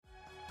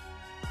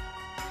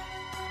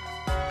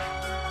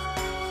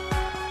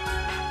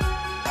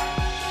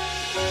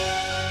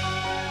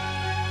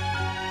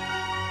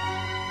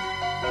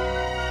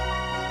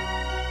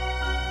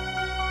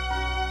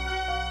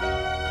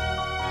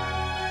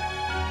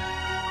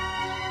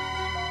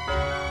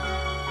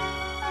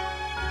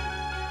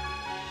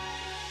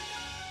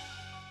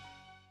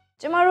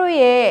မတို့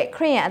ရဲ့ခ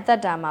ရစ်ယာန်အသ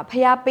က်တာမှာ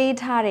ဖျားပေး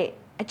ထားတဲ့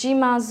အကြီး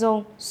မား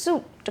ဆုံးစု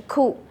တစ်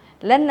ခု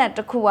လက်နက်တ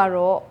စ်ခုက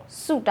တော့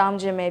စုတောင်း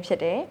ခြင်းပဲဖြစ်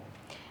တယ်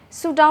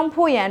စုတောင်း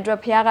ဖို့ရန်အတွက်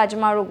ဖျားကကျ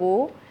မတို့ကို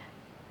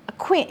အ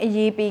ခွင့်အ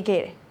ရေးပေး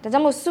ခဲ့တယ်ဒါကြော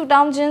င့်မို့စု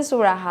တောင်းခြင်း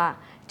ဆိုတာဟာ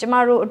ကျမ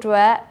တို့အတွ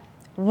က်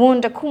ဝန်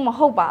တစ်ခုမ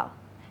ဟုတ်ပါဘူး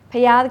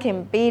ဖျားသခင်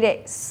ပေးတဲ့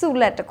စု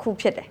လက်တစ်ခု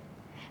ဖြစ်တယ်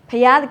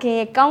ဖျားသခင်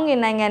ရဲ့ကောင်းကင်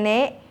နိုင်ငံ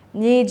နဲ့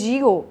မြေကြီး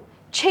ကို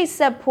ချိတ်ဆ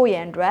က်ဖို့ရ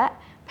န်အတွက်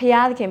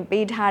ဖျားသခင်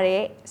ပေးထား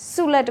တဲ့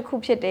စုလက်တစ်ခု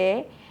ဖြစ်တယ်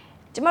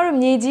ကျမတို့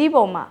မြေကြီး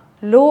ပေါ်မှာ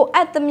လိုအ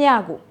ပ်သမျှ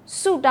ကို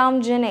စုတောင်း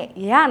ခြင်းနဲ့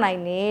ရနို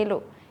င်တယ်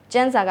လို့ကျ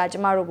မ်းစာကကျ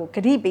မတို့ကိုဂ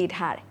ရုပေး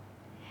ထားတယ်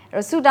အဲ့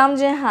တော့စုတောင်း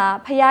ခြင်းဟာ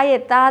ဖခင်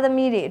ရဲ့သားသ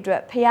မီးတွေအတွ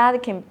က်ဖခင်သ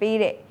ခင်ပေး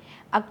တဲ့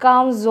အကော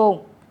င်းဆုံး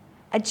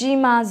အကြီး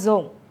မား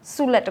ဆုံး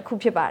စုလက်တစ်ခု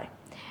ဖြစ်ပါတယ်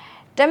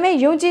ဒါပေမဲ့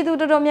ယုံကြည်သူ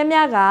တော်တော်များ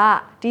များက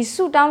ဒီ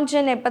စုတောင်းခြ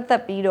င်းနဲ့ပတ်သ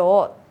က်ပြီး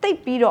တော့သိပ်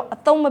ပြီးတော့အ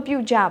သုံးမပြု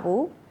ကြ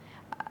ဘူး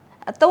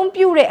အသုံး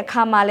ပြုတဲ့အ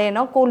ခါမှာလဲเน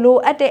าะကိုလို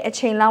အပ်တဲ့အ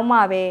ချိန်လောက်မှ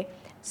ပဲ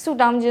ဆူ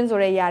တောင်းခြင်းဆို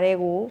တဲ့ຢာတွေ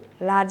ကို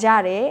လာကြ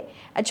တယ်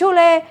အချို့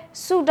လဲ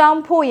ဆူတော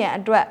င်းဖို့ရန်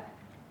အတွက်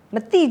မ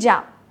တိကြ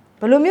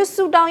ဘယ်လိုမျိုး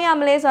ဆူတောင်းရ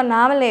မလဲဆိုတာ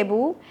နားမလည်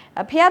ဘူး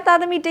ဖခင်သား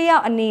သမီးတယော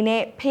က်အနေ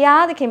နဲ့ဖခ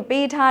င်သခင်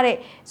ပေးထားတဲ့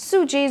စု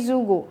ကျေး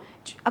ဇူးကို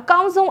အကော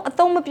င်းဆုံးအ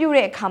သုံးမပြု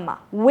တဲ့အခါမှာ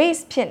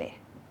waste ဖြစ်နေ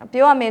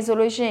ပြောရမယ်ဆို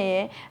လို့ရှိရ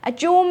င်အ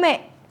ကျိုးမဲ့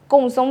ကု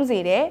န်ဆုံးစေ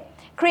တယ်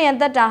ခရိယန်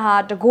သက်တာဟာ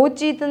တကိုး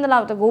ကြီးသင်းတဲ့လော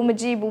က်တကိုးမ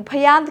ကြီးဘူးဖ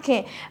ခင်သခ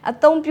င်အ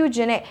သုံးပြုခြ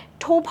င်းနဲ့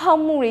ထိုးဖော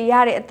က်မှုတွေရ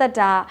တဲ့အသက်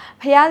တာ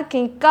ဖခင်သခ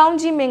င်ကောင်း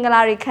ကြီးမင်္ဂ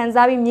လာတွေခံ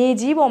စားပြီးမြေ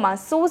ကြီးပေါ်မှာ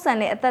စိုးစံ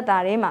တဲ့အသက်တာ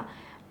တွေမှာ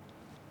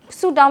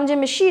ဆူတောင်းခြ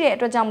င်းမရှိတဲ့အ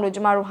တွက်ကြောင့်မလို့ကျ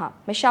မတို့ဟာ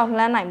မလျှောက်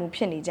လှမ်းနိုင်မှုဖြ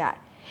စ်နေကြတယ်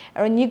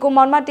အဲ့တော့ညီကို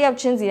မောင်မတယောက်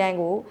ချင်းစီတိုင်း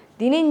ကို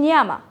ဒီနေ့ည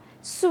မှာ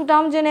ဆူတော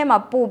င်းခြင်းထဲမှာ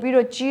ပို့ပြီး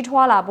တော့ကြီး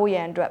ထွားလာဖို့ရ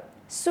န်အတွက်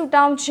ဆူ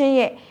တောင်းခြင်း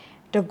ရဲ့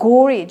တ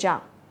ကိုးတွေကြော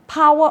င့်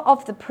power of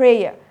the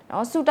prayer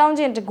နော်ဆူတောင်း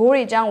ခြင်းတကိုး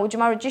တွေကြောင့်ကိုကျ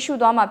မတို့ကြည့်ရှု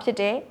သွားမှာဖြစ်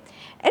တယ်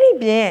အဲ့ဒီ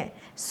ပြင်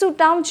ဆူ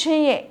တောင်းခြ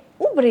င်းရဲ့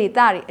ဥပဒေ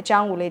သားတွေအကြော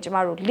င်းကိုလည်းကျမ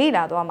တို့လေ့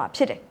လာသွားမှာဖြ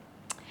စ်တယ်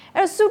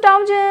အဲ့တော့ဆူတော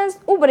င်းခြင်း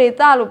ဥပဒေ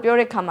သားလို့ပြော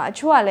တဲ့ခါမှာအ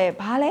ချို့ကလည်း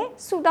ဘာလဲ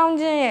ဆူတောင်း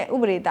ခြင်းရဲ့ဥ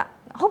ပဒေသား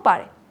ဟုတ်ပါ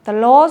တယ် the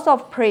laws of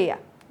prayer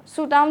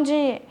ဆူတောင်းခြ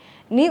င်းရဲ့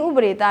ဤဥပ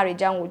ဒေသားတွေအ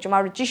ကြောင်းကိုကျမ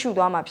တို့ကြည့်ရှု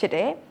သွားမှာဖြစ်တ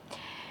ယ်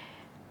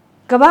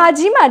ကဘာ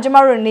ကြီးမှာကျမ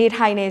တို့နေ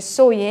ထိုင်နေ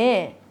ဆိုရင်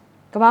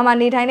ကဘာမှာ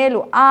နေထိုင်တဲ့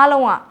လူအား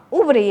လုံးကဥ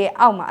ပဒေရဲ့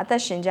အောက်မှာအသ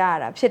က်ရှင်ကြရ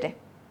တာဖြစ်တယ်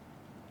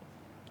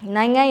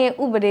နိုင်ငံရဲ့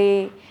ဥပဒေ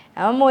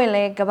မဟုတ်ရင်လ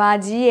ည်းကဘာ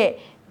ကြီးရဲ့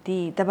ဒီ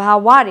တဘာ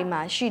ဝတွေမှာ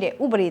ရှိတဲ့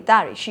ဥပဒေ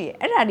သားတွေရှိတယ်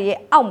အဲ့ဒါတွေရဲ့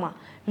အောက်မှာ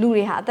လူ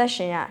တွေဟာအသက်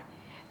ရှင်ရတယ်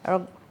အဲ့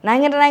တော့နို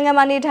င်ငံတနိုင်ငံ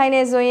မှာနေထိုင်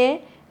နေဆိုရင်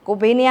ကို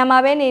ဘေးနေရာမှာ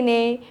ပဲနေ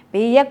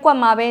ဘေးရက်ကွက်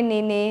မှာပဲနေ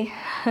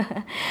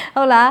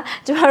ဟုတ်လား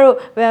ကျမတို့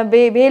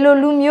ဘေးလို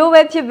လူမျိုး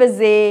ပဲဖြစ်ပါ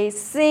စေ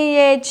စင်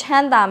ရဲချ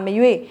မ်းသာမ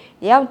ရွေး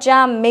ယော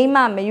က်ျားမိန်းမ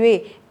မရွေး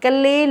က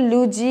လေး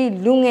လူကြီး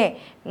လူငယ်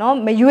နော်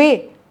မရွေး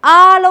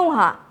အားလုံး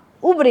ဟာ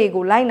ဥပဒေ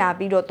ကိုလိုက်နာ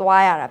ပြီးတော့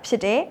သွားရတာဖြ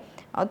စ်တယ်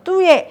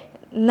သူ့ရဲ့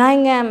နို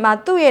င်ငံမှာ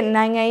သူ့ရဲ့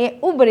နိုင်ငံရဲ့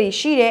ဥပဒေ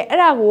ရှိတယ်အဲ့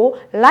ဒါကို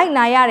လိုက်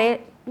နာရတယ်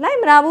လိုက်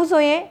မနာဘူး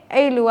ဆိုရင်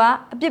အဲ့လူက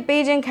အပြစ်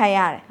ပေးခြင်းခံရ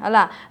တယ်ဟုတ်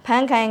လားဖ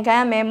မ်းခံရ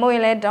မယ်မဟုတ်ရ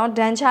င်လည်းဒ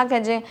ဏ်ချခံ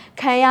ခြင်း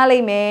ခံရလိ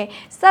မ့်မယ်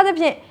စသ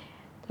ဖြင့်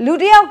လူ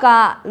တစ်ယောက်က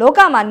လောက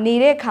မှာနေ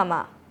တဲ့အခါ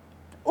မှာ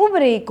ဥပ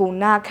ဒေကို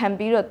နာခံ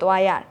ပြီးတော့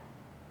သွားရတယ်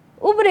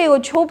ဥပဒေကို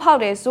ချိုးဖောက်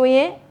တယ်ဆိုရ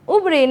င်ဥ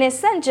ပဒေနဲ့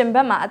ဆန့်ကျင်ဘ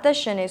က်မှာအသက်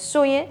ရှင်နေ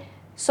ဆိုရင်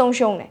ဆုံး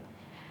ရှုံးတယ်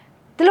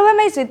ဒီလိုပဲ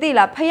မိတ်ဆွေသိ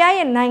လားဖခင်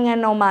ရဲ့နိုင်ငံ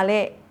တော်မှာလ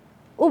ည်း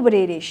ဥပ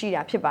ဒေတွေရှိ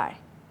တာဖြစ်ပါတယ်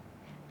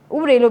ဥ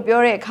ပဒေလို့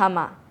ပြောတဲ့အခါ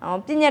မှာ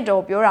ပြည့်ညတ်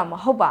တော်ပြောတာမ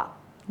ဟုတ်ပါ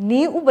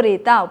နီးဥပဒေ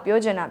တောက်ပြော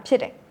ချင်တာဖြစ်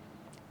တယ်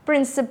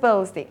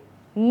principles တွေ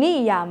နိ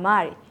ယာမ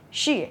တွေ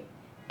ရှိတယ်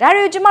ဒါ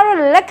တွေကိုကျမတို့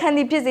လက်ခံသ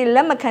ည်ဖြစ်စေလ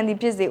က်မခံသည်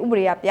ဖြစ်စေဥပ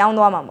ဒေကပြောင်း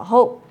သွားမှာမ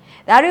ဟုတ်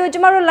ဒါတွေကိုကျ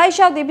မတို့လိုက်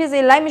လျှောက်သည်ဖြစ်စေ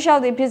လိုက်မလျှော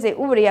က်သည်ဖြစ်စေ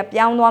ဥပဒေက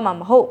ပြောင်းသွားမှာ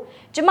မဟုတ်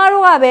ကျမ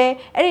တို့ကပဲ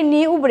အဲ့ဒီ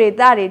နီးဥပဒေ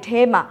သားတွေထဲ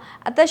မှာ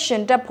အသက်ရှ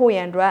င်တတ်ဖို့ရ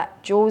န်အတွက်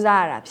ကြိုး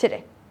စားရတာဖြစ်တ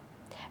ယ်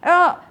အဲ့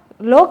တော့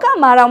လောက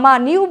မှာတော့မှ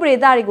နီးဥပဒေ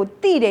သားတွေကို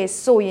သိတယ်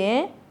ဆိုရင်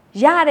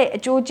ရတဲ့အ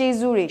ကျိုးကျေး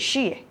ဇူးတွေ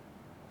ရှိတယ်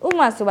ဥပ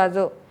မာဆိုပါ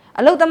စို့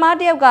အလုသမား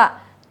တစ်ယောက်က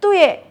သူ့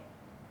ရဲ့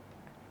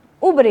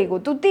ဥပဒေကို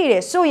तू သိတ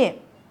ယ်ဆိုရင်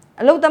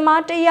အလုသ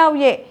မားတစ်ယောက်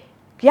ရဲ့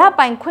ရ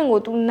ပိုင်ခွင့်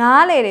ကို तू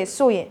နားလဲတယ်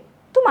ဆိုရင်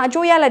သူ့မှာအ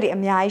ကျိုးရလဒ်တွေအ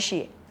များကြီးရှိ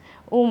တယ်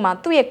ဥပမာ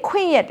သူ့ရဲ့ခွ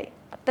င့်ရက်တွေ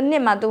တစ်နှ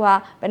စ်မှာ तू ဟာ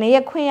ဘယ်နှစ်ရ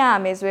က်ခွင့်ရရ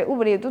မယ်ဆိုရင်ဥ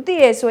ပဒေကို तू သိ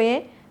တယ်ဆိုရင်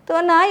तू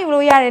အနားယူ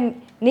လို့ရတဲ့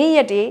နေ့ရ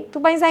က်တွေ तू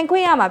ပိုင်ဆိုင်ခွ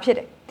င့်ရမှာဖြစ်တ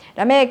ယ်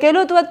ဒါပေမဲ့ကဲ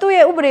လို့ तू သူ့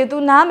ရဲ့ဥပဒေကို तू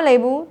နားမလည်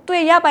ဘူးသူ့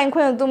ရဲ့ရပိုင်ခွ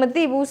င့်ကို तू မ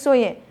သိဘူးဆို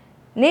ရင်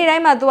နေ့တို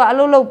င်းမှာ तू ကအ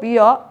လုပ်လုပ်ပြီး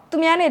တော့သူ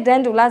များနဲ့တ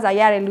န်းတူလာစား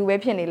ရတဲ့လူပဲ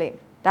ဖြစ်နေလိမ့်မ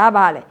ယ်ဒါ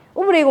ပါလေ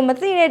ဥပဒေကိုမ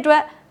သိတဲ့အတွ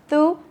က် तू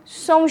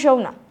ဆုံး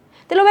ရှုံးတာ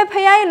ဒီလိုပဲဖခ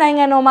င်ရဲ့နိုင်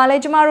ငံတော်မှာလ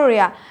ည်းကျမတို့တွေ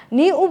က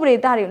နီးဥပဒေ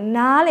သားတွေကို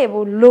နားလည်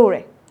ဖို့လိုတ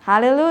ယ်ဟာ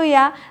လေလု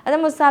ယာအဲ့ဒါ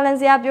မို့စာလံ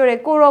ဆရာပြောတယ်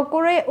ကိုရဲ့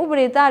ဥပ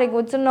ဒေသားတွေ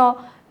ကိုကျွန်တော်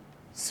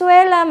ဆွဲ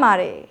လန်းပါ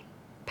တယ်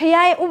ဖခင်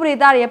ရဲ့ဥပဒေ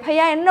သားတွေဖခင်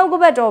ရဲ့နှုတ်က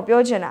ပတ်တော်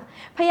ပြောချင်တာ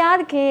ဖခင်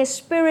ရဲ့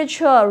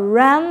spiritual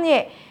realm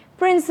ရဲ့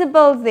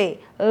principles တွေ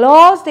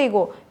laws တွေ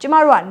ကိုကျမ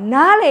တို့က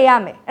နားလည်ရ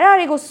မယ်အဲ့ဒါ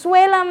တွေကို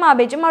ဆွဲလန်းမှ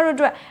ပဲကျမတို့အ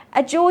တွက်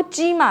အကျိုး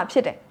ကြီးမှဖြ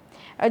စ်တယ်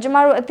ကျမ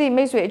တို့အသိ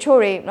မိတ်ဆွေအချို့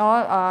တွေနော်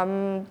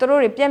သူတို့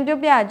တွေပြန်ပြော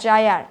ပြ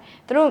ကြားရတယ်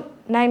သူတို့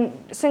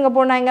စင်ကာ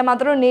ပူနိုင်ငံမှာ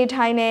သူတို့နေ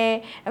ထိုင်နေ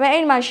ဒါပေမဲ့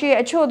အဲ့ဒီမှာရှိတဲ့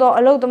အချို့သော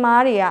အလုပ်သ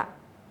မားတွေက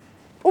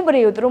ဥပ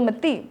ဒေကိုသူတို့မ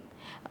သိ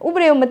ဥပ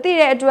ဒေကိုမသိ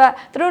တဲ့အတွက်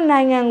သူတို့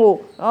နိုင်ငံကို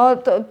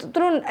သူ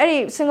တို့အဲ့ဒီ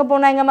စင်ကာပူ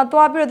နိုင်ငံမှာ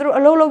သွားပြီးတော့သူတို့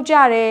အလုပ်လုပ်ကြ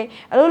တယ်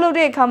အလုပ်လုပ်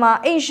တဲ့အခါမှာ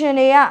အိမ်ရှင်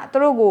တွေကသူ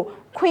တို့ကို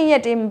ခွင့်ရ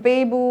က်တွေမ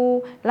ပေးဘူး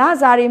လ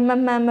စာတွေမှ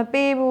န်မ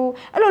ပေးဘူး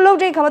အဲ့လိုလုပ်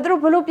တဲ့အခါမှာသူ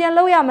တို့ဘယ်လိုပြန်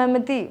လုပ်ရမှန်းမ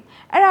သိ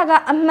အဲ့ဒါက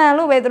အမှန်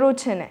လို့ပဲသူတို့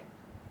ထင်တယ်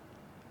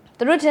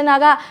သူတို့ထင်တာ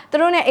ကသူ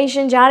တို့နဲ့အိမ်ရှ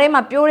င်ကြားထဲ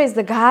မှာပြောတဲ့စ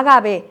ကားက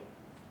ပဲ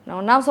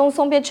နောက်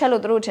ဆုံးဖြတ်ချက်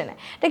လို့သူတို့ထင်တယ်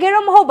တကယ်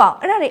တော့မဟုတ်ပါဘူး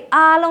အဲ့ဒါတွေ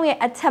အားလုံးရဲ့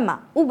အထက်မှာ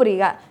ဥပဒေ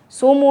က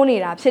စိုးမိုးနေ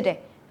တာဖြစ်တယ်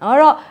အဲ့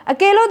တော့အ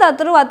ကယ်လို့သာ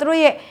သူတို့ကသူတို့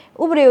ရဲ့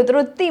ဥပဒေကိုသူ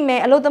တို့သိမ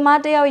ယ်အလို့သမား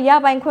တယောက်ရ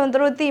ပိုင်ခွင့်သူ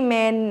တို့သိမ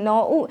ယ်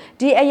နော်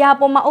ဒီအရာ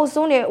ပေါ်မှာအုပ်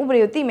စိုးနေတဲ့ဥပဒေ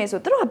ကိုသိမယ်ဆို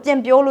သူတို့ကပြန်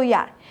ပြောလို့ရတ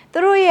ယ်သူ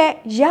တို့ရဲ့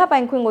ရပို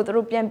င်ခွင့်ကိုသူ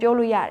တို့ပြန်ပြော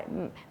လို့ရတယ်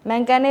မ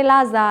န်ကန်နဲ့လာ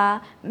စာ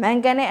မန်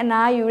ကန်နဲ့အ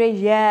နာယူရဲ့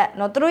ရက်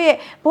နော်သူတို့ရဲ့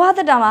ဘဝသ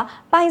က်တာမှာ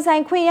ပိုင်ဆို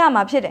င်ခွင့်ရ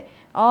မှာဖြစ်တယ်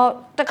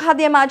တခါ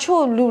တည်းမှာအ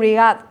ချို့လူတွေ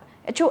က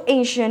အချို့အိ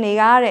မ်ရှင်တွေ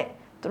ကတဲ့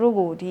သူတို့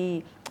ကိုဒီ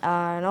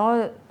နော်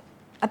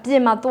အပြ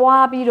င်မှာ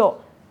သွားပြီးတော့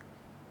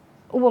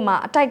ဥပမာ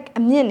အတိုက်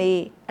အမြင့်နေ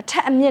အထ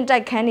က်အမြင့်တို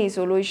က်ခန်းနေ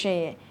ဆိုလို့ရှိ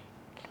ရင်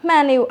မှ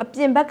န်တွေကိုအ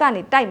ပြင်ဘက်က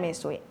နေတိုက်မယ်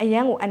ဆိုရင်အရ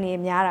န်ကိုအနေ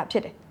များတာဖြ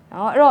စ်တယ်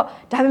နော်အဲ့တော့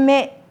ဒါပေ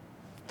မဲ့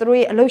သူတို့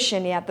ရဲ့အလုပ်ရှ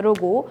င်တွေကသူတို့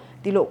ကို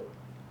ဒီလို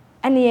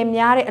အနေ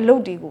များတဲ့အလု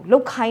ပ်တွေကိုလု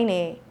ပ်ခိုင်းတ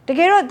ယ်တက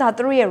ယ်တော့ဒါ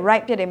သူတို့ရဲ့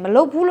right ဖြစ်တယ်မ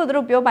လုပ်ဘူးလို့သူ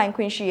တို့ပြောပိုင်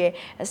ခွင့်ရှိရဲ့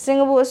စင်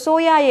ကာပူအ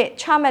စိုးရရဲ့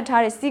ချမှတ်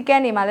ထားတဲ့စီကံ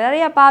တွေမှာလည်းဒါ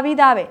တွေကပါပြီး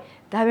သားပဲ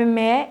ဒါပေ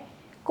မဲ့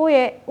ကိုယ့်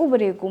ရဲ့ဥပ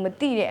ဒေကိုမ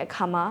သိတဲ့အ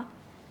ခါမှာ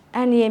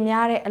အနေ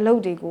များတဲ့အလု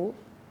ပ်တွေကို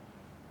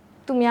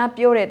သူများ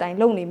ပြောတဲ့အတိုင်း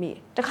လုပ်နေမိ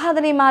တခါတ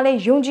လေမှလည်း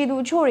ယုံကြည်သူ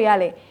အချို့တွေက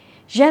လည်း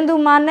ရန်သူ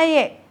မာနဲ့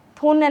ရဲ့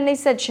ထိုးနဲ့နှိပ်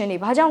စက်ခြင်းတွေ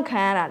ဘာကြောင့်ခံ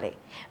ရတာလဲ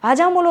ဘာ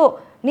ကြောင့်မို့လို့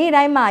နေ့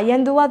တိုင်းမှာရ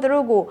န်သူကသူ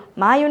တို့ကို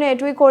မာယွန်းနဲ့အ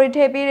တွေးခေါ်ရထ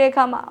ည့်ပေးတဲ့အ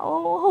ခါမှာ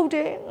ဟုတ်တ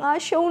ယ်ငါ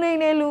ရှုံးနေ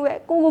တဲ့လူပဲ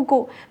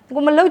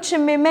ကိုမလှုပ်ချ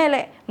င်ပေမဲ့လ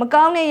ည်းမ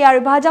ကောင်းတဲ့ຢာ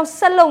တွေဘာကြောင့်ဆ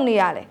က်လုပ်နေ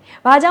ရလဲ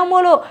ဘာကြောင့်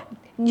မို့လို့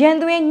ရန်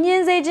သူရဲ့ညှ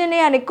င်းစေးခြင်းတွေ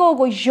ကနေကိုယ့်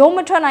ကိုရုံးမ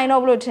ထွက်နိုင်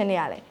တော့ဘူးလို့ထင်နေ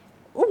ရလဲ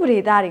ဥပဒေ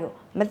သားတွေကို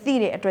မသိ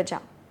တဲ့အတွက်ကြော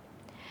င့်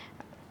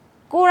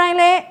ကိုယ်တိုင်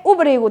လည်းဥ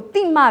ပဒေကို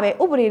သိမှပဲ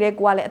ဥပဒေတဲ့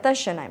ကိုကလည်းအသက်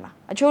ရှင်နိုင်မှာ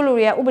အချို့လူ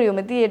တွေကဥပဒေကို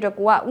မသိတဲ့အတွက်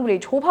ကိုကဥပဒေ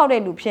ချိုးဖောက်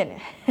တဲ့လူဖြစ်နေ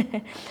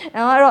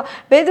အဲ့တော့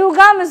ဘယ်သူက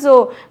မဆို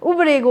ဥ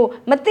ပဒေကို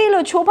မသိ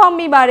လို့ချိုးဖောက်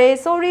မိပါတယ်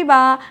sorry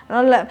ပါ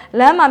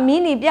လမ်းမှာ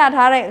မီးနီပြ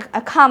ထားတဲ့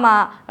အခါမှာ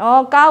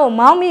ကားကို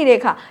မောင်းမိတဲ့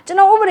အခါကျွန်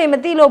တော်ဥပဒေမ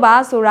သိလို့ပါ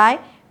ဆိုတိုင်း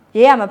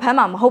ရဲကမဖမ်း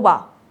မှာမဟုတ်ပါ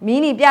ဘူး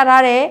မီးနီပြ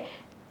ထားတဲ့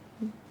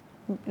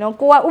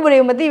ကိုကဥပဒေ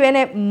ကိုမသိဘဲ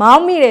နဲ့မော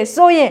င်းမိတယ်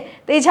ဆိုရင်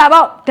တေချာ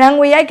ပေါက်ဒဏ်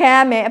ငွေရိုက်ခံရ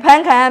မယ်အဖ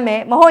မ်းခံရမယ်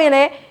မဟုတ်ရင်လ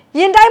ည်းရ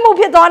င်တိုင်းမှု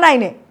ဖြစ်သွားနိုင်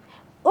တယ်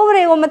ဥပ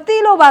ဒေကိုမသိ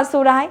လို့ပါ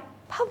ဆိုတိုင်း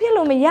ဖောက်ပြ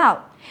လို့မရဘူး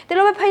ဒီ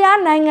လိုပဲဖယား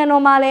နိုင်ငံ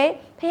တော်မှာလည်း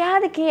ဖယား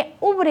သခင်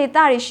ဥပဒေ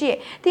သားတွေရှိရ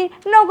ဒီ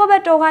နှုတ်ကပ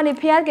တ်တော်ကနေ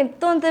ဖယားသခင်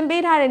တွင်တင်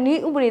ပေးထားတဲ့ဤ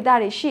ဥပဒေသား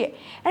တွေရှိရ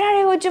အဲ့ဒါ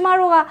တွေကိုကျမ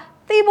တို့က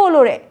သိဖို့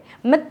လိုတယ်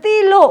မသိ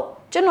လို့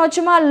ကျ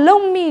မလုံ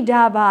မိ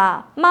တာပါ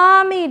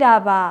မှားမိတာ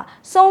ပါ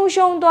ဆုံး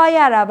ရှုံးသွားရ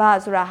တာပါ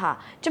ဆိုတာဟာ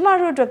ကျမ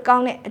တို့အတွက်ကော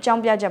င်းတဲ့အကြော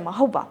င်းပြချက်မ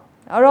ဟုတ်ပါဘူး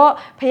အဲ့တော့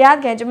ဖယားသ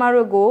ခင်ကျမ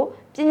တို့ကို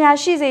ပညာ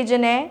ရှိစေခြ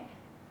င်းနဲ့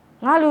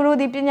ငါလူတို့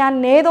ဒီပညာ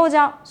နည်းသော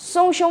ကြောင့်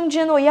ဆုံးရှုံးခြ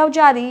င်းတို့ရောက်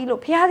ကြသည်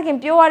လို့ဘုရားသခင်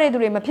ပြောရတဲ့သူ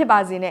တွေမဖြစ်ပါ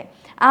စေနဲ့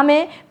အာမ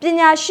င်ပ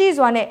ညာရှိ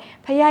စွာနဲ့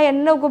ဘုရားရဲ့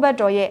နှုတ်ကပတ်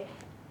တော်ရဲ့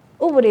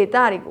ဥပဒေ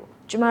သားတွေကို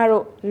ကျမ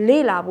တို့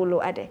လေ့လာဖို့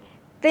လိုအပ်တယ်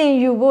သင်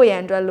ယူဖို့ရန်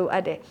အတွက်လိုအ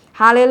ပ်တယ်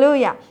ဟာလေလု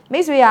ယာမိ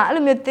တ်ဆွေရအဲ့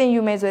လိုမျိုးသင်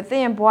ယူမယ်ဆိုရင်သ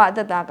င်ရဲ့ဘဝအသ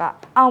က်တာက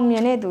အောင်မြ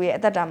င်တဲ့သူရဲ့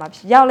အသက်တာမှာ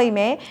ရောက်လိမ့်မ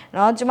ယ်เน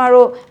าะကျမ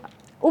တို့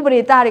ဥပ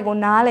ဒေသားတွေကို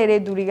နားလေ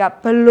တဲ့သူတွေက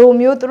ဘလို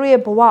မျိုးသူတို့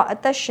ရဲ့ဘဝအ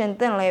သက်ရှင်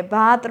သင့်လဲ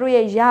ဘာသူတို့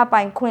ရဲ့ရ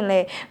ပိုင်ခွင့်လဲ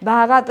ဘာ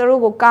ကသူ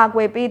တို့ကိုကာကွ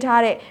ယ်ပေး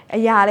ထားတဲ့အ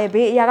ရာလဲ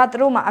ဘေးအရာကသူ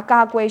တို့မှာအကာ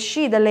အကွယ်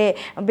ရှိတယ်လဲ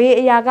ဘေး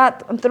အရာက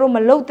သူတို့မ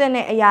လုံတဲ့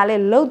အရာလဲ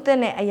လုံ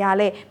တဲ့အရာ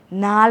လဲ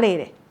နားလေ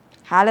တယ်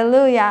ဟာလေ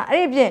လုယာ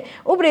အဲ့ဒီပြင်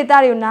ဥပဒေ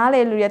သားတွေကိုနားလေ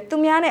လူတွေသူ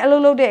များနဲ့အလု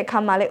ပ်လုပ်တဲ့အခါ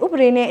မှာလဲဥပ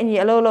ဒေနဲ့အညီ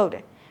အလုပ်လုပ်တ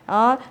ယ်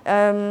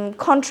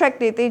contract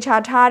တွေတေချာ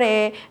ထားတယ်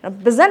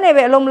ဗဇက်နဲ့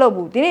ပဲအလုပ်မလုပ်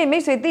ဘူးဒီနေ့မိ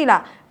တ်ဆွေသိ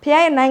လားဖခ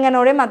င်ရဲ့နိုင်ငံ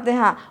တော်ထဲမှာသင်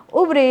ဟာ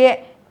ဥပဒေရဲ့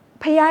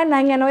ဖခင်ရဲ့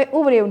နိုင်ငံတော်ရဲ့ဥ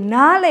ပဒေကို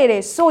နားလေတ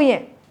ယ်ဆိုရ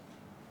င်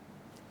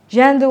ရ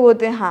န်သူကို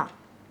သင်ဟာ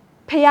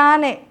ဖခင်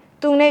နဲ့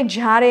သူနဲ့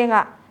ဂျားတဲ့က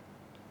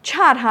ချ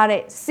ထား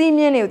တဲ့စီး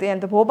မြင့်တွေကိုသင်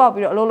သဘောပေါက်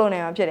ပြီးတော့အလုပ်လုပ်နို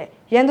င်မှာဖြစ်တယ်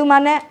ရန်သူမှ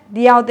နဲ့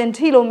ဒီအောင်သင်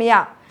ထိလို့မရ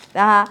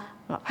ဒါဟာ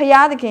ဖ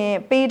ယားသခင်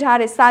ပေးထား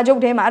တဲ့စာချု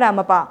ပ်ထဲမှာအဲ့ဒါ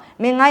မပေါ့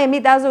မင်းငါရဲ့မိ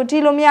သားစုထိ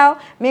လို့မရဘူး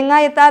မင်းငါ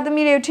ရဲ့သားသ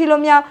မီးတွေကိုထိ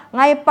လို့မရဘူး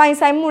ငါရဲ့ပိုင်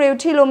ဆိုင်မှုတွေကို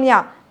ထိလို့မရ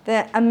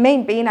တဲ့အမိ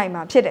န့်ပေးနိုင်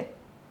မှာဖြစ်တယ်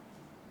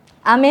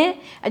အာမင်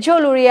အချို့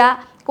လူတွေက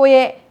ကိုယ့်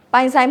ရဲ့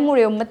ပိုင်ဆိုင်မှု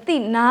တွေကိုမသိ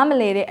နားမ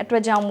လဲတဲ့အတွ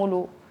က်ကြောင့်မို့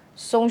လို့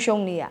ဆုံး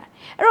ရှုံးနေရတယ်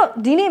အဲ့တော့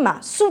ဒီနေ့မှာ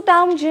ဆူတော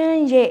င်းခြင်း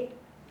ရဲ့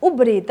ဥပ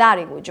ဒေသား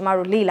တွေကိုကျမ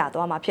တို့လေ့လာ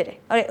သွားမှာဖြစ်တယ်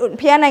ဟုတ်တယ်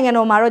ဖယားနိုင်ငံ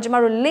တော်မှာတော့ကျမ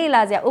တို့လေ့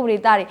လာစရာဥပဒေ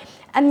သားတွေ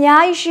အ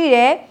များကြီးရှိတ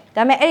ယ်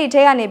ဒါပေမဲ့အဲ့ဒီ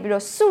ထဲကနေပြီး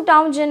တော့ဆူတော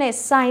င်းခြင်းနဲ့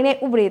ဆိုင်တဲ့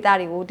ဥပဒေသား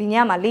တွေကိုဒီည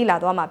မှာလေ့လာ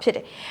သွားမှာဖြစ်တ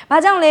ယ်။ဘာ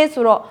ကြောင့်လဲ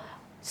ဆိုတော့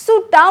ဆူ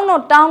တောင်း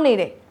တော့တောင်းနေ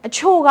တယ်အ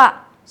ချို့က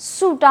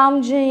ဆူတောင်း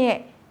ခြင်းရဲ့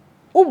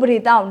ဥပဒေ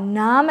သားကို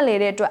နားမလဲ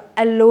တဲ့အတွက်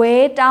အလွဲ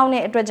တောင်း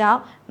တဲ့အတွက်ကြောင့်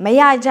မ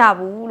ရကြ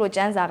ဘူးလို့ကျ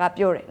မ်းစာက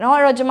ပြောတယ်။နော်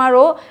အဲ့တော့ကျမ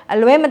တို့အ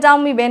လွဲမတော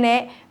င်းမိဘဲနဲ့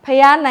ဖ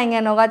ယားနိုင်ငံ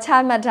တော်ကချ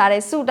မှတ်ထား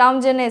တဲ့ဆူတောင်း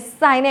ခြင်းနဲ့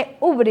ဆိုင်တဲ့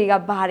ဥပဒေက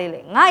ဘာတွေလဲ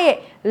။ငါရဲ့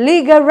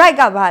legal right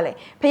ကဘာလဲ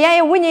။ဖယား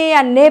ရဲ့ဝိညာဉ်ရေးက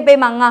နေပေး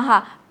မှာငါဟာ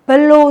ဘ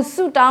လို့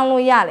ဆူတောင်း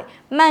လို့ရလဲ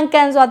မှန်က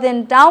န်စွာသင်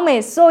တောင်းမ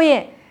ယ်ဆိုရ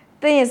င်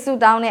သင်ရဲ့ဆူ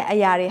တောင်းတဲ့အ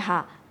ရာတွေဟာ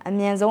အ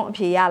မြန်ဆုံးအ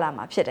ဖြေရလာ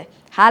မှာဖြစ်တယ်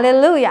ဟာလေ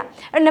လုယာ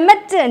အဲ့နံပါ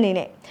တ်1အနေ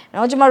နဲ့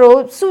နော်ကျမတို့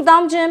ဆုတော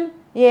င်းခြင်း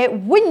ရဲ့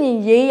ဝိညာဉ်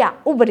ရေးရာ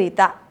ဥပဒေ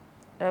တ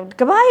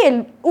ကဘာရဲ့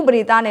ဥပ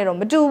ဒေသားနဲ့တော့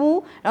မတူဘူး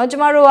เนาะကျ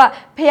မတို့က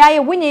ဖခင်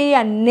ရဲ့ဝိညာဉ်ရေးက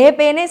နေပ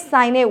ယ်နဲ့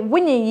ဆိုင်တဲ့ဝိ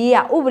ညာဉ်ရေး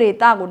ရာဥပဒေ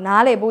သားကို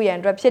နားလည်ဖို့ရန်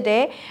အတွက်ဖြစ်တ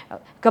ယ်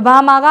ကဘာ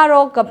မှာက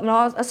တော့เนา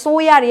ะအ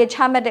စိုးရတွေချ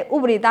မှတ်တဲ့ဥ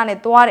ပဒေသားနဲ့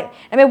တွားတယ်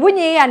ဒါပေမဲ့ဝိ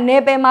ညာဉ်ရေးကနေ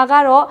ပယ်မှာက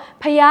တော့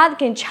ဖ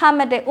ခင်ချ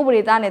မှတ်တဲ့ဥပ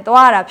ဒေသားနဲ့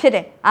တွားရတာဖြစ်တ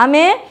ယ်အာမ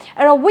င်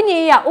အဲ့တော့ဝိညာ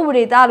ဉ်ရေးရာဥပ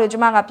ဒေသားလို့ကျ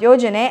မကပြော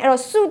ခြင်းတယ်အဲ့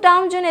တော့ဆုတော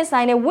င်းခြင်းနဲ့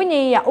ဆိုင်တဲ့ဝိညာ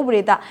ဉ်ရေးရာဥပ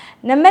ဒေသား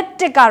နံပါတ်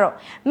1ကတော့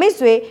မိတ်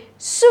ဆွေ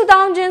ဆုတော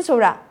င်းခြင်းဆို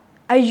တာ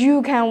အယူ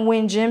ခံဝ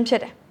င်ခြင်းဖြ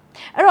စ်တယ်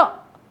အဲ့တော့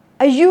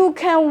အယူ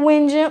ခံဝ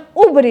င်ခြင်း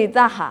ဥပဒေ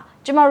သားဟာ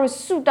ကျမတို့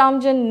ဆုတောင်း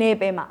ခြင်းနယ်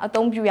ပယ်မှာအ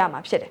သုံးပြုရမှာ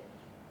ဖြစ်တယ်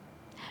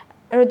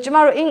အဲ့တော့ကျမ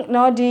တို့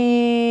နော်ဒီ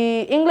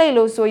အင်္ဂလိပ်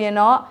လို့ဆိုရင်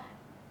တော့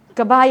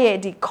ကမ္ဘာရဲ့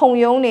ဒီခုံ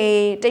ရုံးတွေ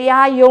တ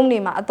ရားရုံးတွေ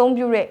မှာအသုံး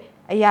ပြုတဲ့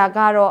အရာက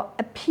တော့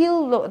appeal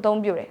လို့အသုံး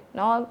ပြုတယ်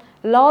နော်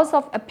laws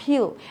of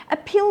appeal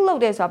လို့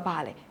တဲ့ဆိုတာဘာ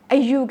လဲအ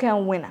ယူခံ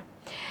ဝင်တာ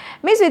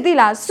မိတ်ဆွေသိ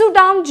လားဆု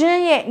တောင်းခြ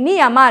င်းရဲ့နေ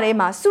ရာမှာတွေ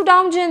မှာဆုတော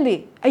င်းခြင်းသည်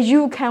အယူ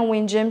ခံဝ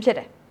င်ခြင်းဖြစ်တ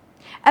ယ်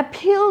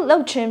appeal လု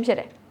ပ်ခြင်းဖြစ်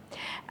တယ်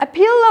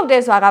appeal လုပ်တ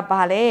ယ်ဆိုတာက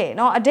ဘာလဲเ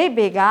นาะအတိတ်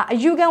ဘေကအ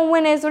ယူခံဝ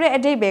င်နေဆိုတဲ့အ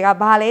တိတ်ဘေက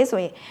ဘာလဲဆို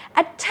ရင်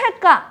အထက်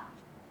က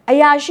အ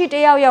ရာရှိတ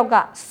ယောက်က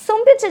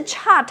ဆုံးဖြတ်ချက်ချ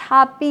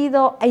ထားပြီး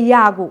သောအ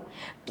ရာကို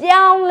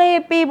ပြောင်းလဲ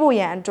ပေးဖို့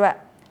ရန်အတွက်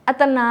အ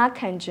တနာ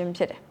ခံခြင်း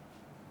ဖြစ်တယ်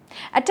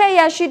အထက်အ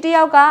ရာရှိတ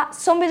ယောက်က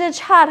ဆုံးဖြတ်ချက်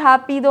ချထား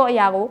ပြီးသောအ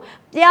ရာကို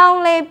ပြောင်း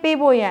လဲပေး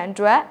ဖို့ရန်အ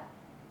တွက်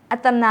အ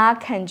တနာ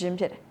ခံခြင်း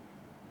ဖြစ်တယ်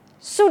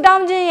ဆုတော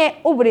င်းခြင်းရဲ့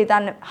ဥပဒေ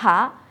သားဟာ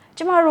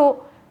ကျမတို့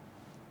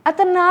အ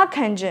တနာ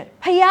ခံခြင်း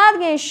ဖ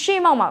ခင်ရှေ့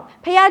မှောက်မှာ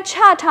ဖခင်ချ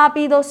ထား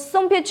ပြီးသော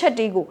ဆုံးဖြတ်ချက်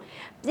တွေကို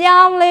ပြော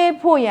င်းလဲ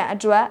ဖို့ရန်အ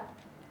တွက်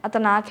အတ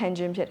နာခံ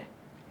ခြင်းဖြစ်တယ်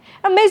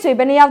။အဲ့မိတ်ဆွေ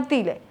ဘယ်နှယောက်သိ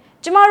လဲ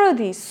။ကျမတို့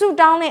ဒီဆု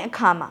တောင်းတဲ့အ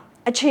ခါမှာ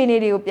အခြေအနေ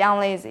တွေကိုပြောင်း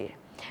လဲစေတယ်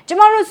။ကျ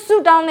မတို့ဆု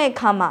တောင်းတဲ့အ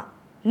ခါမှာ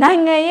နို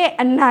င်ငံရဲ့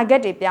အနာဂ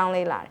တ်တွေပြောင်း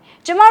လဲလာတယ်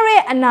။ကျမတို့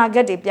ရဲ့အနာဂ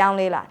တ်တွေပြောင်း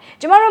လဲလာတယ်။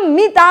ကျမတို့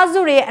မိသားစု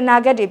တွေရဲ့အနာ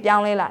ဂတ်တွေပြော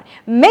င်းလဲလာတယ်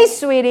။မိတ်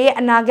ဆွေတွေရဲ့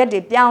အနာဂတ်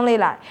တွေပြောင်းလဲ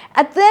လာတယ်။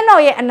အသင်း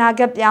တော်ရဲ့အနာ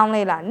ဂတ်ပြောင်း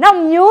လဲလာတယ်။နောက်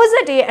မျိုးဆ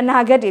က်တွေရဲ့အနာ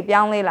ဂတ်တွေ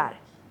ပြောင်းလဲလာတယ်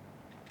။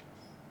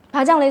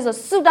ဘာကြောင့်လဲဆို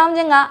ဆုတောင်းခြ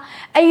င်းက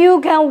အယူ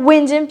ခံဝ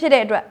င်ခြင်းဖြစ်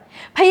တဲ့အတွက်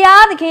ဖခ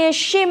င်သခင်ရဲ့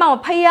ရှေ့မှာ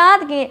ဖခင်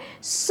သခင်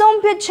ဆုံး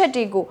ဖြတ်ချက်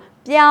တွေကို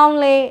ပြောင်း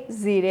လဲ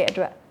စေတဲ့အ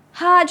တွက်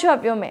ဟာချော့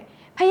ပြောမယ်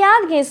ဖခင်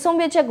သခင်ဆုံး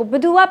ဖြတ်ချက်ကိုဘ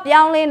ယ်သူက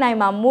ပြောင်းလဲနိုင်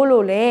မှာမို့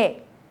လို့လဲ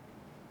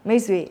မိ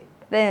တ်ဆွေ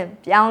သင်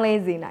ပြောင်းလဲ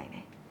စေနိုင်တ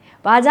ယ်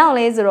။ဘာကြောင့်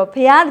လဲဆိုတော့ဖ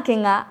ခင်သခ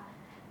င်က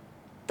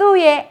သူ့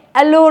ရဲ့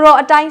အလိုတော်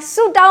အတိုင်း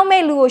ဆုတောင်း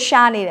မဲ့လူကို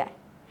ရှာနေတယ်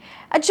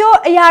အချို့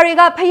အရာတွေ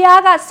ကဖခင်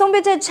ကဆုံးဖြ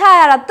တ်ချက်ချ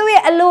ရတာသူ့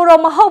ရဲ့အလို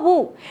တော်မဟုတ်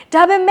ဘူး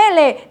ဒါပေမဲ့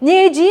လေမြေ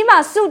ကြီးမှာ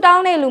ဆုတော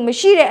င်းတဲ့လူမ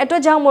ရှိတဲ့အတွ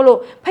က်ကြောင့်မို့လို့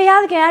ဖခင်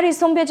သခင်အဲ့ဒီ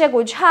ဆုံးဖြတ်ချက်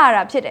ကိုချရ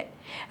တာဖြစ်တယ်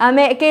။အ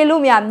မေအကယ်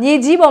လို့များမြေ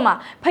ကြီးပေါ်မှာ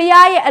ဖခင်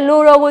ရဲ့အလို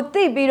တော်ကို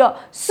သိပြီးတော့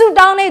ဆု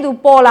တောင်းတဲ့သူ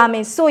ပေါ်လာမ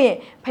ယ်ဆိုရင်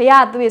ဖခ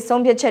င်သူ့ရဲ့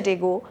ဆုံးဖြတ်ချက်တွေ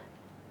ကို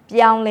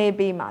ပြောင်းလဲ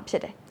ပေးမှာဖြ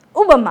စ်တယ်။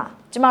ဥပမာ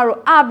ကျမတို့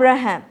အာဗြ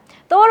ဟံ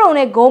သောရုံ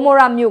နဲ့ဂိုမော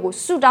ရမြို့ကို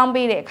ဆုတောင်း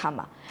ပေးတဲ့အခါ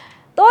မှာ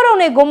သောရုံ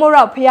နဲ့ဂိုမောရ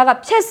ဖခင်က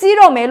ဖျက်ဆီး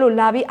တော့မယ်လို့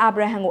လာပြီးအာ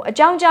ဗြဟံကိုအ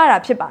ကြောင်းကြားတာ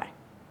ဖြစ်ပါတယ်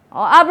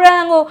အာဗြ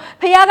ဟံကို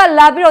ဖခင်က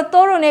လာပြီးတော့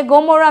သောရုံနဲ့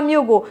ဂိုမောရ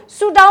မြို့ကို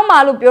ဆုတောင်းပါ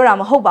လို့ပြောတာ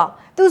မဟုတ်ပါဘူး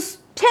။ तू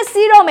ဖျက်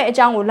ဆီးတော့မယ့်အ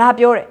ကြောင်းကိုလာ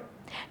ပြောတယ်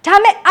။ဒါ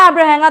မဲ့အာ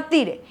ဗြဟံက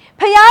သိတယ်။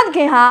ဖခင်သခ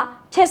င်ဟာ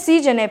ဖျက်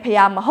ဆီးခြင်းနဲ့ဖခ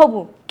င်မဟုတ်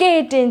ဘူး။ကေ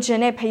တင်ခြ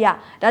င်းနဲ့ဖခင်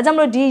။ဒါကြောင့်မ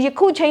လို့ဒီယ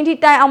ခုချိန်ထိ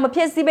တိုင်အောင်မဖျ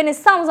က်ဆီးဘဲနဲ့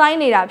စောင့်ဆိုင်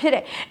နေတာဖြစ်တ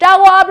ယ်။ဒါ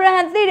ကိုအာဗြ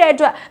ဟံသိတဲ့အ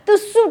တွက် तू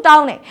ဆုတော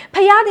င်းတယ်။ဖ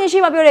ခင်သခင်ရှိ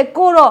မှပြောတယ်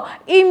ကိုတော့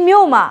ဤ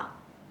မြို့မှာ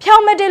ဖြော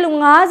င်းမတဲ့လူ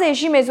90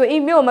ရှိမယ်ဆိုဤ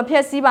မြို့ကိုမဖျ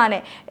က်ဆီးပါ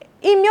နဲ့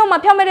ဤမြို့မှာ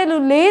ဖြောင်းမဲ့တဲ့လူ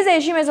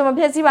40ရှိမယ်ဆိုမှ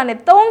ဖျက်ဆီးပါနဲ့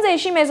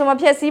30ရှိမယ်ဆိုမှ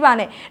ဖျက်ဆီးပါ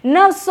နဲ့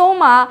နောက်ဆုံး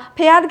မှာဖ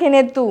ခင်သခင်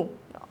နဲ့သူ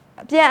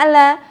ပြန်အ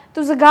လံ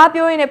သူစကား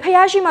ပြောရင်းနဲ့ဖခ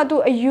င်ရှိမှသူ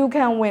အယူ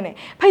ခံဝင်တယ်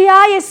ဖခင်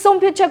ရဲ့ဆုံး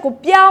ဖြတ်ချက်ကို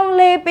ပြောင်း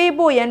လဲပေး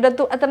ဖို့ရန်အတွက်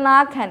သူအတနာ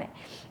ခံတယ်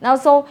နော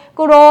က်ဆုံး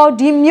ကိုတော့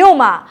ဒီမြို့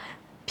မှာ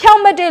ဖြော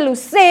င်းမဲ့တဲ့လူ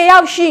10ယော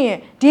က်ရှိရင်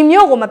ဒီ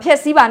မြို့ကိုမဖျက်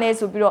ဆီးပါနဲ့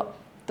ဆိုပြီးတော့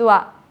သူက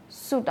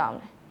ဆုတောင်း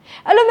တယ်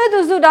အဲ့လိုမျိုးသူ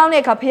ဆုတောင်း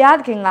တဲ့အခါဖခင်သ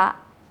ခင်က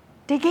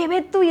တကယ်ပဲ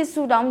သူ့ရဲ့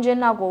ဆုတောင်းခြင်း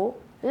နောက်ကို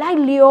လိုက်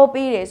လျော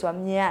ပေးတယ်ဆိုတာ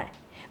မြင်ရတ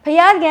ယ်ဖခ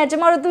င်ကကျ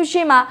မတို့သူ့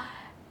ရှေ့မှာ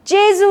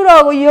ဂျေဇု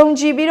တော်ကိုယုံ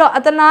ကြည်ပြီးတော့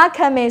အတနာ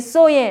ခံမယ်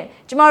ဆိုရင်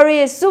ကျမတို့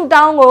ရဲ့ဆု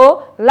တောင်းကို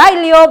လိုက်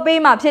လျော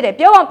ပေးမှာဖြစ်တယ်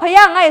ပြောပါဖခ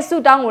င်ငါ့ရဲ့ဆု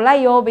တောင်းကိုလို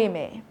က်လျောပေးမ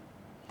ယ်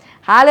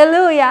ဟာလေ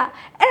လုယာ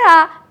အဲ့ဒါ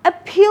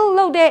appeal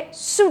လုပ်တဲ့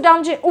ဆုတော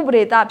င်းခြင်းဥပ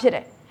ဒေသားဖြစ်တ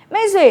ယ်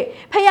မိတ်ဆွေ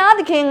ဖခင်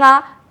သခင်က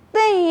သ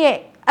င်ရဲ့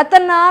အတ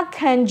နာ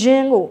ခံခြ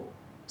င်းကို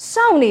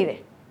စောင့်နေတယ်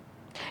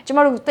ကျမ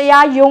တို့တ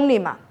ရားရုံးနေ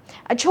မှာ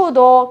အချို့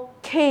သော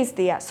case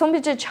တွေကဆုံးဖြ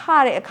တ်ချက်ချ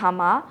တဲ့အခါ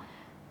မှာ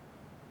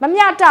မ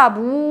မျှတ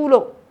ဘူး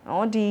လို့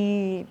နော်ဒီ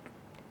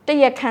တ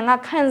ရခံက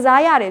ခံ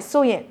စားရတယ်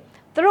ဆိုရင်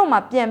သူတို့မှ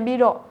ပြန်ပြီး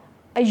တော့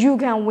အယူ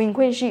ခံဝင်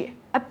ခွင့်ရှိ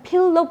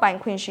appeal လုပ်ပိုင်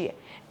ခွင့်ရှိ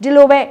ဒီ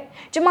လိုပဲ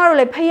ကျမတို့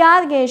လည်းဖျား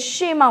သခင်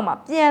ရှေ့မှောက်မှာ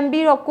ပြန်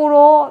ပြီးတော့ကို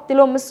ရောဒီ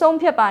လိုမဆုံး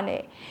ဖြတ်ပါ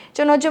နဲ့ကျ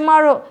မ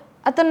တို့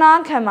အတနာ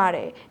ခံပါတ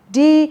ယ်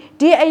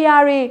ဒီအရာ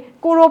တွေ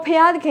ကိုရော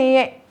ဖျားသခင်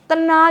ရဲ့တ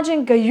နာခြ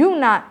င်းဂယု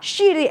ဏ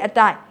ရှိတဲ့အ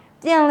တိုင်း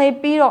ပြန်လေ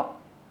ပြီးတော့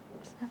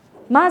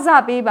မဆ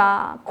ပေးပါ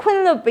ခွင့်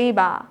လွတ်ပေး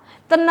ပါ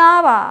တနာ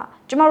ပါ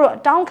ကျမတို့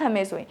တောင်းခံမ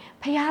ယ်ဆိုရင်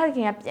ဖခ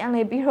င်ကပြန်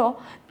လဲပြီးတော့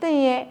သင်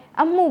ရဲ့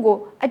အမှုကို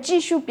အကြ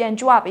ည့်ရှုပြန်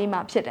ကြွပေးမှာ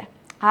ဖြစ်တယ်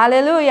ဟာလေ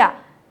လုယာ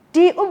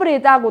ဒီဥပဒေ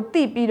သားကို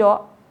သိပြီးတော့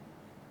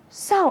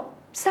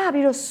စ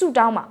ပြီးတော့ဆု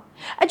တောင်းပါ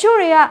အချို့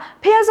တွေက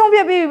ဖခင်ဆုံးဖြ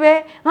တ်ပြီးပဲ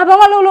ငါဘာ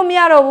မှလုပ်လို့မ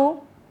ရတော့ဘူး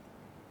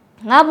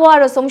ငါဘဝ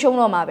တော့ဆုံးရှုံး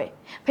တော့မှာပဲ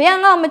ဖခင်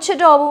ငါ့ကိုမချစ်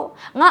တော့ဘူး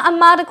ငါအ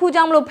မားတစ်ခု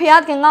ကြောင့်မလို့ဖ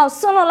ခင်ငါ့ကို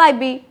ဆွန့်လွတ်လိုက်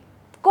ပြီး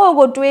ကိုယ့်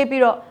ကိုတွေး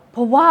ပြီးတော့ဘ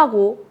ဝ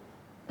ကို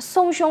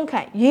ဆုံးရှုံးခံ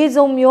ရေ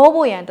စုံမျော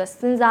ဖို့ရန်အတွက်စ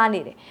ဉ်းစား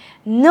နေတယ်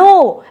no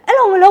အဲ့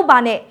လိုမလုပ်ပါ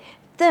နဲ့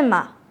သင်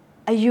မှာ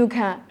အယူ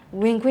ခံ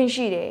ဝင်ခွင့်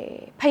ရှိတယ်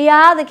ဖခ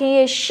င်သခင်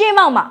ရဲ့ရှေ့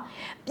မှောက်မှာ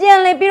ပြန်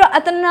လည်ပြီးတော့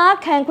အတနာ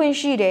ခံခွင့်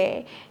ရှိတယ်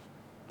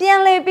ပြန်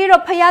လည်ပြီး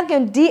တော့ဖခ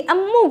င်ဒီအ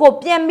မှုကို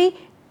ပြန်ပြီး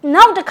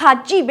နောက်တစ်ခါ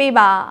ကြည့်ပေး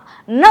ပါ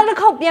နောက်တစ်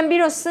ခေါက်ပြန်ပြီး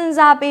တော့စဉ်း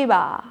စားပေး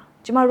ပါ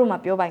ကျမတို့မှာ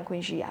ပြောပိုင်ခွ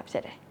င့်ရှိရဖြ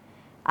စ်တယ်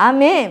အာ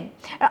မင်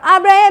အာ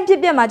ဗြဟံရဲ့ဖြစ်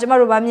ပျက်မှာကျမ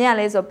တို့ဗာမြင်ရ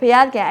လဲဆိုဖ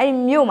ခင်အဲ့ဒီ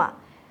မြို့မှာ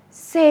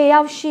10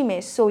ယောက်ရှိမ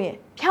ယ်ဆိုရင်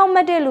ဖြောင်းမ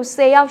တဲ့လူ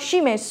10ယောက်ရှိ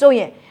မယ်ဆိုရ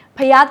င်ဖ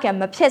ခင်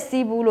မဖြစ်စ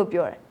ည်းဘူးလို့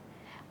ပြောတယ်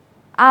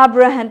အာ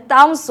ဗြဟံ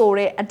တောင်းဆို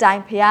တဲ့အတို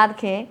င်းဖ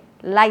ခင်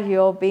လိုက်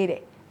ရောပေးတ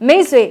ယ်မိ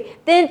တ်ဆွေ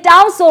သင်တော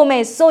င်းဆိုမ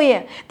ယ်ဆိုရ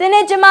င်သင်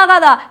နဲ့ကျမက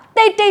သာ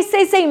တိတ်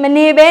ဆိတ်မ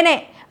နေဘဲနဲ့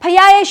ဖခင်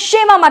ရဲ့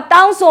ရှေ့မှာ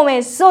တောင်းဆိုမ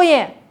ယ်ဆိုရ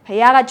င်ဖ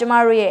ခင်ကကျမ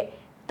တို့ရဲ့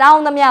တော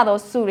င်းသမျှသော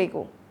ဆုတွေ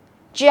ကို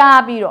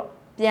ကြားပြီးတော့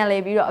ပြန်လ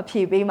ည်ပြီးတော့အ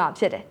ဖြေပေးမှာ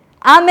ဖြစ်တယ်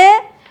အာမင်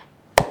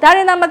ဒါရ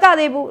င်သာမက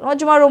သေးဘူးเนาะ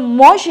ကျမတို့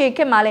မောရှေ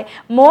ခေတ်မှာလဲ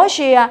မော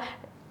ရှေက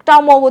တော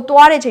င်ပေါ်ကို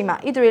တွားတဲ့ချိန်မှာ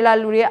ဣသရေလ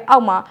လူတွေအော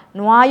က်မှာ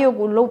နွားရုပ်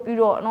ကိုလှုပ်ပြီး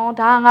တော့เนาะ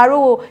ဒါငါ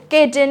တို့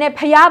ကိုကဲတင်နဲ့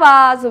ဖျားပါ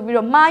ဆိုပြီး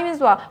တော့မှားယွင်း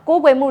ဆိုတာ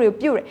ကိုးကွယ်မှုတွေ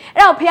ပြုတ်တယ်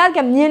အဲ့တော့ဖျားက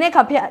မြင်တဲ့အ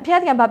ခါ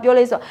ဖျားကဘာပြော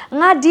လဲဆိုတော့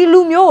ငါဒီလူ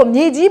မျိုးကို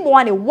မြေကြီးပေါ်က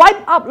နေ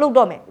wipe up လုပ်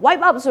တော့မယ်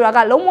wipe up ဆိုတာက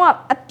လုံးဝ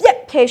အပြက်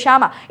ဖယ်ရှား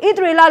မှာဣသ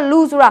ရေလလူ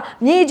ဆိုတာ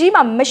မြေကြီး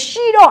မှာမ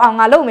ရှိတော့အောင်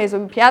ငါလုပ်မယ်ဆို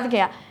ပြီးဖျားသခ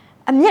င်က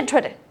အမျက်ထွ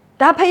က်တယ်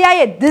ဒါဖျား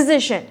ရဲ့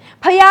decision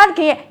ဖျားသခ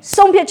င်ရဲ့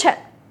ဆုံးဖြတ်ချက်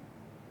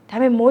ဒါ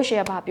ပေမဲ့မိုးရှေ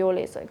ကဘာပြော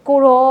လဲဆိုရင်ကို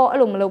ရောအဲ့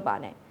လိုမလုပ်ပါ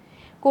နဲ့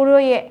ကို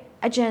ရောရဲ့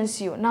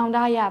agency ကိုနောင်တ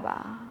ရပါ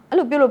အဲ့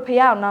လိုပြောလို့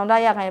ဖះကိုနောင်တ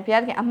ရခိုင်းဖះ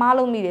တခင်အမား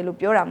လုံးမိတယ်လို့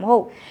ပြောတာမဟု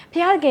တ်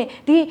ဖះတခင်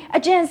ဒီ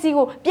agency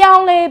ကိုပြော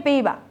င်းလဲ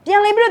ပေးပါပြ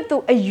န်လဲပြီးတော့သူ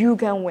အယူ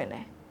ခံဝင်တ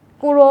ယ်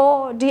ကိုရော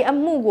ဒီအ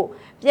မှုကို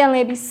ပြန်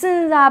လဲပြီးစ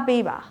ဉ်းစား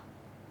ပေးပါ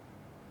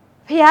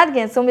ဖះတခ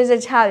င်ဆုံးဖြတ်ချ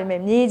က်ချပေးမ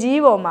ယ်မြေ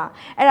ကြီးပေါ်မှာ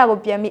အဲ့ဒါကို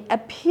ပြန်ပြီး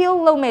appeal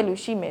လုပ်မဲ့လူ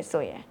ရှိမယ်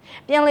ဆိုရင်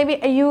ပြန်လဲပြီး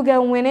အယူခံ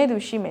ဝင်တဲ့သူ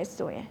ရှိမယ်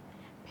ဆိုရင်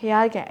ဖះ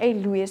တခင်အဲ့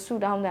လူရဲ့ဆူ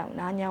တောင်းတဲ့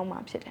နားညောင်းမှာ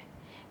ဖြစ်တယ်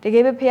တက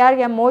ယ်ပဲဖះသ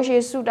ခင်မောရှေ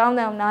ဆုတောင်း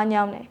တဲ့နား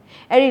ညောင်းတယ်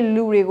အဲ့ဒီ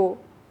လူတွေကို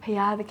ဖះ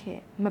သခင်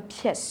မဖြ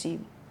တ်စည်း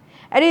ဘူး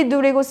အဲ့ဒီသူ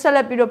တွေကိုဆက်လ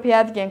က်ပြီးတော့ဖះ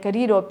သခင်ဂ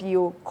ရုတော်ပြည်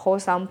ကိုခေါ်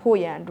ဆောင်ဖို့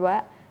ရန်အတွက်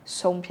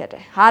ဆုံးဖြတ်တ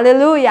ယ်ဟာလေ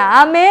လုယာ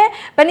အာမင်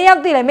ဘယ်နှယော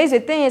က်သိလဲမိတ်ဆွေ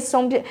သင်ရဲ့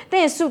ဆုံးဖြတ်သ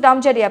င်ရဲ့ဆုတော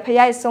င်းချက်တွေကဖះ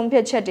ရဲ့ဆုံးဖြ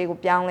တ်ချက်တွေကို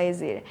ပြောင်းလဲ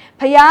စေတယ်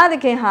ဖះသ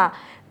ခင်ဟာ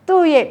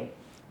သူ့ရဲ့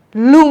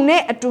လူ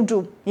နဲ့အတူတူ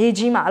မြေ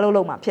ကြီးမှာအလုပ်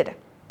လုပ်မှာဖြစ်တယ်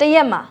တရ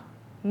က်မှာ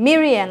မိ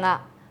ရိယန်က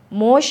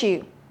မောရှေ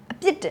အ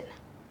ပြစ်တင်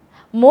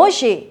မော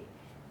ရှေ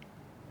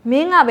မ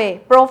င်းကပဲ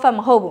prophet မ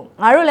ဟုတ်ဘူး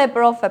ငါတို့လည်း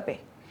prophet ပဲ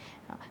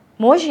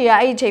မောရှေက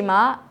အဲ့ဒီအချိန်မှာ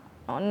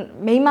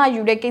မိမ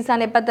ယူတဲ့ကိစ္စ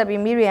နဲ့ပတ်သက်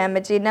ပြီးမိရိယံမ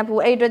ကျေနပ်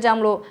ဘူးအဲ့ဒီအတွက်ကြောင့်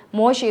မလို့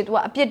မောရှေ तू က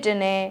အပြစ်တင်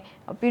တယ်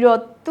ပြီးတော့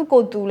သူ့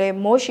ကိုယ်သူလည်း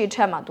မောရှေထ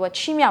က်မှာ तू က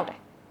ချီးမြှောက်တယ်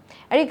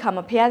အဲ့ဒီခါ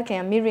မှာဘုရားသခင်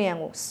ကမိရိယံ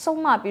ကို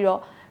ဆုံးမပြီးတော့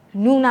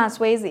နူနာ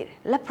ဆွဲစေတယ်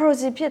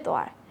leprosy ဖြစ်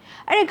သွားတယ်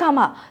အဲ့ဒီခါ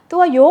မှာ तू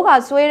ကယောဂ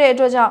ဆွဲတဲ့အ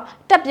တွက်ကြောင့်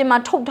တက်ပြင်မှာ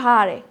ထုတ်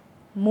ထားရတယ်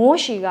မော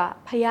ရှေက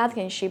ဘုရားသခ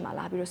င်ရှေ့မှာ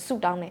လာပြီးတော့ဆု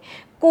တောင်းတယ်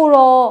ကို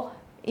ရော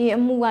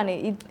အမှုကနေ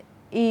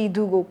ဤ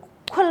သူကို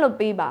ခွင့်လွတ်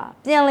ပေးပါ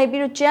ပြန်လေ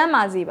ပြီးတော့ကျမ်း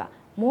မာစေပါ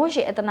မော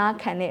ရှေအတနာ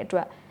ခံတဲ့အတွ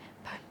က်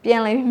ပြ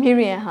န်လေမိ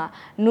ရိယံဟာ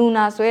နူ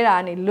နာဆွဲတာက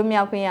နေလွတ်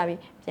မြောက်ခွင့်ရပြီး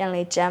ပြန်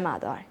လေကျမ်းမာ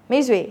သွားတယ်မိ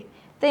တ်ဆွေ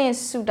သင်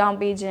ဆူတောင်း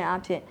ပေးခြင်းအ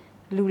ဖြစ်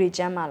လူတွေ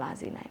ကျမ်းမာလာ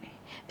စေနိုင်တယ်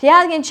ဘု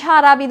ရားသခင်ချ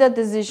ထားပြီးသော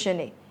decision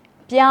တွေ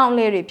ပြောင်း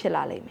လဲတွေဖြစ်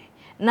လာလိမ့်မယ်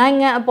နိုင်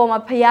ငံအပေါ်မှာ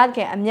ဘုရားသခ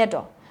င်အမျက်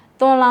တော်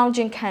သွန်လောင်းခြ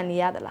င်းခံ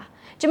ရသလား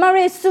ကျမ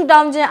တို့ဆူတော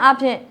င်းခြင်းအ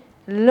ဖြစ်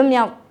လွတ်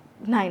မြောက်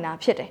နိုင်တာ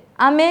ဖြစ်တယ်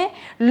အာမင်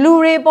လူ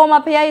တွေပေါ်မှာ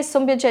ဖခင်ရဲ့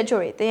ဆုံးဖြတ်ချက်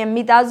ချို့တွေသင်ရဲ့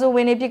မိသားစုဝ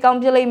င်တွေဖြစ်ကောင်း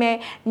ဖြစ်လိမ့်မယ်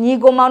ညီ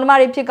ကိုမောင်နှမ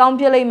တွေဖြစ်ကောင်း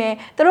ဖြစ်လိမ့်မယ်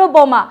သူတို့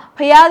ပေါ်မှာဖ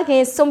ခ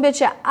င်ဆုံးဖြတ်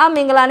ချက်အမ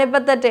င်္ဂလာနဲ့ပ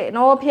တ်သက်တဲ့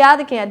နော်ဖ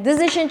ခင်က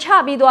decision ချ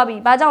ပြီးသွားပြီ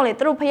ဘာကြောင့်လဲ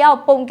သူတို့ဖခင်ကို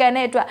ပုံကန်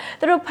တဲ့အတွက်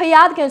သူတို့ဖ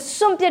ခင်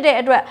ဆုံးဖြတ်တဲ့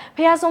အတွက်ဖ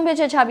ခင်ဆုံးဖြတ်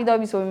ချက်ချပြီးသွား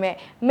ပြီဆိုပေမဲ့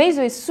မိတ်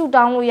ဆွေဆူ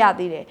တောင်းလို့ရ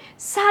သေးတယ်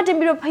စတင်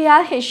ပြီးတော့ဖ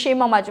ခင်ရှေ့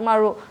မှာကျမ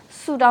တို့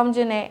ဆူတောင်းခြ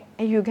င်းနဲ့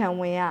အယူခံ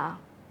ဝင်ရအောင်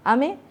အာ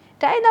မင်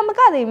တိုင်းတော်မက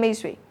သေးမိတ်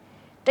ဆွေ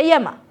တရ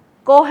က်မှာ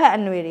ကောဟက်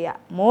အနွေတွေက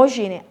မော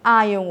ရှေနဲ့အာ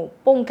ယုံကို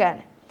ပုံကန်တ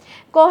ယ်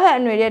ကောဟက်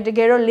အနွေတွေတက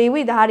ယ်တော့လေ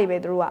ဝိသားတွေပဲ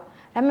သူတို့ကဒါ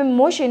ပေမဲ့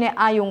မောရှေနဲ့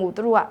အာယုံကို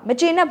သူတို့ကမ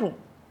ကျေနပ်ဘူး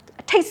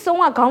အထိတ်ဆုံး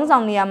ကခေါင်းဆော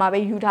င်နေရာမှာပဲ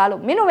ယူထား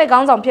လို့မင်းတို့ပဲခေါ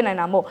င်းဆောင်ဖြစ်နိုင်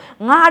တာမဟုတ်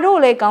ငါတို့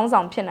လည်းခေါင်း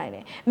ဆောင်ဖြစ်နိုင်တ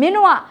ယ်မင်း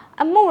တို့က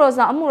အမှုတော်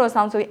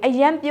ဆောင်ဆိုပြီးအ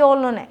ယံပြော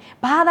လွန်းတယ်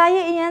ဘာသာ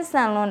ရေးအယံဆ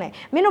န်လွန်းတယ်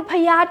မင်းတို့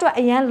ဖျားအတွက်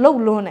အယံလှု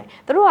ပ်လွန်းတယ်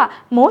သူတို့က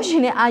မောရှေ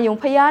နဲ့အာယုံ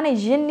ဖျားနဲ့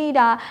ယဉ်နေ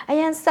တာအ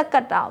ယံစက်က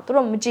တ်တာသူ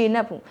တို့မကျေန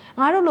ပ်ဘူး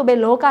ငါတို့လိုပဲ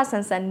လောကဆ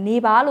န်ဆန်နေ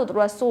ပါလို့သူ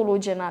တို့ကဆိုလို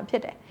ချင်တာဖြ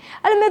စ်တယ်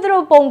အဲ့လိုမျိုးသူ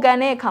တို့ပုံကန်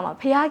တဲ့အခါမှာ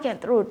ဖျားကန်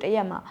သူတို့တရ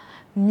က်မှာ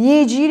မြေ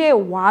ကြီးတဲ့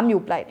ဝါ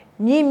မျိုးပလိုက်တယ်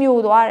မြေ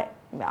မျိုးသွားတယ်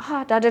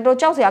ဟာဒါတော်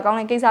ကြောက်စရာကော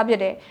င်းတဲ့ကိစ္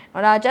စဖြစ်တယ်။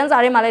ဒါကျ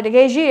မ်းစာထဲမှာလည်းတက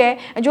ယ်ရှိတယ်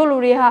။အကျိုး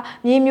လူ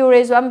တွေဟာမြေ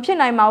မျိုးတွေဆိုတာမဖြစ်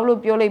နိုင်ပါဘူးလို့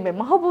ပြောလိုက်မယ်။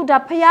မဟုတ်ဘူးဒါ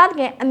ဖျား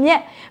သခင်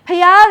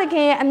အမျက်ဖျားသ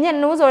ခင်ရဲ့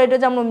အမျက်နှိုးဆော်တဲ့အတွ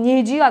က်ကြောင့်မလို့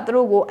မြေကြီးကသူ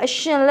တို့ကိုအရှ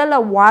င်လက်လက်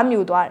ဝါ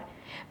မြူသွားတယ်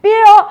။ပြီး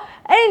တော့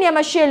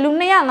အဲ့ဒီနေရာမှာရှေ့လူ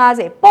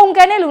250ပုံက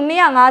န်တဲ့လူ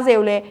250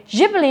ကိုလည်းရ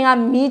စ်ပလင်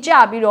ကမီးကျ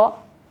ပြီးတော့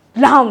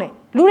လောင်းတယ်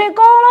။လူတွေအ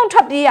ကုန်လုံးထွ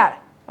က်ပြေးရတယ်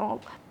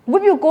။ဝိ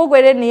ပုကိုးကွ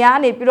ယ်တဲ့နေရာက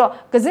နေပြီးတော့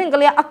ကစင်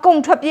ကလေး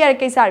အကုန်ထွက်ပြေးရ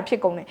တဲ့ကိစ္စ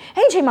တွေဖြစ်ကုန်တယ်။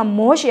အဲ့ဒီအချိန်မှာ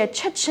မောရှေချ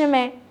က်ချ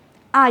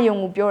င်းပဲအာယုံ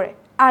ကိုပြောတယ်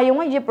အာ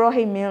ယုံကယစ်ပ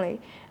ရောဟိတ်မ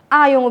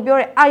င်းလေအာယုံ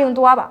ကိုပြောတယ်အာ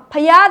ယုံသွားပါဖ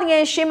ယားတ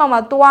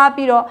ကယ်ရှေးမှာသွား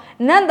ပြီးတော့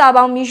နတ်သား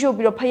ပေါင်းမီးရှို့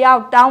ပြီးတော့ဖယား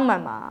ကိုတောင်းပ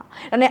န်ပါ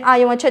ဒါ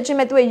နဲ့အာယုံကချက်ချင်း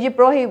ပဲသူ့ရဲ့ယစ်ပ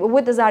ရောဟိတ်ဝ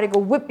တ်တစားတွေကို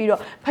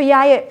ဝတ်ပြီးတော့ဖ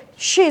ယားရဲ့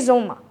ရှေ့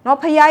ဆုံးမှာเนา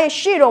ะဖယားရဲ့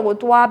ရှေ့တော်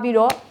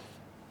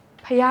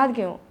ကိုသွားပြီးတော့ဖယားတ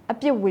ကယ်ကို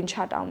အပြစ်ဝင်ချ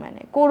တောင်းပန်တ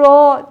ယ်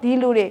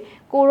ကိုတော့ဒီလူတွေ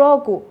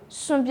ကိုတော့ကို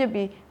စွန့်ပစ်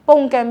ပြီး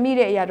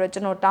ပုံကံမိတဲ့အရာတော့ကျွ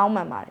န်တော်တောင်း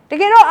ပန်ပါတယ်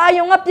တကယ်တော့အာ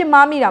ယုံကပြစ်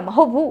မှားမိတာ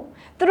မဟုတ်ဘူး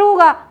သူတို့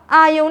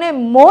ကအာယုံ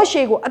နဲ့မော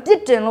ရှေကို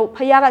အပြစ်တင်လို့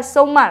ဖယား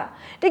ကဆုံးမတာ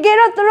တကယ်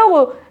တော့သူတို့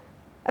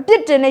ကိုအပြ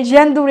စ်တင်တဲ့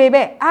ရန်သူတွေ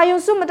ပဲအာ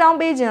ယုံစုမတောင်း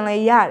ပေးခြင်း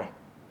လည်းရတယ်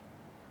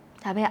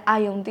ဒါပေ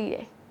မဲ့အာယုံသိ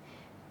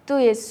တယ်သူ့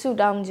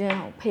ရဲ့ဆုတောင်းခြင်း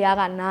ကိုဖ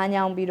ခင်က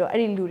နားညောင်းပြီးတော့အဲ့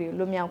ဒီလူတွေကို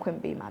လွတ်မြောက်ခွ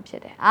င့်ပေး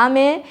မှာဖြစ်တယ်အာ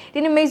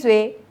မင်ဒီနေ့မိတ်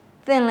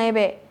ဆွေသင်လည်းပဲ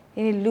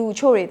ဒီနေ့လူအ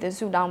ချို့တွေ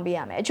သင်ဆုတောင်းပေး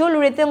ရမယ်အချို့လူ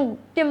တွေသင်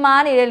ပြစ်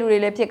မှားနေတဲ့လူတွေ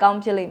လည်းဖြစ်ကောင်း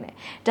ဖြစ်လိမ့်မယ်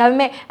ဒါပေ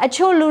မဲ့အ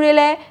ချို့လူတွေ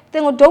လည်း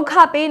သင်ကိုဒုက္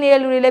ခပေးနေ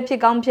တဲ့လူတွေလည်းဖြစ်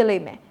ကောင်းဖြစ်လိ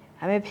မ့်မယ်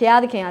ဒါပေမဲ့ဖ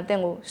ခင်သခင်က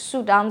သင်ကိုဆု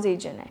တောင်းစေ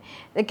ခြင်းတယ်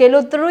တကယ်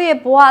လို့သူတို့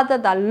ရဲ့ဘဝအ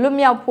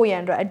သက်တာလွတ်မြောက်ဖို့ရန်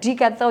အတွက်အဓိ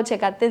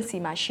ကတော့ချက်က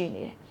သင်စီမှာ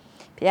ရှိနေတယ်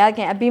ဖခ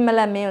င်အဘိမ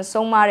လက်မင်းကို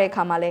ဆုံးမတဲ့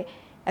အခါမှာလည်း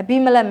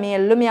အဘိမလက်မ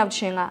င်းရဲ့လွတ်မြောက်ခြ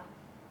င်းက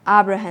အာ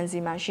ဗြဟံ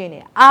စီမှာရှိနေ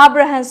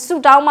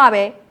တယ်အာဗြဟံဆုတော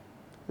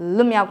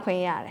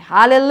င်းမှပဲလွတ်မြောက်ခွင့်ရတယ်ဟာ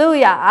လေလု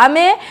ယာအာ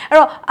မင်အဲ့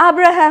တော့အာ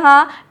ဗြဟံဟာ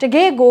တက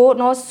ယ်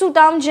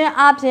ကိုနော်ဆုတောင်းခြင်း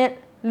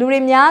အပြင်လူတွေ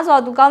များ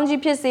စွာသူကော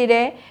င်းကြီးဖြစ်စေတ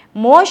ယ်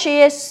မောရှေ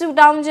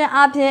ရဲ့ဆုတောင်းခြင်း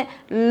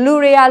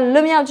အပြင်လူတွေ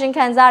ကလွတ်မြောက်ခြင်း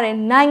ခံစားတယ်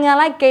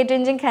နိုင်ငံလိုက်ကယ်တ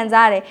င်ခြ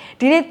င်းခံစား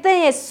တယ်ဒီနေ့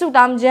သင်ရဲ့ဆု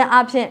တောင်းခြ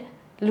င်းအပြင်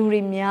လူ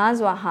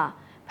တွေများစွာ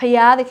ဟာ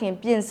ဖယားသခင်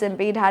ပြင်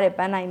ဆင်ပေးထားတဲ့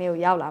ပန်းနိုင်တွေ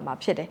ကိုရောက်လာ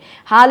မှာဖြစ်တယ်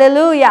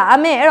hallelujah အာ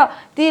မင်အဲ့တော့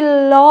ဒီ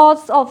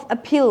laws of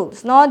appeals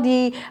เนาะ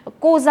ဒီ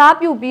ကိုစား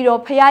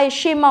ပြုပြီးတော့ဖယားရဲ့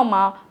ရှေ့မှောက်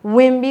မှာဝ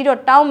င်ပြီးတော့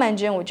တောင်း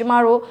ပန်ခြင်းကိုကျမ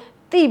တို့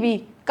သိပြီး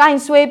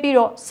ကင်ဆွဲပြီး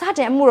တော့စတ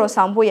င်အမှုတော်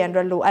ဆောင်ဖို့ရန်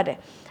အတွက်လိုအပ်တယ်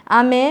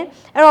အာ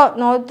မင်အဲ့တော့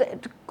เนาะ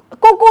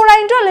ကိုရို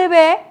င်းအတွက်လည်းပဲ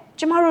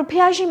ကျမတို့ဖ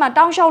ယားရှိမှ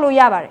တောင်း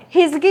လျှောက်လို့ရပါ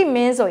တယ်ဟေဇကိ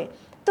မင်းဆိုရင်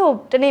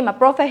သူ့တနေ့မှာ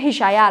prophet ဟေ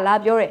ရှာယလာ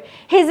ပြော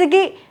တယ်ဟေဇ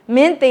ကိ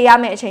မင်းတည်ရ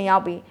မယ့်အချိန်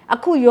ရောက်ပြီ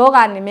အခုယော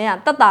ဂနေမ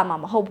င်းကတတ်တာမှာ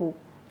မဟုတ်ဘူး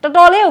တော်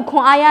တော်လေးကိုခွ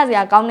န်အားရ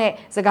စရာကောင်းတဲ့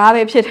စကား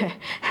ပဲဖြစ်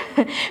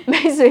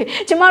တယ်မိတ်ဆွေ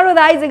ကျ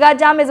မတို့သားဤစ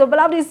ကားကြားမယ်ဆိုဘယ်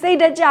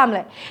လောက်ထိစိတ်တက်ကြ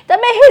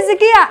မလဲဒါပေမဲ့ဟေ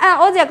ဇကိက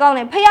အံ့ဩစရာကောင်းတ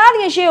ယ်ဖယား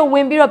သခင်ရှေ့ကိုဝ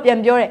င်ပြီးတော့ပြန်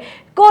ပြော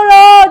တယ်ကို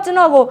ရောကျွန်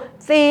တော်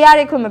ကိုသေရ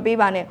တဲ့ခွင့်မပေး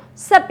ပါ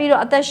နဲ့ဆက်ပြီးတော့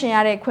အသက်ရှင်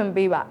ရတဲ့ခွ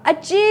င့်ပေးပါ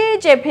အကြီးအ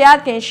ကျယ်ဖယား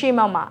သခင်ရှေ့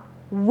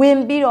မှာဝင်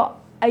ပြီးတော့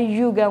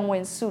အယူခံဝ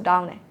င်ဆု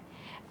တောင်း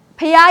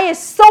တယ်ဖယားရဲ့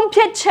ဆုံးဖြ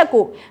တ်ချက်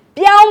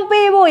ကိုပြောင်း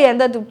ပေးဖို့ရန်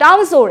တဲ့သူတော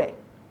င်းဆို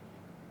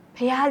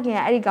တယ်ဖယားခင်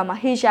ကအဲ့ဒီကမှာ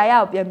ဟေရှာယ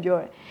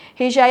ကိုပြန်ပြောတယ်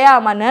ဟေရှာယ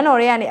ကမှာနန်းတော်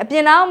တွေကနေ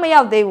အပြင်တော့မ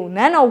ရောက်သေးဘူးန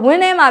န်းတော်ဝ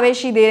င်းထဲမှာပဲ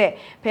ရှိသေး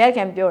တယ်ဖယားခ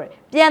င်ပြော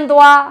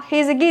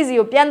တယ်ပြန်သွားဟေဇကိစီ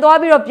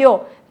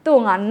ကိုပြန်သွားပြီးတော့ပြောသူ့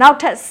ငါ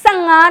နောက်ထပ်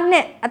15နှ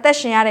စ်အသက်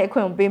ရှင်ရတဲ့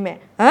အခွင့်ကိုပေး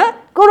မယ်ဟမ်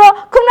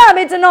ကိုတော့ခုန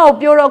ကပဲကျွန်တော်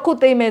ကိုပြောတော့အခု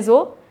သိမယ်ဆို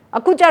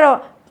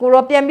အခုကျတော့ကို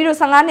တော့ပြန်ပြီးတော့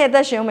15နှစ်အသ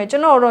က်ရှင်အောင်မယ်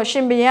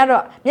ကျွန်တော်တော့ရှင်ဘရင်က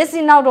တော့မျက်စိ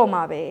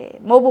နောက်တော့မှာပဲ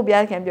မဟုတ်ဘူးဘု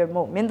ရားခင်ပြော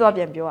မဟုတ်မ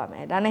င်းသွားပြန်ပြောရ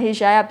မယ်ဒါနဲ့ဟေ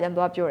ရှာယပြန်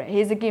သွားပြော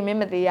တယ်ဟေဇကိမင်း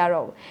မသေး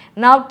ရတော့ဘူး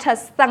နောက်ထပ်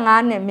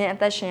15နှစ်မင်း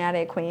အသက်ရှင်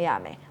ရတဲ့အခွင့်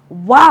ရမယ်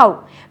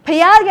ဝေါဖ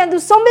ယားကသူ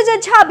ဆုံးဖြတ်ချက်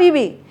ချပြီး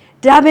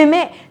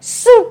ပြီဒါပေမဲ့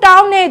ဆု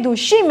တောင်းနေသူ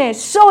ရှိမယ်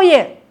ဆိုရ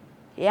င်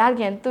ဖယား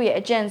ကသူ့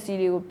ရဲ့အ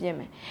ကြံစီတွေကိုပြင်မ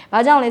ယ်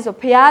ဘာကြောင့်လဲဆို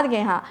ဖယား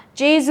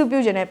ကဟာဂျေဇု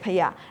ပြုခြင်းနဲ့ဖ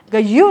ယားဂ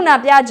ယု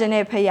ဏပြခြင်း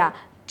နဲ့ဖ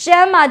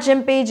ယားကျမ်းမာခြ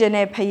င်းပေးခြ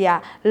င်းနဲ့ဖယား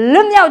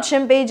လွတ်မြောက်ခြ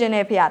င်းပေးခြ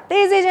င်းနဲ့ဖယားသေ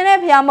စေခြင်းနဲ့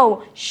ဖယား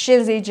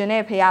မဟုတ်ရှင်စေခြင်း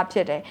နဲ့ဖ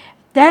ယားဖြစ်တယ်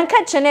ဒဏ်ခ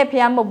တ်ခြင်းနဲ့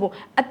ဖယားမဟုတ်ဘူး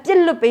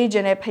အပြစ်လွတ်ပေးခြ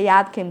င်းနဲ့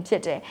ဖယား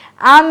ခင်ဖြစ်တယ်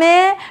အာ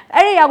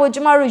မင်အဲ့ဒီအရာကိုကျ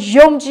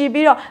မတို့ယုံကြည်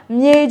ပြီးတော့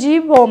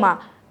မြေကြီးပေါ်မှာ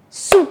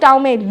ဆု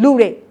တောင်း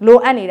မဲ့လူတွေ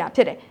လိုအပ်နေတာဖြ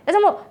စ်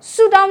တယ်ဒါကြောင့်မို့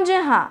ဆုတောင်းခြ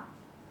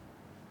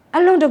င်းဟာအ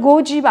လွန်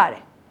တကိုးကြီးပါတ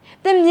ယ်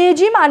သင်မြေ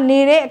ကြီး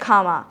မှာနေတဲ့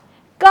အခါမှာ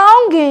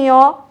ကောင်း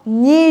ကင်ရော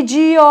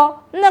မြေကြီးရော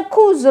နှစ်ခု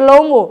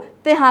စလုံးကို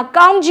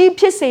သင်ဟာကော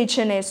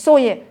င်းကြီးဖြစ်စေခြင်းနဲ့ဆို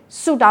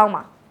ရင်ဆုတော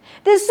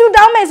င်းပါသင်ဆု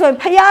တောင်းမယ်ဆို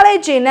ရင်ဖယားလ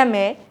ည်းကျေနပ်မ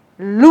ယ်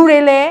လူ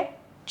တွေလ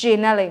ည်းကျေ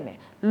နပ်လိမ့်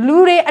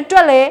မယ်လူတွေ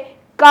အတွက်လ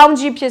ည်းကော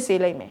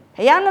င်းကြီးဖြစ်စေလိမ့်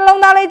မယ်ဖ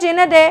ယားနှလုံးသားလည်း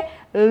ကျေနပ်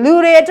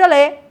တယ်လူတွေအတွက်လ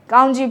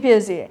ည်းကော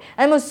င်းကြီးဖြစ်စေတယ်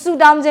အဲဒါဆု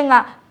တောင်းခြင်းက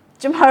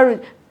ကျ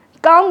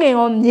မတို့ကောင်းကင်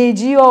ရောမြေ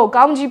ကြီး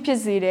ရောကော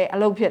င်းကြီးဖြစ်စေတဲ့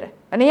အလုပ်ဖြစ်တယ်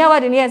။အနေနဲ့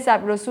ကဒီနေ့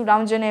စပြီးတော့ဆူတော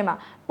င်းခြင်းထဲ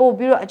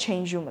မှာပို့ပြီးတော့အ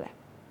ချိန်ယူမလဲ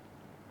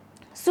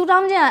။ဆူ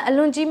တောင်းခြင်းက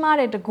အလွန်ကြီးမား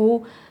တဲ့တ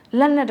ကူ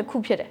လက်နက်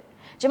တစ်ခုဖြစ်တယ်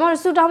။ကျ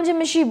မတို့ဆူတောင်းခြင်း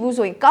မရှိ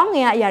ဘူးဆိုရင်ကောင်းက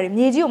င်ကအရာ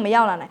တွေမြေကြီးကိုမ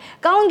ရောက်လာနိုင်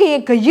။ကောင်းကင်ရဲ့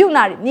ဂယုဏ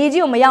တွေမြေ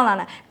ကြီးကိုမ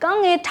ရောက်လာနိုင်။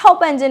ကောင်းကင်ထောက်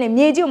ပံ့ခြင်း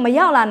တွေမြေကြီးကိုမ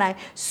ရောက်လာနိုင်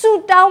။ဆူ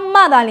တောင်း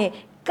မှသာ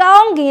လျှင်ကော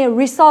င်းကင်ရဲ့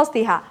resource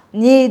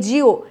တွေဟာမြေ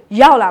ကြီး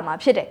ကိုရောက်လာ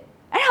မှာဖြစ်တယ်။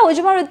အဲ့ဒါကို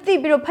ကျ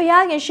မတို့သိပြီးတော့ဖ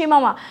ယားခင်ရှေ့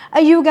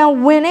မှာအယူခံ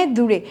ဝင်တဲ့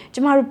သူ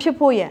တွေကျမတို့ဖြစ်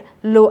ဖို့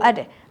ရန်လိုအပ်တ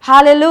ယ်ဟာ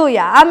လေလု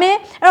ယာအာ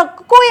မင်အဲ့တော့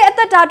ကိုယ့်ရဲ့အ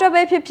သက်တာအတွက်ပဲ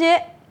ဖြစ်ဖြစ်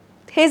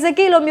ဟေ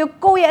ဇကိလို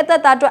မျိုးကိုယ့်ရဲ့အသ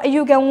က်တာအတွက်အ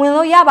ယူခံ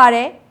ဝင်လို့ရပါ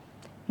တယ်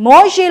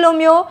မောရှေလို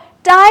မျိုး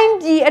တိုင်း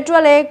ပြည်အတွ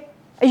က်လည်း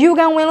အယူ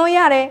ခံဝင်လို့ရ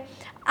တယ်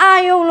အာ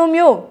ယုံလို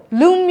မျိုး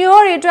လူ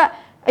မျိုးတွေအတွက်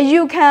အ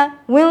ယူခံ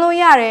ဝင်လို့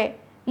ရတယ်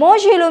မော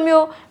ရှေလို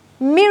မျိုး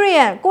မိရိ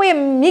ယံကိုယ့်ရဲ့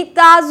မိ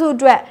သားစုအ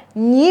တွက်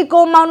ညီ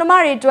ကိုမောင်နှမ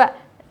တွေအတွက်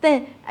သင်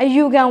အ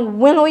ယူခံ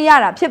ဝင်လို့ရ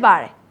တာဖြစ်ပါ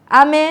တယ်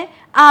အာမင်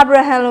အာဗြ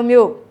ဟံလို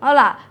မျိုးဟုတ်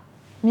လား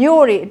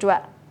မျိုးတွေအတွ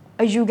က်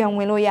အယူခံဝ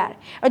င်လို့ရတယ်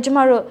အဲ့ကျမ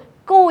တို့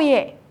ကိုယ့်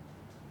ရဲ့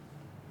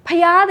ဖ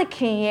ယားသခ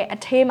င်ရဲ့အ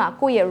ထဲမှာ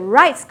ကိုယ့်ရဲ့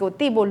rights ကို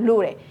သိဖို့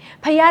လိုတယ်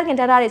ဖယားသခင်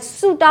ထားတဲ့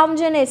ဆူတောင်း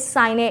ခြင်းနဲ့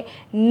ဆိုင်တဲ့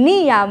နိ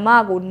ယာမ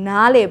ကို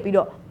နားလည်ပြီး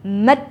တော့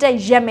မတ်တက်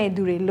ရက်မဲ့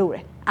သူတွေလိုတ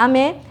ယ်အာမ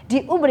င်ဒီ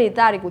ဥပဒေ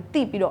သားတွေကို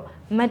သိပြီးတော့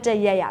မတ်တက်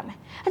ရက်ရမယ်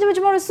အဲ့ဒါ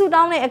ကျွန်တော်တို့ဆူ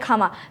တောင်းတဲ့အခါ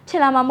မှာဖြ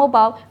စ်လာမှာမဟုတ်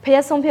ပါဘူးဖ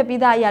ယားဆုံးဖြတ်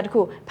ပြီးသားအရာတ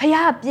ခုဖ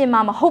ယားပြင်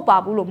မှာမဟုတ်ပါ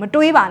ဘူးလို့မ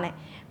တွေးပါနဲ့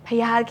ဖ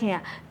ယားသခင်က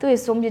သူ့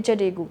ရဲ့ဆုံးဖြတ်ချက်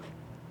တွေကို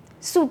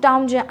ဆူတော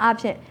င်းခြင်းအ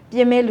ပြင်ပြ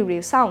င်မဲ့လူတွေ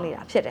စောင့်နေ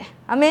တာဖြစ်တယ်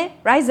အာမင်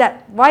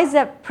rise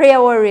up prayer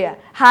warrior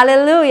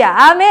hallelujah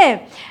အာမင်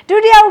ဒု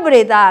တိယဥပ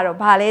ဒေသားကတော့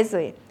ဘာလဲ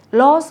ဆိုရင်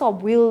laws of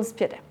wills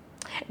ဖြစ်တယ်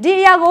ဒီ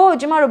အရာကို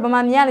ကျမတို့ဗမာ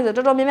မြင်ရလို့ဆို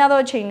တော်တော်များများသော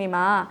အချိန်တွေ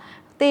မှာ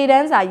တေတ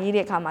န်းစာရေး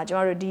တဲ့အခါမှာကျမ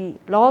တို့ဒီ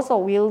laws of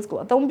wills ကို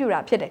အသုံးပြုတာ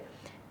ဖြစ်တယ်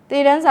တေ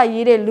တန်းစာ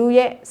ရေးတဲ့လူ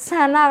ရဲ့ဆ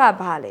န္ဒက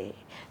ဘာလဲ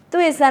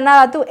သူ့ရဲ့ဆန္ဒ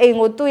ကသူ့အိမ်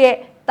ကိုသူ့ရဲ့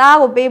သား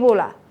ကိုပေးဖို့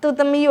လားသူ့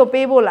သမီးကို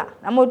ပေးဖို့လား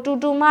ဒါမှမဟုတ်တူ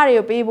တူမတွေ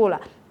ကိုပေးဖို့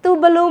လားသူ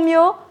ဘယ်လို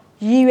မျိုး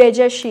ရည်ရွယ်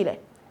ချက်ရှိလဲ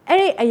အဲ့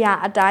ဒီအရာ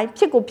အတိုင်း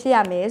ဖြစ်ကိုဖြစ်ရ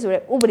မယ်ဆို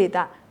တဲ့ဥပဒေ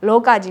သားလော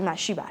ကကြီးမှာ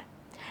ရှိပါတယ်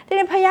ဒီ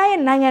နေ့ဖခင်ရဲ့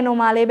နိုင်ငံတော်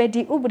မှာလည်းပဲ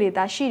ဒီဥပဒေ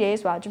သားရှိတယ်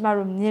ဆိုတာကျွန်တော်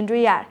တို့မြင်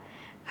တွေ့ရတယ်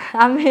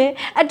အာမင်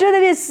အထူးသ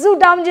ဖြင့်ဆု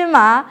တောင်းခြင်း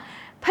မှာ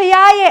ဖခင်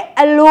ရဲ့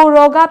အလို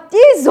တော်ကပြ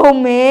ည့်စုံ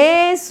မ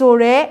ယ်ဆို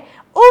တဲ့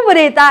ဥပ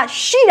ဒေသား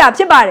ရှိတာ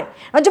ဖြစ်ပါတယ်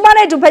။ကျွန်မ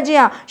နဲ့အတူဖတ်ကြည့်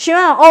အောင်ရှင်ဟ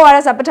န်ဩဝါဒ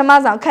စာပထမ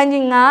ဆုံးအခန်း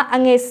ကြီး9အ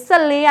ငယ်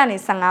14ကနေ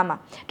15မှာ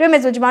တွေ့မ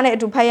ယ်ဆိုကျွန်မနဲ့အ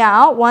တူဖတ်ရ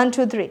အောင်1 2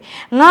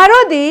 3ငါ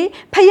တို့သည်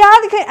ဖခင်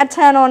သခင်အ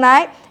ထံတော်၌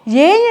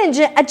ရေးရင်ခြ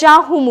င်းအကြော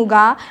င်းဟုမူ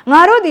ကားငါ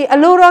တို့သည်အ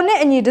လိုတော်နှ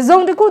င့်အညီတစုံ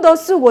တစ်ခုသော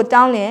ဆုကို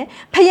တောင်းလျင်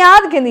ဖခင်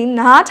သခင်သည်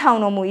နားထောင်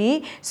တော်မူ၏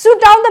ဆု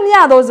တောင်းသမျှ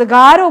သောစ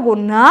ကားတို့ကို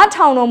နား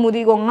ထောင်တော်မူသ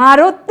ည်ကိုငါ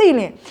တို့သိ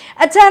လျင်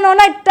အထံတော်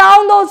၌တော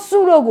င်းသောဆု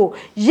တို့ကို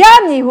ရ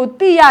မည်ဟု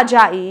သိရကြ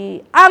၏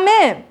အာမ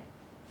င်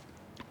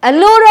အ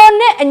လိုတော်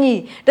နဲ့အညီ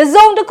တ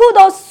စုံတစ်ခု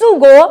သောဆု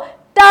ကို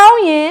တော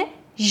င်းရင်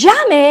ရ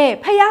မယ်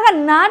ဖခင်က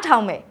နားထော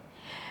င်မယ်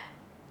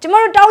ကျမ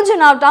တို့တောင်းချင်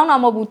တာတောင်းတာ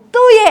မဟုတ်ဘူး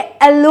သူ့ရဲ့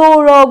အလို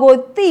တော်ကို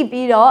သိ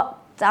ပြီးတော့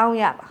တောင်း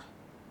ရပါ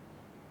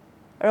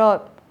အဲ့တော့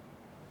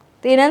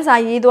တေနန်းစာ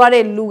ရေးသွား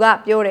တဲ့လူက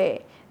ပြောတယ်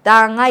ဒါ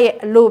ငါရဲ့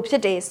အလိုဖြ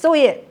စ်တယ်ဆို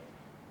ရင်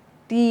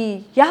ဒီ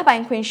ရပို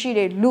င်ခွင့်ရှိ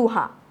တဲ့လူ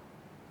ဟာ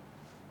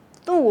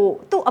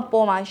သူ့အ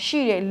ပေါ်မှာရှိ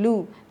တဲ့လူ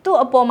သူ့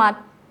အပေါ်မှာ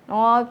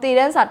နော်တေတ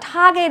န်းစာ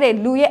ထားခဲ့တဲ့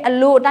လူရဲ့အ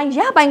လိုအတိုင်းရ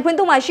ပိုင်ခွင့်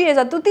သူ့မှာရှိတယ်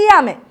ဆိုတော့ तू သိရ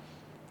မယ်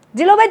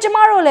ဒီလိုပဲကျမ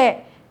တို့လည်း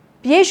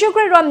ယေရှုခ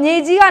ရစ်တော်မြေ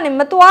ကြီးကနေ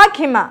မသွားခ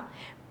င်မှာ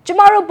ကျ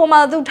မတို့ပုံမှာ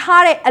तू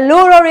ထားတဲ့အ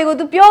လိုတော်တွေကို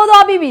तू ပြော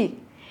သွားပြီးပြီ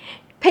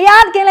ဖခ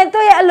င်ကလည်း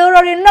သူ့ရဲ့အလို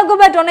တော်တွေနှုတ်က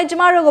ပတ်တော်နဲ့ကျ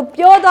မတို့ကို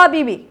ပြောသွား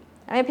ပြီးပြီ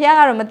ဒါပေမဲ့ဖခင်က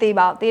တော့မသေး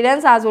ပါဘူးတေတ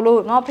န်းစာဆိုလို့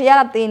နော်ဖခင်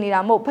ကသေနေတာ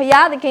မဟုတ်ဖခ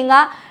င်သခင်က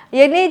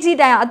ယနေ့ထိ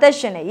တိုင်အောင်အသက်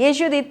ရှင်နေယေ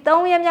ရှုသည်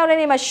3ရက်မြောက်တဲ့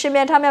နေ့မှာရှင်ပြ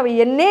န်ထမြောက်ပြီး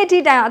ယနေ့ထိ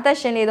တိုင်အောင်အသက်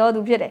ရှင်နေတော်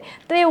သူဖြစ်တယ်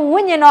။သူရဲ့ဝိ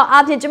ညာဉ်တော်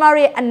အားဖြင့်ကျမ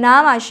တို့ရဲ့အ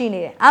နားမှာရှိနေ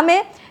တယ်။အာမ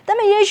င်။ဒါ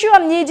ပေမဲ့ယေရှုက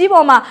မြေကြီး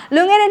ပေါ်မှာ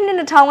လွန်ခဲ့တဲ့နှစ်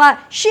2000က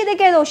ရှိတဲ့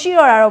ကဲဆိုရှိ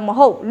တော့တာတော့မ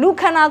ဟုတ်လူ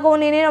ခန္ဓာကိုယ်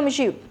အနေနဲ့တော့မ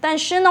ရှိဘူး။တန်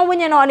ရှင်သောဝိ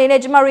ညာဉ်တော်အနေနဲ့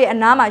ကျမတို့ရဲ့အ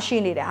နားမှာရှိ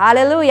နေတယ်။ဟာ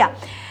လေလုယာ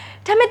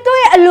။ဒါပေမဲ့သူ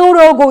ရဲ့အလို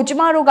တော်ကိုကျ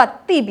မတို့က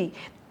သိပြီး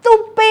သူ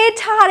ပေး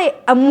ထားတဲ့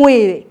အမွေ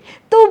တွေ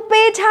သူ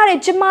ပေးထားတဲ့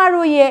ကျမ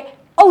တို့ရဲ့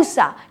ဥစ္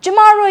စာကျမ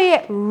တို့ရဲ့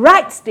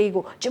rights တွေ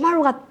ကိုကျမ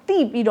တို့ကသိ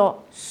ပြီးတော့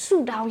ဆု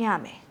တောင်းရ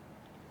မယ်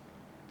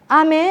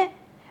အာမင်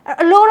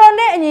အလိုတော်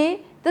နဲ့အညီ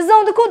သစုံ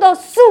တစ်ခုသော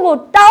ဆုကို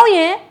တောင်းရ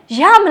င်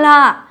ရမ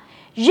လား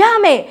ရ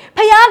မယ်ဖ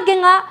ခင်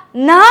က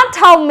နား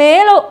ထောင်မ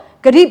ယ်လို့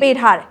ဂရုပေး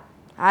ထားတယ်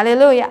ဟာလေ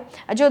လုယာ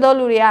အကျိုးသော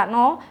လူတွေက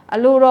နော်အ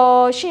လို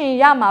တော်ရှင်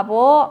ရမှာ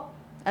ပေါ့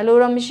အလို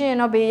တော်မရှိရင်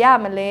တော့ဘေးရ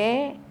မလဲ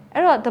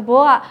အဲ့တော့သ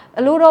ဘောက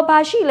အလိုတော်ဘာ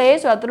ရှိလဲ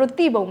ဆိုတော့သူတို့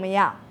သိပုံမရ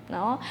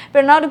နော်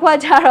ပြီးတော့နောက်တစ်ခါ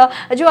ကျတော့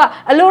အကျိုးက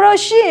အလိုတော်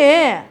ရှိရ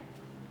င်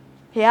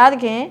ဘုရားသ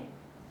ခင်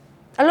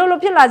အလိုလို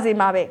ဖြစ်လာစေ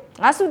မှာပဲ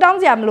ငါဆူတောင်း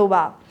စရာမလို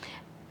ပါ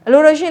အ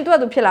လိုတော်ရှိရင်သူက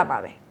သူဖြစ်လာမှာ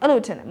ပဲအဲ့လို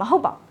ထင်တယ်မဟု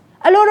တ်ပါဘူး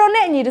အလိုတော်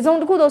နဲ့အညီတစုံ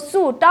တစ်ခုသော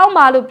ဆုကိုတောင်း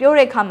ပါလို့ပြော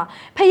တဲ့အခါမှာ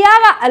ဘုရား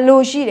ကအ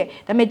လိုရှိတယ်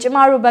ဒါပေမဲ့ကျမ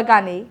တို့ဘက်က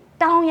နေ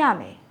တောင်းရ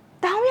မယ်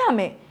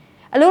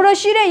အလိုတော်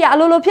ရှိတဲ့အရာအ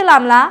လိုလိုဖြစ်လာ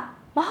မလား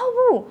မဟုတ်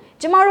ဘူး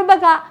ကျမတို့ဘ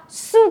က်က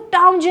ဆု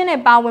တောင်းခြင်းနဲ့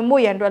ပါဝင်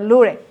ဖို့ရန်အတွက်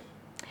လိုတယ်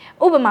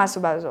ဥပမာ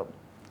ဆိုပါစို့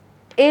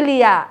အေလိ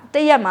ယတ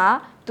ရက်မှာ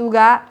သူက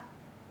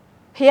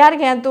ဖျားတ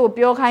ခင်သူ့ကို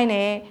ပြောခိုင်းတ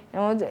ယ်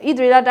ဣသ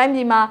ရေလတိုင်းပြ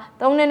ည်မှာ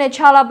3နှစ်နဲ့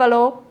6လပတ်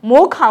လုံး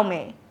မိုးခေါင်မ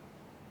ယ်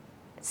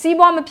စီး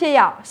ပွားမဖြစ်ရ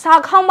အောင်စာ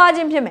ခေါင်းပါခြ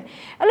င်းဖြစ်မယ်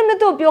အဲ့လိုမျိုး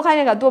သူ့ကိုပြောခိုင်း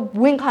တဲ့ကသူ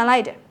ဝင်ခံလို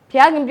က်တယ်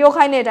ဖျားခင်ပြော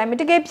ခိုင်းတဲ့အတိုင်း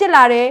တကယ်ဖြစ်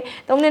လာတယ်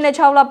3နှစ်နဲ့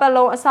6လပတ်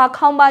လုံးအစာ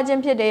ခေါင်းပါခြ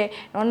င်းဖြစ်တယ်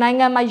နော်နိုင်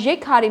ငံမှာရိတ်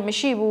ခါတွေမ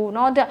ရှိဘူး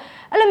နော်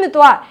အဲ့လိုမျိုးသူ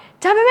က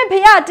ဒါပေမဲ့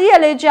ဖျားတည့်ရ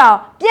လေးကြောက်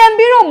ပြန်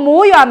ပြီးတော့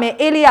မိုးရွာမယ်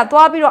အေလိယ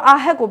သွားပြီးတော့အာ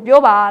ဟက်ကိုပြော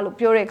ပါလို့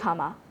ပြောတဲ့အခါ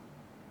မှာ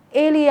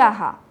အေလိယ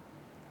ဟာ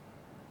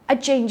အ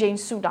ကြိမ်ကြိမ်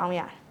ဆူတောင်း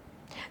ရတယ်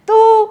။ तू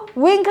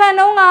ဝင်ခံ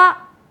တော့က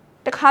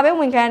တခါပဲ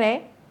ဝင်ခံတယ်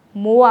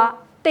မိုးက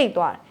တိတ်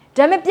သွားတယ်။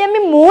ဒါပေမဲ့ပြန်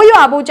ပြီးမိုး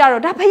ရွာဖို့ကြ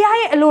တော့ဒါဖခင်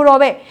ရဲ့အလိုတော်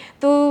ပဲ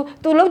။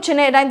 तू လှုပ်ချင်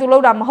တဲ့အတိုင်း तू လှု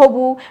ပ်တာမဟုတ်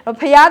ဘူး။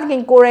ဖခင်သခ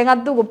င်ကိုယ်တိုင်က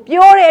သူ့ကို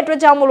ပြောတဲ့အတွက်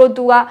ကြောင့်မလို့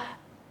तू က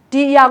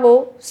ဒီအရာကို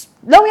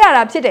လောက်ရ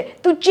တာဖြစ်တယ်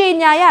။ तू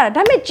ကြေညာရတာ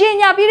ဒါပေမဲ့ကြေ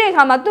ညာပြီးတဲ့အ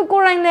ခါမှာ तू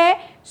ကိုယ်တိုင်လည်း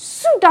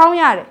ဆုတောင်း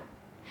ရတယ်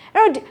။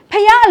အဲ့တော့ဖ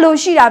ခင်အ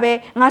လိုရှိတာ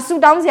ပဲငါဆု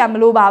တောင်းစရာမ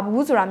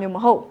လိုပါဘူးဆိုတာမျိုး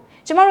မဟုတ်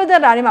။ကျမတို့သ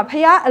က်တာတွေမှာ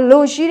ဖခင်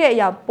အလိုရှိတဲ့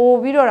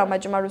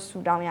အရာပို့ပြီးတော့မှကျမတို့ဆု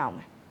တောင်းရအောင်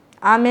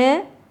။အာမင်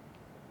။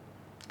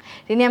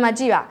ဒီနေ့မှာ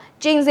ကြ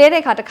ည့်ပါကျိန်ဆဲ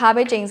တဲ့ခါတစ်ခါ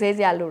ပဲကျိန်ဆဲစ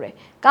ရာလိုတယ်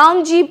။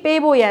ကောင်းကြီး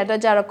ပေးဖို့ရတဲ့အတွက်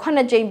ကြတော့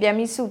9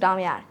ကြိမ်ပြန်ပြီးဆုတော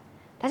င်းရတယ်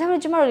။ဒါကြော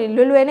င့်ကျမ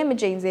တို့လွယ်နဲ့မ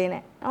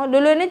ကျိန်ဆဲနဲ့။နော်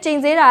လွယ်နဲ့ကျိ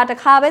န်ဆဲတာ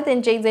တစ်ခါပဲသ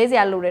င်ကျိန်ဆဲစ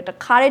ရာလိုတယ်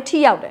တစ်ခါတ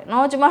ည်းထိရောက်တယ်။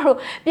နော်ကျ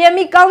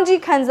မတို့ပြန်ပြီးကော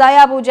င်းကြီးခံစား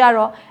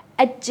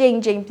ရဖို့ကြတော့အ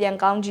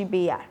ကျိန်ပြန်ကော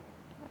င်းကြီးပေးရတယ်။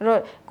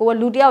အဲ့တော့ကို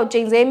ကလူတယောက်ကျိ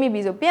န်ဆဲမိ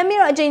ပြီဆိုပြန်ပြီး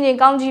တော့အကျိန်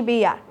ကောင်းကြီး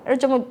ပေးရတယ်။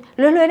အဲ့တော့ကျမ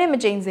လွယ်နဲ့မ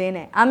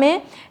ကျိန်ဆဲနဲ့။အာမင်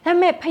။ဒါပေ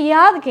မဲ့ဖ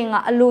ခင်သခင်က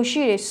အလို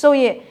ရှိတယ်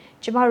ဆိုရင်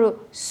ကျ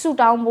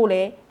မတို့ဆုတော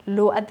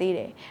င်းဖို့လေလိုအပ်သေး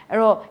တယ်အဲ့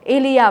တော့အေ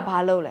လိ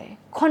ယဘာလုပ်လဲ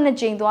9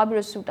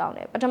ကြိမ်သွားပြီးတော့ဆုတောင်းတ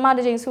ယ်ပထမတ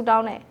စ်ကြိမ်ဆုတော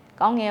င်းတယ်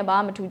ကောင်း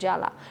ငင်ဘာမထူကြ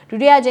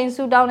လားဒုတိယ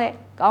ကြိမ်ဆုတောင်းတယ်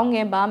ကောင်း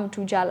ငင်ဘာမ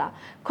ထူကြလား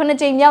9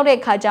ကြိမ်မြောက်တဲ့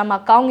ခါကျမှ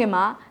ကောင်း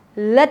ငင်မှာ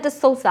လက်တ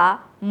ဆုပ်စာ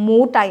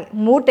မိုး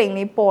တိမ်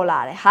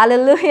လေးပေါ်လာတယ်ဟာလေ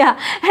လုယာ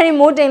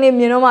အဲ့ဒီမိုးတိမ်လေး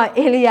မြင်တော့မှ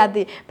အေလိ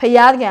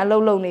ယသိဖျားခင်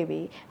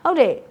အလုပ်လုပ်နေပြီဟုတ်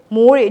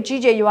တယ်မိုးတွေ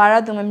အကြီးကျယ်ရွာ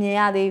တော့သူ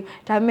မမြင်ရ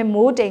သေးဘူးဒါပေ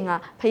မဲ့မိုးတိမ်က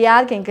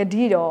ဖျားခင်ဂ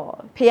တိတော်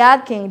ဖျား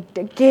ခင်တ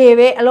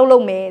ကယ်ပဲအလုပ်လု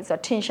ပ်မယ်ဆို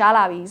တော့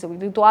ထင်ရှားလာပြီ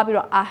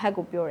ဆိုပြီးသူသွားပြီးတော့အာဟတ်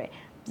ကိုပြောတယ်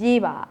ပြေး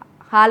ပါ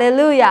ဟာလေ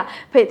လုယာ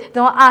ဖေ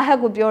တော့အာ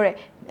ဟတ်ကိုပြော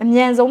တယ်အမြ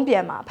န်ဆုံးပြ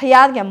န်ပါဖခ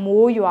င်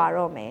ကမိုးရွာ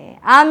တော့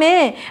မယ်အာမ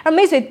င်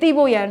အမိတ်ဆွေသိ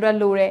ဖို့ရန်အတွက်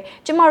လိုတယ်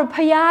ကျမတို့ဖ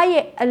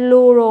ခင်ရဲ့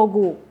အလိုတော်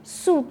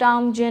ကိုဆုတော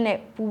င်းခြင်း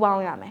နဲ့ပူး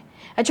ပေါင်းရမယ်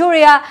အချို့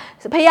တွေက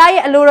ဖခင်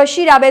ရဲ့အ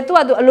လိုတော်ရှိတာပဲသူ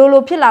ကသူအ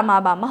လိုလိုဖြစ်လာ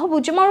မှာပါမဟုတ်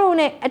ဘူးကျမတို့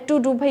နဲ့အတူ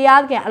တူဖခင်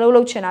ကအ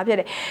လိုလိုချင်တာဖြစ်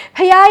တယ်ဖ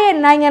ခင်ရဲ့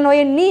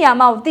နိုင်ငံတော်ရဲ့နိယာ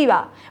မကိုသိ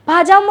ပါ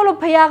ဘာကြောင့်မလို့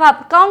ဖခင်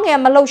ကကောင်းကင်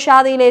မလှုပ်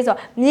ရှားသေးလဲဆိုတော့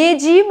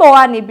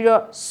မြေကြီးပေါ်ကနေပြီး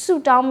တော့ဆု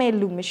တောင်း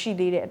မဲ့လူမ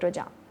ရှိသေးတဲ့အတွက်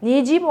ကြော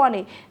င့်မြေကြီးပေါ်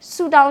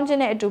ကနေဆုတောင်းခြင်း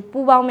နဲ့အတူ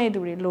ပူးပေါင်းမဲ့သူ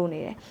တွေလိုနေ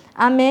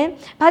တယ်အာမင်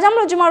ဘာကြောင့်မ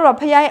လို့ကျမတို့က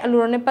ဖခင်ရဲ့အ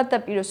လိုတော်နဲ့ပတ်သ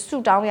က်ပြီးတော့ဆု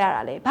တောင်း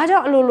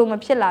ရတာလဲဘာကြောင့်အလိုလိုမ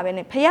ဖြစ်လာဘဲ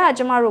နဲ့ဖခင်က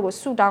ကျမတို့ကို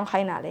ဆုတောင်း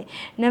ခိုင်းတာလဲ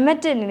နံပါတ်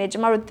1အနေနဲ့ကျ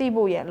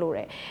မတို့သိဖို့ရန်လိုတ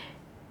ယ်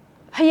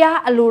ဖခင်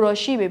အလိုတော်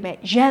ရှိပေမဲ့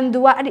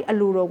ယန်သူကအဲ့ဒီအ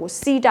လိုတော်ကို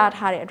စီးတား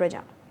ထားတဲ့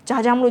အတွက်ကြောင့်ဒါ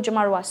ကြောင့်မလို့ကျ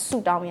မတို့ကဆု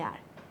တောင်းရတယ်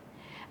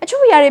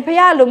အချို့ຢာတွေဖ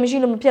ခင်အလိုမ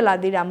ရှိလို့မဖြစ်လာ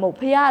သေးတာမဟုတ်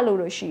ဖခင်အလို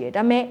တော်ရှိတယ်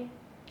ဒါပေ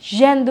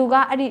မဲ့ယန်သူ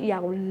ကအဲ့ဒီ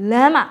အရာကို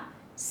လမ်း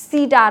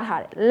မှာစီးတားထား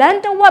တယ်လ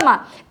န်တဝက်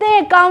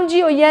မှာတဲ့ကောင်း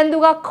ကြီးကိုရန်သူ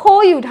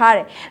ကခိုးယူထား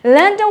တယ်လ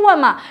န်တဝက်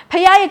မှာဖ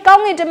ခင်ရဲ့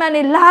ကောင်းကင်တ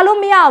မန်တွေလာလို့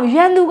မရအောင်ရ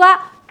န်သူ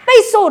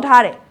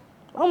ကပိတ်ဆို့ထား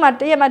တယ်ဥမာ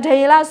တရက်မှာဒ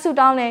ယေ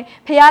လဆူတောင်းတယ်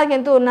ဖခ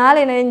င်သူ့နား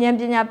လည်နေတဲ့ဉာဏ်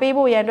ပညာပေး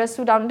ဖို့ရန်အတွက်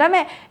ဆူတောင်း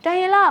တယ်ဒါပေမဲ့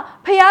ဒယေလ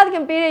ဖခ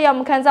င်ပေးတဲ့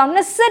ရောက်မခံစား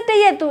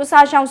21ရက်သူအ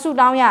စာရှောင်ဆူ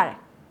တောင်းရတယ်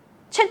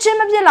ချက်ချ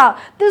င်းမဖြစ်တော့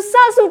သူ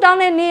စဆူတော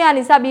င်းတဲ့နေ့က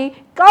နေ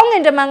စပြီးကောင်းက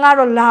င်တမန်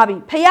ကတော့လာပြီ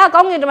ဖခင်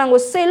ကောင်းကင်တမန်ကို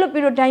ဆေလွတ်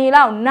ပြီးတော့ဒယေလ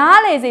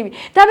ကိုနားလည်စေပြီ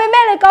ဒါပေ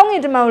မဲ့လည်းကောင်းက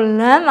င်တမန်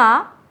ကိုလ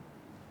မ်းမှာ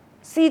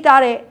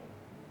စီးတာတဲ့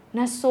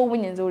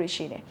နတ်ဆိုးဝိညာဉ်ဆိုးတွေ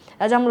ရှိတယ်။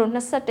ဒါကြောင့်မလို့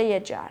21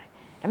ရက်ကြာတယ်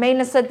။ဒါပေမဲ့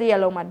21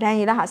ရက်လုံးမှာဒံ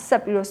ယေလဟာဆ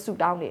က်ပြီးတော့ဆူ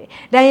တောင်းနေတယ်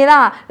။ဒံယေ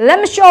လက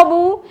လက်မလျှော့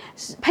ဘူး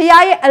။ဖခင်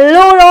ရဲ့အ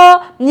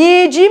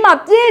လိုတော်မြေကြီး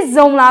မှာပြည့်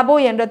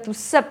စုံလာဖို့ရန်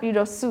အတွက်သူဆက်ပြီး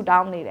တော့ဆူ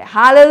တောင်းနေတယ်။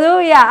ဟာလေလု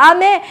ယာအာ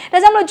မင်။ဒါ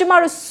ကြောင့်မလို့ကျ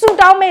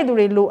မတို့ဆူတောင်းမဲ့သူ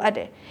တွေလိုအပ်တ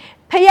ယ်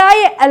။ဖခင်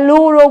ရဲ့အ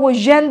လိုတော်ကို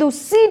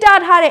ယန်သူစီး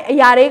တားထားတဲ့အ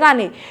ရာတွေက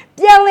နေ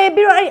ပြန်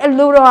လည်ပြီးတော့အဲ့ဒီ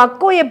အလိုတော်ဟာ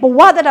ကိုယ့်ရဲ့ဘ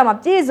ဝတတမှာ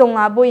ပြည့်စုံ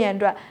လာဖို့ရန်အ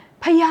တွက်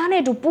ဖခင်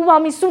နဲ့တူပူး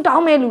ပေါင်းပြီးဆူ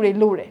တောင်းမဲ့လူတွေ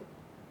လိုတယ်။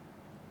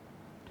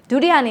ဒု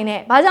တိယအနေ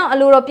နဲ့ဘာကြောင့်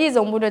အလိုတော်ပြ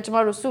ည့်စုံမှုအတွက်ကျ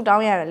မတို့ဆုတော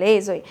င်းရ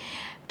တယ်လဲဆို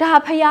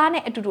ရင်ဒါဖ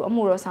ခင်နဲ့အတူတူအ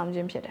မှုတော်ဆောင်ခြ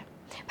င်းဖြစ်တယ်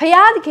။ဖခ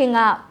င်သခင်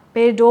ကဘ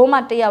ယ်တော့မှ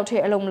တယောက်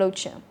တည်းအလုံးမလုပ်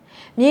ချင်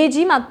။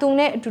မြေကြီးမှာသူ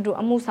နဲ့အတူတူ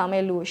အမှု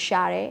ဆောင်မဲ့လူ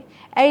ကိုရှာတယ်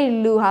။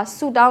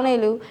အဲ့ဒီလူဟာဆုတောင်းတဲ့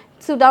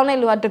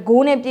လူကတ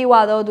ကိုးနဲ့ပြေ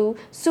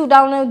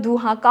ဝတော်သူဆုတောင်းတဲ့သူ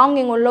ဟာကောင်း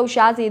ကင်ကို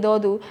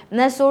လှုပ်ရှားစေတော်သူန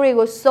တ်ဆိုး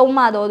တွေကိုစုံမ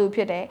တော်သူဖြ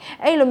စ်တယ်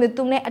။အဲ့လို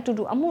မျိုးသူနဲ့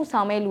အတူတူအ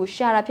မှုဆောင်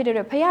မဲ့လူရှာတာဖြစ်တဲ့အ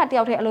တွက်ဖခင်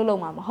တယောက်တည်း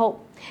အလုံးလုံးမှာမဟုတ်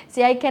။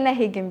ဆရာကြီးခက်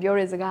နဲ့ဟေဂင်ပြော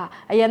တဲ့စ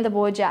ကားအရင်သ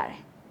ဘောကျတယ်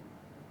။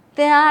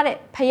သင်အား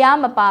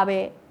တဲ့ဖျားမပါ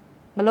ပဲ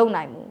မလုံ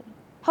နိုင်ဘူး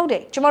ဟုတ်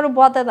တယ်ကျမတို့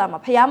ဘဝသက်တာမှာ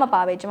ဖျား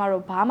မပါပဲကျမ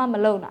တို့ဘာမှ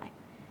မလုံ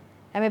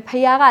နိုင်ဒါပေမဲ့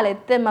ဖျားကလ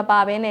ည်းသင်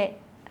မပါပဲနဲ့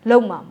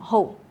လုံမှာ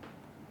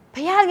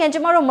မဟုတ်ဖျားကကျ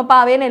မတို့မ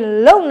ပါပဲ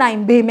နဲ့လုံ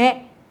နိုင်ပေမဲ့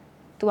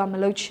तू ကမ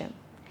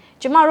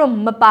လုံချင်ကျမတို့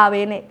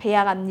မပါပဲနဲ့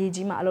ဖျားကမြေ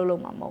ကြီးမှာအလုပ်လု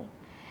ပ်မှာမဟုတ်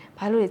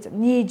ဘာလို့လဲ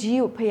ဆိုမြေကြီး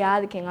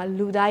ကိုဖျားသခင်က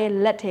လူသားရဲ့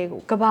လက်ထဲကို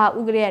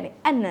ကဘာဥကရေကနေ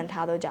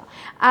အနံထားတော့ကြော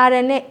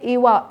င့်အာရ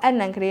နဲ့အေဝ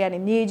အနံကလေးကနေ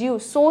မြေကြီးကို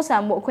စိုး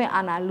စံမှုအခွ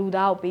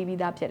င့်အာဏာလူသားကိုပေးပြီး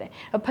သားဖြစ်တယ်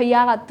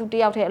ဖျားကသူတ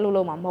ယောက်တည်းအလုပ်လု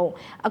ပ်မှာမဟုတ်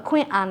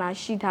အခွင့်အာဏာ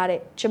ရှိထား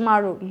တဲ့ကျမ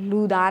တို့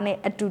လူသားနဲ့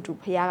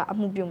အတူတူဖျားက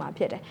အမှုပြုမှာဖြ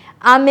စ်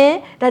တယ်အာမင်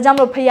ဒါကြောင့်မ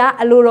လို့ဖျား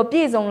အလိုတော်ပြ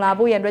ည့်စုံလာ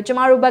ဖို့ရန်အတွက်ကျ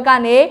မတို့ဘက်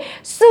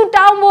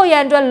ကနေဆုတောင်းဖို့ရ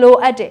န်အတွက်လို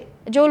အပ်တယ်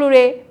အကျိုးလူ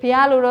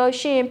တွေဘုရား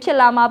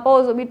လိုတော့ရှင်ဖြစ်လာမှာပေါ့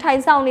ဆိုပြီးထို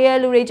င်ဆောင်နေတဲ့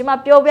လူတွေကျွန်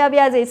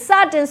မပြောပြပြစေစ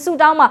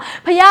တင်ဆုတောင်းမှာ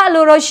ဘုရားအ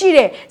လိုတော်ရှိ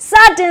တယ်စ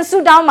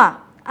တင်ဆုတောင်းမှာ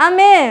အာ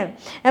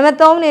မင်နံပါတ်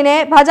3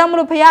အနေနဲ့ဘာကြောင့်မ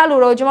လို့ဘုရားအ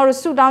လိုတော်ကျွန်တော်တို့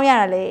ဆုတောင်း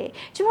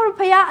ရတာလဲကျွန်တော်တို့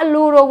ဘုရားအ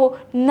လိုတော်ကို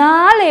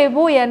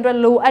နားလေဖို့ရန်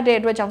အတွက်လိုအပ်တဲ့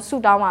အတွက်ကြောင့်ဆု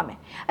တောင်းရမယ်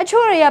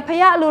အချို့တွေကဘု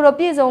ရားအ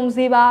လိုတော်ပြည့်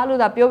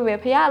စုံစေပါလို့သာပြောပေမဲ့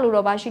ဘုရားအ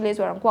လိုတော်ဘာရှိလဲ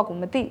ဆိုတာကိုယ့်ကို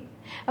မသိ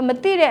မ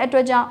သိတဲ့အတွ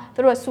က်ကြောင့်သူ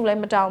တို့ဆူလ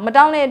ည်းမတော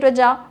င်းတဲ့အတွက်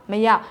ကြောင့်မ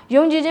ရ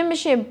ယုံကြည်ခြင်းမ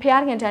ရှိဘု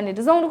ရားခင်ထံနေတ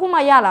စုံတစ်ခုမှ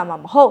ရလာမှာ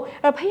မဟုတ်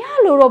အဲ့ဘုရား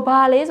လိုတော့ဘာ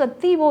လဲဆိုတော့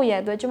သိဖို့ရန်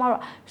အတွက်ကျမ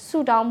တို့ဆူ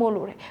တောင်းဖို့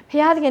လိုတယ်ဘု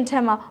ရားခင်ထံ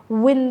မှာ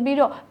ဝင်ပြီး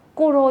တော့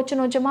ကိုရောကျွန်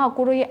တော်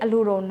ကိုရောရဲ့အ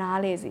လိုတော်နား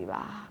လေစီ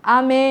ပါအာ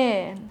မင်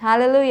ဟာ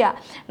လေလုယာ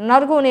နော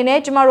က်တစ်ခုအနေနဲ့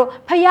ကျမတို့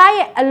ဖခင်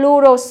ရဲ့အလို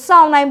တော်ဆော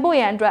င်နိုင်ဖို့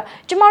ရန်အတွက်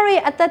ကျမတို့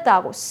ရဲ့အသက်တာ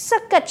ကိုစ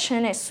က္ကပ်ခြ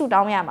င်းနဲ့ဆု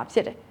တောင်းရမှာဖြ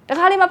စ်တယ်တ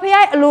ခါလေမှာဖခင်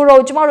ရဲ့အလိုတော်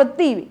ကိုကျမတို့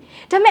သိပြီ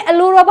ဒါပေမဲ့အ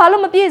လိုတော်ဘာ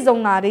လို့မပြည့်စုံ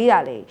တာသေးတာ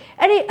လဲ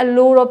အဲ့ဒီအ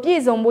လိုတော်ပြ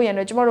ည့်စုံဖို့ရန်အ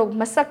တွက်ကျမတို့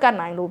မစက္ကပ်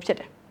နိုင်လို့ဖြစ်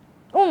တယ်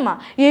ဥပမာ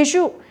ယေ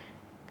ရှု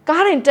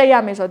ကားတိုင်းတက်ရ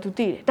မယ်ဆိုတော့ तू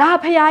သိတယ်ဒါ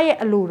ဖခင်ရဲ့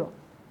အလိုတော်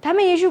ဒါပေ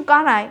မဲ့ယေရှု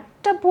ကားတိုင်း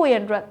တက်ဖို့ရ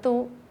န်အတွက် तू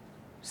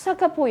စက္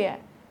ကပ်ဖို့ရန်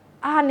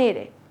အားနေတ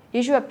ယ်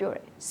ယေရှုကပြောတ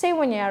ယ်စိတ်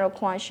ဝိညာဉ်ကတော့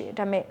ခွန်အားရှိတယ်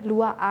ဒါပေမဲ့လူ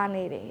ကအား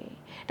နေတယ်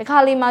တခါ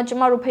လေမှာကျ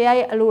မတို့ဖခင်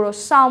ရဲ့အလိုတော်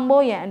ဆောင်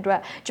ဖို့ရန်အတွက်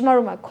ကျမ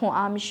တို့မှာခွန်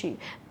အားမရှိ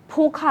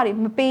ဖိုးခါတွေ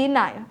မပေး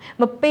နိုင်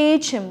မပေး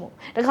ချင်ဘူး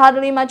တခါတ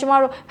လေမှာကျမ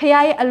တို့ဖခင်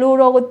ရဲ့အလို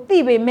တော်ကိုသိ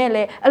ပေမဲ့လ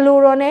ည်းအလို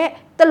တော်နဲ့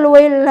တ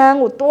လွဲလန်း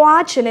ကို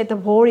တွားချင်တဲ့သ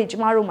ဘောတွေကျ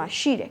မတို့မှာ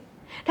ရှိတယ်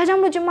ဒါကြော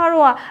င့်မလို့ကျမ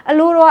တို့ကအ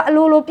လို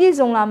လိုပြည့်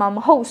စုံလာမှာမ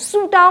ဟုတ်ဆူ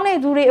တောင်းတဲ့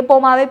သူတွေအ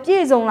ပေါ်မှာပဲပြ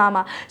ည့်စုံလာ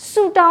မှာ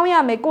ဆူတောင်းရ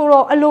မယ်ကို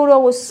ရောအလို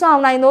တော်ကိုဆောင်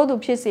နိုင်တော်သူ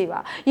ဖြစ်စေပါ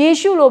ယေ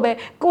ရှုလိုပဲ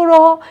ကို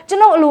ရောကျွ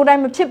န်တော်အလိုတို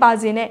င်းမဖြစ်ပါ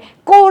စေနဲ့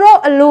ကိုရော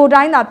အလို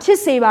တိုင်းသာဖြစ်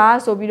စေပါ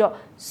ဆိုပြီးတော့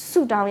ဆူ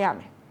တောင်းရမ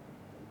ယ်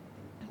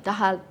ဒါ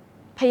ဟာ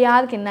ဖ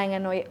ခင်နိုင်ငံ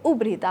တော်ရဲ့ဥ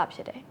ပဒေသားဖြ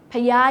စ်တယ်ဖခ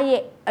င်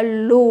ရဲ့အ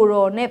လို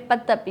တော်နဲ့ပ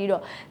တ်သက်ပြီး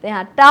တော့သင်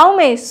ဟာတောင်း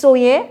မယ်ဆို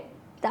ရင်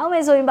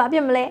ဘာဖြ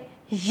စ်မလဲ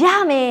ရ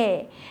မယ်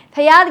ဖ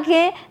ခ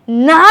င်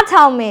နား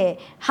ထောင်မယ်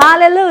ဟာ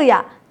လေလုယာ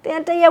သ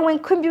င်တရားဝင်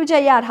ခွင့်ပြုချ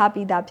က်ရထား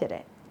ပြီးသားဖြစ်တ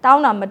ယ်တော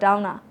င်းတာမတော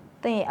င်းတာ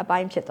သင်ရဲ့အပို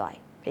င်းဖြစ်သွားပြီ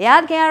ဘု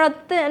ရားခင်ကတော့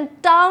သင်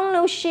တောင်း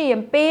လို့ရှိရ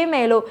င်ပေးမ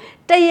ယ်လို့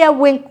တရား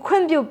ဝင်ခွ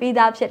င့်ပြုပြီး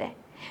သားဖြစ်တယ်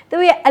သူ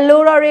ရဲ့အ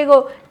လိုတော်တွေ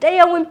ကိုတ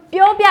ရားဝင်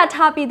ပြောပြ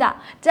ထားပြီးသား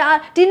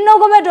ဒီနှုတ်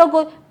ကပတ်တော်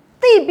ကို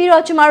သိပြီး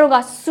တော့ကျမတို့က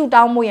ဆု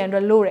တောင်းမှုရန်အတွ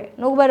က်လိုတယ်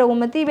နှုတ်ကပတ်တော်ကို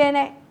မသိဘဲ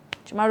နဲ့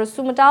ကျမတို့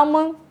ဆုမတောင်းမ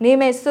နေ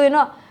မယ်ဆိုရင်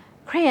တော့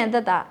ခရိယန်သ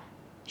က်တာ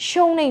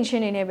ရှုံးနေခြ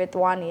င်းတွေနဲ့ပဲ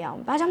သွားနေအောင်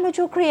။ဘာကြောင့်မ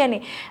လို့ခရိယန်နေ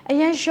အ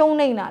ရင်ရှုံး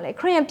နေတာလဲ။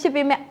ခရိယန်ဖြစ်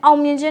ပေမဲ့အောင်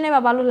မြင်ခြင်းနဲ့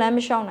ဘာလို့လမ်းမ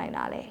လျှောက်နိုင်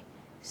တာလဲ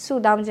။ဆု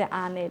တောင်းခြင်း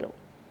အားနေလို့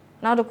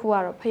နောက်တစ်ခုက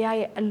တော့ဖခင်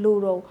ရဲ့အလို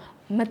တော်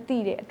မသိ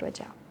တဲ့အတွက်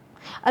ကြောင့်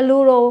အ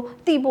လိုတော်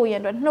သိဖို့ရန်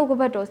အတွက်နှုတ်က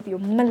ပတ်တော်စီ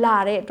ကိုမလာ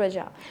တဲ့အတွက်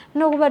ကြောင့်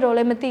နှုတ်ကပတ်တော်လ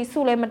ည်းမသိဆု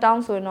လည်းမတော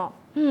င်းဆိုရင်တော့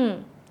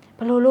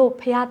ဘလို့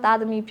ဖခင်သား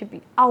သမီးဖြစ်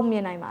ပြီးအောင်မြ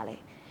င်နိုင်ပါလေ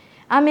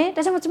။အာမင်။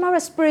ဒါကြောင့်ကျမ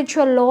တို့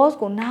spiritual laws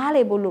ကိုနားလ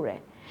ည်ဖို့လိုတ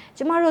ယ်။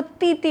ကျမတို့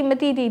တိမ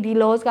သိဒီ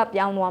laws က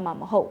ပြောင်းသွားမှာ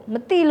မဟုတ်မ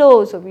သိ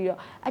လို့ဆိုပြီးတော့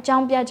အကြော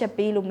င်းပြချက်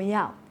ပေးလို့မရ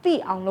အောင်သိ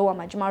အောင်လုပ်ရ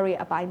မှာကျမတို့ရဲ့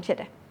အပိုင်းဖြစ်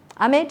တယ်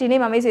အာမင်ဒီ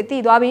နေ့မှာမိတ်ဆွေသိ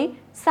သွားပြီ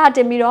စတ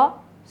င်ပြီးတော့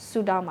ဆု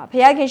တောင်းပါဘု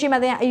ရားခင်ရှိမှ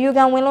တဲ့အယူ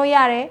ခံဝင်လို့ရ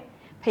တယ်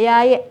ဘု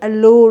ရားရဲ့အ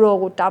လိုတော်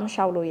ကိုတောင်း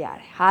လျှောက်လို့ရတ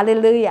ယ်ဟာလေ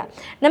လုယာ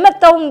နံပါတ်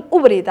3ဥ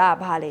ပဒေသား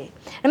ကဘာလဲ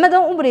နံပါတ်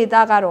3ဥပဒေ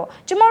သားကတော့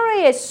ကျမတို့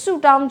ရဲ့ဆု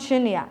တောင်းခြ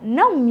င်းတွေက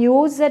နောက်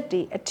မျိုးဆက်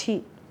တွေအထိ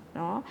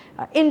နော်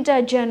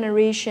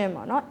intergeneration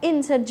ပေါ့နော်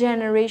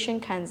intergeneration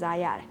ခံစား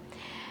ရတယ်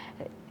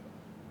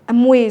အ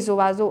မွေဆို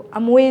ပါစို့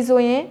အမွေ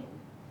ဆိုရင်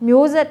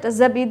မျိုးဆက်တစ်စ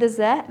က်ပြီးတစ်စ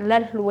က်လ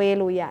က်လွှဲ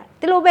လို့ရတယ်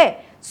ဒီလိုပဲ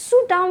ဆု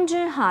တောင်းခြ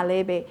င်းဟာလ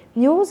ည်းပဲ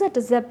မျိုးဆက်တ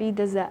စ်စက်ပြီး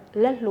တစ်စက်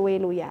လက်လွှဲ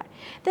လို့ရတယ်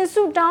သင်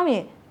ဆုတောင်းရ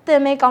င်သ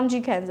င်မဲကောင်း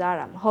ကြီးခံစားရ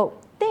တာမဟုတ်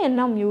သင်ရဲ့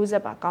နောက်မျိုးဆ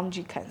က်ပါကောင်း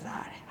ကြီးခံ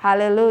စားရတယ်ဟာ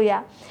လေလုယာ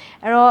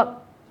အဲ့တော့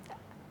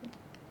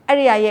အဲ့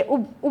ဒီရဲ့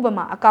ဥပ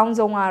မာအကောင်း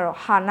ဆုံးကတော့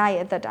ဟာနာ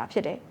ရဲ့အသက်တာဖြ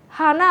စ်တယ်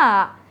ဟာနာ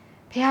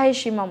ကဘုရားရဲ့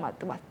ရှိမှမှာ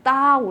သူက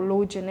သားကို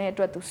လိုချင်တဲ့အ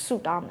တွက်သူဆု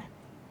တောင်းတယ်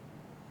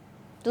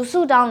သူ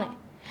ဆုတောင်းတယ်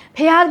ဖ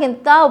ခင်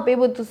သားကိုပေး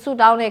ဖို့သူဆု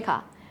တောင်းတဲ့အခါ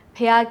ဖ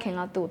ခင်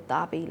ကသူ့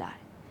သားပေးလာတယ်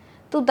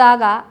။သူ့သား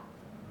က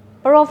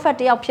prophet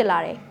တယောက်ဖြစ်လာ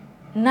တယ်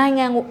။နိုင်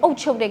ငံကိုအုပ်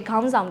ချုပ်တဲ့ခေါ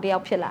င်းဆောင်တယော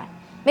က်ဖြစ်လာတယ်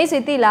။မိတ်ဆွေ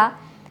သိလား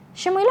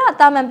ရှမွေလ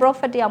တာမန်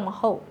prophet တယောက်မ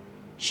ဟုတ်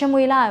ရှ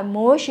မွေလ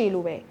မိုးရှေ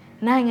လိုပဲ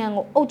နိုင်ငံ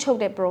ကိုအုပ်ချုပ်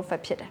တဲ့ prophet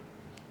ဖြစ်တယ်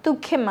။သူ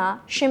ခင်မှာ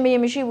ရှင်ဘုရ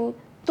င်မရှိဘူး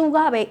။သူက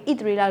ပဲဣ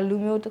သရေလလူ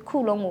မျိုးတစ်ခု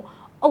လုံးကို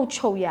အုပ်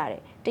ချုပ်ရ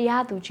တဲ့တ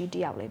ရားသူကြီးတ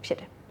ယောက်လည်းဖြစ်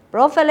တယ်။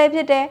 prophet လည်းဖြ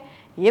စ်တယ်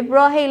။ယေဘရ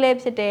ဟိတ်လည်း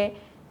ဖြစ်တယ်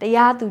။တ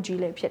ရားသူ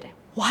ကြီးလည်းဖြစ်တယ်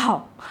။ Wow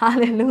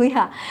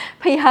hallelujah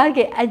ဖခင်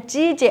ရဲ့အ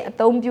ကြီးကျယ်အ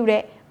သုံးပြု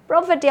တဲ့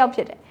prophet တယောက်ဖြ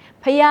စ်တယ်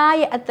ဖခင်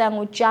ရဲ့အတန်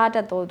ကိုကြားတ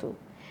တ်တော်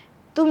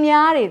သူ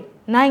များတွေ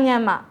နိုင်ငံ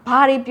မှာဘာ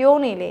တွေပြော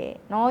နေလဲ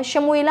เนาะရှ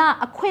မွေလ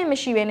အခွင့်မ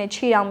ရှိဘဲနဲ့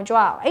ခြေတောင်မကြွ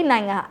အောင်အဲ့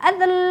နိုင်ငံဟာ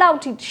အဲ့လောက်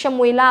ထိရှ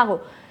မွေလ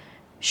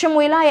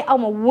ရဲ့အော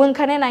က်မှာဝန်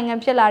ခံတဲ့နိုင်ငံ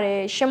ဖြစ်လာတယ်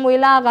ရှမွေ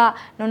လက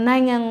နို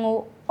င်ငံကို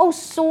အုပ်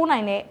စိုးနို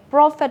င်တဲ့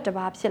prophet တစ်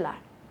ပါးဖြစ်လာတ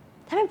ယ်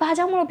ဒါပေမဲ့ဘာ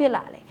ကြောင့်မလို့ဖြစ်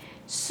လာလဲ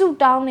ဆု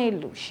တောင်းတဲ့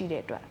လူရှိ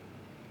တဲ့အတွက်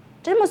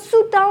ဒါမှဆူ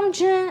တောင်း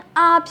ခြင်း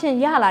အားဖြင့်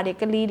ရလာတဲ့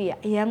ကလေးတွေက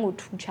အရန်ကို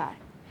ထူးခြားတ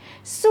ယ်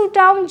။ဆူ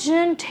တောင်းခြ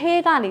င်းထဲ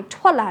ကနေ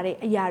ထွက်လာတဲ့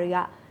အရာတွေက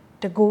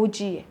တကိုး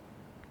ကြီးရယ်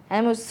။အဲ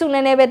ဒါဆူန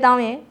ည်းနည်းပဲတော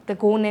င်းရင်တ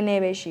ကိုးနည်းန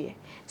ည်းပဲရှိရယ်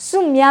။ဆူ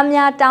များ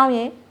များတောင်းရ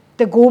င်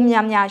တကိုး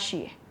များများရှိ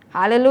ရယ်။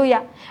ဟာလေလုယာ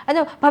။အဲ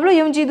ဒါဘာဖြစ်လို့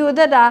ယုံကြည်သူအသ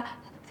က်တာ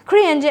ခ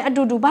ရိယန်ချင်းအ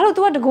တူတူဘာလို့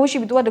तू ကတကိုးရှိ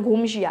ပြီ तू ကတကိုး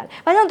မရှိရလဲ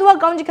။ဘာကြောင့် तू က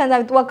ကောင်းကြီးခံစား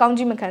ပြီ तू ကကောင်း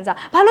ကြီးမခံစား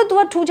။ဘာလို့ तू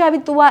ကထူးခြားပြီ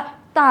तू က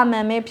တာမ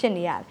န်ပဲဖြစ်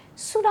နေရလဲ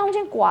။ဆူတောင်းခြ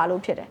င်းကွာ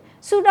လို့ဖြစ်တယ်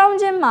။ဆူတောင်း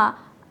ခြင်းမှာ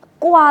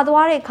ကွာ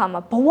သွားတဲ့အခါ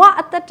မှာဘဝ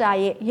အသက်တာ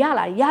ရဲ့ရ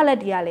လက်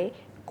တွေကလည်း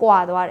ကွာ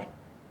သွားတယ်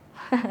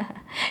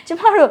ကျ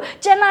မတို့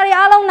ကျန်တာတွေ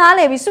အားလုံးနားလ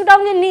ည်ပြီးဆူတော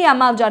င်းခြင်းနေရ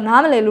မှကြောင့်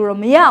နားမလည်လို့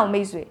တော့မရအောင်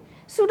မိတ်ဆွေ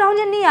ဆူတောင်းခြ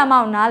င်းနေရာမှာ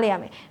နားလည်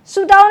ရမယ်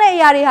ဆူတောင်းတဲ့အ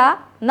ရာ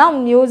တွေဟာနောက်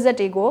မျိုးဆက်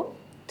တွေကို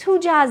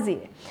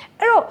ထူးခြားစေတယ်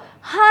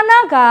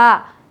အဲ့တော့ဟာနာက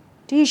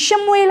ဒီရှ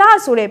မွေလ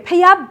ဆိုတဲ့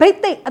ဖျားဘိတ်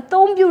သိက်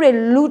အသုံးပြု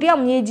တဲ့လူတ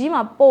ယောက်မြေကြီး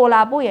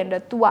မှာပေါ်လာဖို့ရ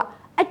တဲ့ तू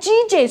ကအ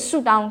ကြီးကျယ်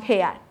ဆူတောင်း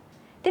ခဲ့ရ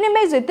တယ်ဒီနေ့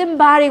မိတ်ဆွေတင်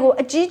ဘာတွေကို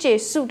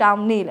အကြီးကျယ်ဆူတော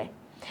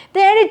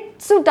င်းနေလဲတဲ့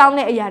အဲ့ဒီဆူတော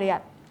င်းတဲ့အရာတွေ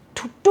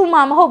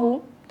ကတူမှာ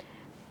မဟုတ်ဘူး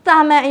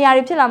တာမန်အရာ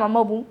တွေဖြစ်လာမှာ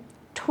မဟုတ်ဘူး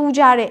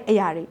ထူးခြားတဲ့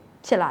အရာတွေ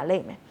ဖြစ်လာလိ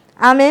မ့်မယ်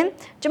အာ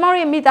မင်ကျမတို့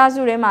ရဲ့မိသား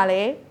စုထဲမှာလ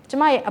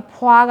ည်းကျမရဲ့အ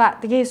ဖွား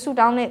ကတ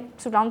ကယ်ဆူတော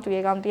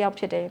င်းသူရဲ့ကောင်တ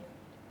ယောက်ဖြစ်တယ်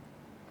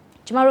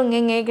ကျမတို့င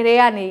ယ်ငယ်က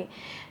လေးကနေ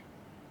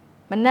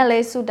မနဲ့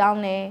လဲဆူ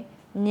တောင်း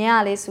တယ်ည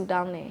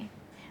လေးဆူတောင်းတယ်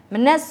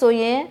မနဲ့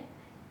ဆိုရင်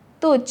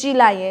သူ့ကြည့်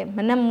လိုက်ရင်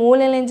မနဲ့မိုး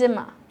လင်းလင်းချ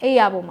င်းမှာအိပ်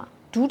ရပေါ်မှာ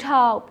ဒူးထော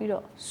က်ပြီး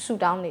တော့ဆူ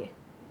တောင်း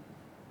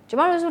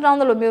တယ်ကျမတို့ဆူတောင်း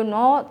တယ်လို့မျိုး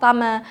နော်တာ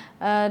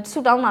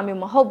မန်ဆူတောင်းတာမျိုး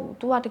မဟုတ်ဘူး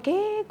तू ကတ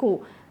ကယ်ကို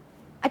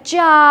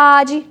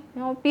အကြာကြီး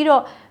နော်ပြီး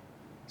တော့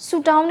ဆူ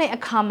တောင်းတဲ့အ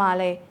ခါ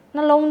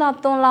မှာလဲနှလုံးသား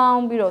သွန်းလော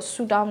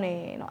င်းပြီးတော့ဆူတောင်းတ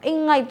ယ်နော်အိ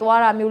မ်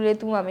ငိုက်သွားတာမျိုးလေး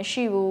तू မှမရှိ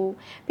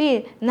ဘူးပြီးရ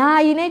င်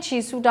နာရီ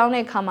နဲ့ချီဆူတောင်း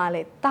တဲ့အခါ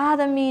မှာလဲသား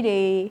သမီး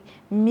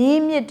တွေမ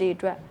င်းမြစ်တွေ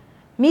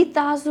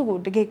အတွက်မိသားစု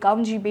ကိုတကယ်ကော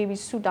င်းကြီးပေးပြီး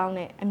ဆူတောင်း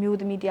တဲ့အ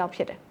မျိုးသမီးတစ်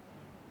ယောက်ဖြစ်တယ်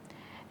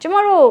ကျ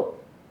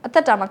မတို့အ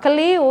သက်တာမှာ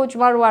ကလေး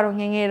ကိုကျမတို့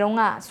ကတော့ငယ်ငယ်တုန်း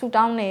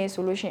ကဆူတော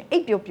င်းနေဆိုလို့ရှိရင်အိ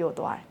ပ်ပျော်ပျော်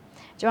သွား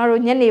တယ်ကျမတို့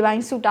ညနေပို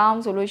င်းဆူတော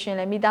င်းဆိုလို့ရှိရင်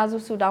လည်းမိ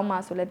သားစုဆူတောင်းမှာ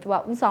ဆိုလဲ तू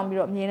ကဥ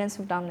ဆောင်ပြီးတော့အမြဲတ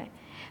မ်းဆူတောင်းတယ်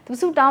तू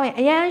ဆူတောင်း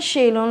ရင်အ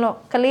ရန်ရှည်လွန်းလို့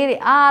ကလေး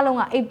တွေအားလုံး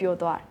ကအိပ်ပျော်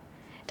သွား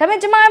တယ်ဒါပေမဲ့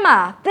ကျမမှာ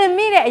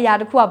သင်မိတဲ့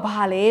အရာတစ်ခု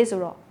ကဘာလဲဆို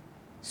တော့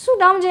ဆူ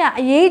တောင်းခြင်းက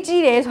အရေး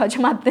ကြီးတယ်ဆိုတော့ကျ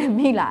မသင်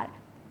မိလာ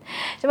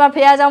တယ်ကျမ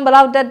ဖះเจ้า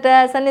ဘလောက်တက်တ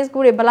က် Sunday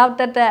School တွေဘ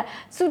လောက်တက်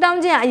တက်ဆူတော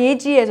င်းခြင်းကအ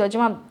ရေးကြီးတယ်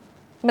ဆိုတော့ကျမ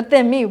မသ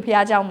င်မိ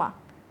ဘူးဖះเจ้าမှာ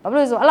ဘာဖြစ်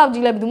လို့ဆိုအဲ့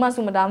လောက်ကြီးလဲဘယ်သူမှ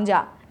ဆူမတော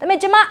င်းကြဒါပေမဲ့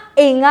ကျ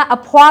မအိမ်က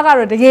အဖွားက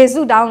တော့တကယ်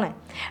ဆူတောင်း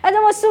တယ်အဲ့ကြော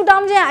င့်ဆူတော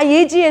င်းခြင်း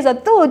အရေးကြီးရဆိုတော့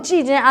သူ့ကိုကြ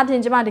ည့်ခြင်း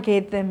အပြင်ကျမတက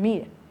ယ်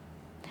သင်မိတယ်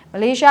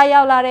မလေးရှား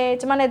ရောက်လာတယ်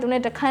ကျမနဲ့သူ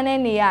နဲ့တခန်း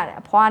နဲ့နေရ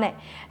တယ်အဖွား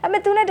နဲ့အဲ့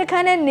မဲ့သူနဲ့တခ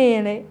န်းနဲ့နေ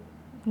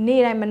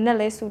ရင်လေနေ့တိုင်းမနဲ့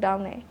လဲဆူ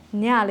တောင်း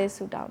တယ်ညလဲ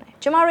ဆူတောင်း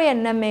တယ်ကျမတို့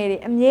ရဲ့နာမည်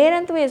တွေအမြဲတ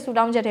မ်းသူ့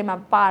ရဲ့ဆူတောင်းချက်ထဲမှာ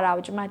ပါတာ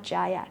ကိုကျမ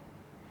ကြားရတယ်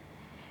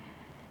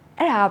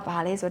အဲ့ဒါက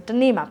ဘာလဲဆိုတော့တ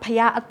နေ့မှာဖះ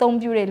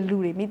အသုံးပြု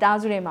တဲ့လူတွေမိ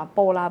သားစုတွေ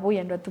မှာပေါ်လာဖို့ရ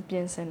န်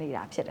အတွက်သူပြင်ဆင်နေ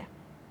တာဖြစ်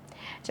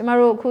တယ်ကျမ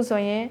တို့အခုဆို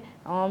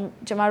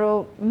ရင်ကျမတို့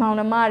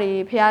မောင်နှမ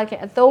တွေဖះခင်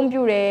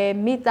အသုံးပြု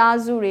တယ်မိသား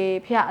စု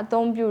တွေဖះအ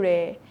သုံးပြုတယ်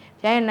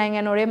ဖះရဲ့နိုင်ငံ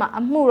တော်ထဲ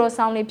မှာအ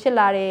မှုတော်ဆောင်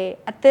တွေဖြစ်လာတယ်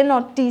အသ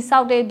င်းတော်တည်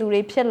ဆောက်တဲ့သူ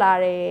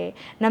တွေဖြစ်လာတယ်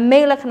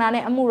နမိတ်လက္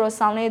ခဏာနဲ့အမှုတော်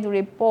ဆောင်တဲ့သူ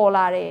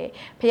တွေပေါ်လာတယ်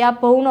ဖះ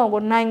ဘုန်းတော်ကို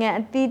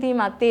နိုင်ငံအသီးသီး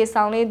မှာတည်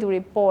ဆောင်တဲ့သူ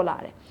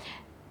တွေပေါ်လာတယ်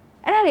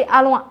အဲ့ဒါတွေ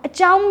အားလုံးက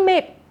အကြောင်း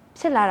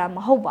မဲ့ဖြစ်လာတာမ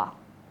ဟုတ်ပါ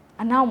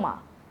အနောက်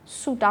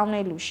မှာဆူတော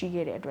င်းတဲ့လူ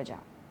ရှိခဲ့တဲ့အတွက်ကြော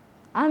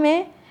င့်အာမင်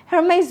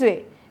ဟရမိတ်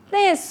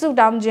ဆွေတဲ့ဆူ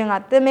တောင်းခြင်းက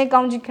သင်မဲကော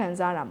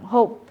င်းကြီးခံစားတာ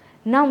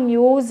မဟုတ်နောက်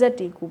မျိုးဆက်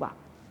တွေကိုပါ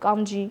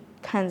ကောင်းကြီး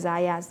ခံ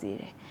စားရစေ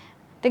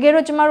တယ်တ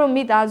ကယ်တော့ကျမတို့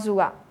မိ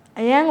သားစုက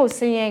အရန်ကိုဆ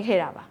င်းရဲခဲ့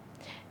တာပါ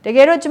တက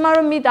ယ်တော့ကျ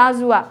မတို့မိသား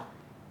စု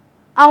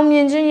ကအောင်မြ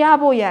င်ခြင်းရ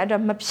ဖို့ရအတွ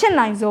က်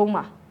မဖြစ်နိုင်ဆုံး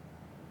ပါ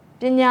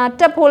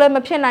ပညာတက်ဖို့လည်း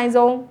မဖြစ်နိုင်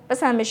ဆုံး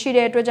ပတ်စံမ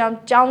ရှိတဲ့အတွက်ကြောင့်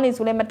ကျော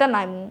င်းနေဆိုလည်းမတက်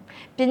နိုင်ဘူး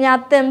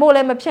ပညာသင်ဖို့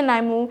လည်းမဖြစ်နို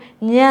င်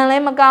ဘူးဉာဏ်လ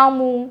ည်းမကောင်း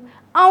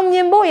ဘူးအောင်မြ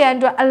င်ဖို့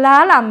ရအတွက်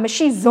အလားအလာမ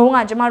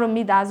ရှိဆုံးကကျ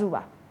မတို့မိသားစု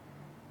ပါ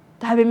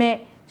ဒါပေ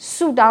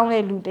မဲ့ဆူတော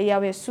င်းတဲ့လူတယော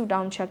က်ရဲ့ဆူတော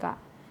င်းချက်က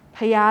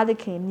ဖရာသ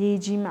ခင်မြေ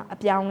ကြီးမှာအ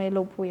ပြော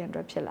င်းလဲလုပ်ဖို့ရန်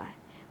အတွက်ဖြစ်လာတယ်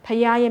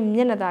ဖရာရဲ့မျ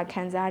က်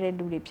နှာသာခံစား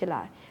တဲ့လူတွေဖြစ်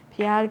လာ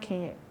တယ်ဖရာသခင်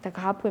ရဲ့တ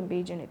ကားဖွင့်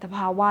ပေးခြင်းတွေတ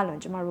ဘာ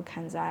ဝလွန်ကျမတို့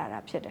ခံစားရ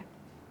တာဖြစ်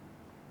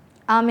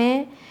တယ်အာမင်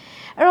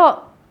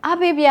အဲ့တော့အား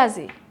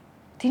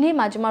ပေးပါစေဒီနေ့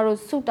မှာကျမတို့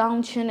ဆူ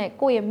တောင်းခြင်းနဲ့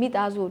ကိုယ့်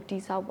ရဲ့မိသားစုကိုတ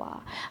ည်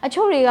ဆောက်ပါအ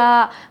ချို့တွေ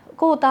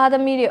ကကိုသားသ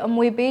မီးတွေ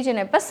အမွေပေးခြင်း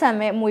နဲ့ပတ်စံ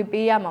မဲ့အ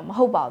မွေပေးရမှာ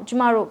မဟုတ်ပါဘူးကျ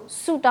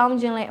မတို့ဆူတော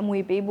င်းခြင်းလဲ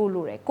အမွေ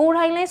ပေးဖို့လိုတယ်ကိုယ်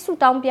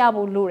တိုင်လဲဆူတော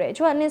င်းပြဖို့လို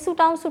တယ်ကျမ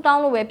အနေဆူတော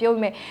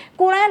င်းလို့ပဲပြောပြီးမယ်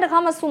ကိုယ်တိုင်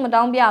တခါမှဆူမ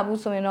တောင်းပြ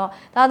ဘူးဆို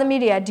ရင်တော့သားသမီး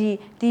တွေက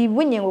ဒီ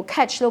ဝိညာဉ်ကို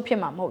catch လုပ်ဖြစ်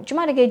မှာမဟုတ်ကျ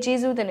မတ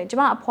ကယ်ကျေးဇူးတင်တယ်ကျ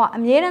မအဖွာအ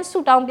မြဲတ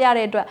မ်းဆူတော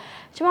င်းပြတဲ့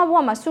အတွက်ကျမ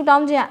ဘဝမှာဆူတော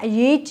င်းခြင်းကအ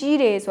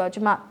ရေးကြီးတယ်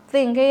ဆိုတော့ကျမ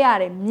သင်ခဲ့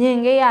ရတယ်မြင်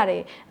ခဲ့ရ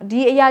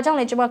တယ်ဒီအရာကြော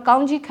င့်လည်းကျမ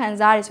ကောင်းကြီးခံ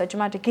စားရတယ်ဆိုတော့ကျ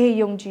မတ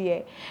ကယ်ယုံကြည်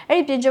ရဲ့အဲ့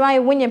ဒီပြင်ကျမရဲ့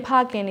ဝိညာဉ်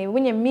ဖခင်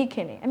တွေဝိညာဉ်မိခ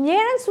င်တွေအ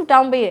မြဲတမ်းဆူတော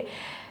င်းပေး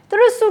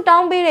တယ်သူတို့ဆူတော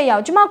င်းပေးတဲ့ရော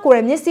က်ကျမကိုယ်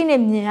တိုင်မျက်စိနဲ့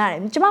မြင်ရတယ်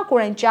ကျမကို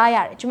ယ်တိုင်ကြားရ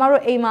တယ်ကျမ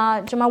တို့အိမ်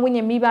မှာကျမဝိညာ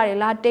ဉ်မိဘတွေ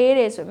လာတဲ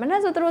တယ်ဆိုမနေ့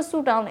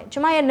ဆိုသူတို့ဆူတောင်းတယ်ကျ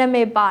မရဲ့နာ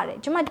မည်ပါတယ်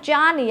ကျ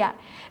မကြားနေရ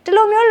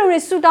တယ်ဒီလိုမျိုးလူတွေ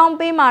ဆူတောင်း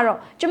ပေးမှာတော့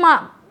ကျ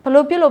မဘ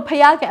လို့ပြလို့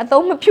ဖယားကအ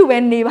သုံးမပြုတ်ပဲ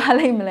နေပါ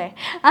လိမ့်မလဲ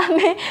အာ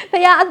မင်ဖ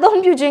ယားအ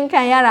သုံးပြုခြင်း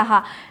ခံ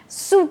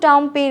ရတာဟာဆူတော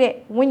င်းပေး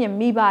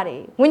တဲ့ဝိညာဉ်မိဘ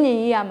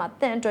တွေဝိညာဉ်ရေးရမှာ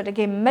တင့်အတွက်တ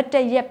ကယ်မတ်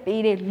တရက်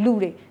ပေးတဲ့လူ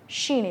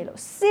တွေရှိနေလို့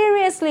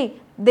seriously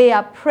they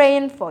are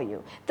praying for you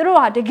သူတို့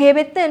ဟာတကယ်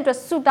ပဲတင့်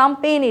အတွက်ဆူတော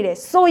င်းပေးနေ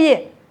တယ်ဆို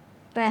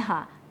ရင်တန်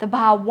ဟာ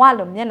တဘာဝ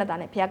လို့မျက်နှာသား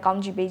နဲ့ဖခင်ကော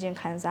င်းကြီးပေးခြ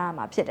င်းခံစား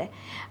ရမှာဖြစ်တယ်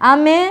။အာ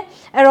မင်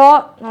။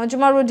အဲ့တော့ကျွန်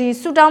တော်တို့ဒီ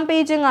ဆူတောင်း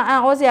ပေးခြင်းကအံ့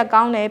ဩစရာ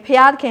ကောင်းတယ်ဖ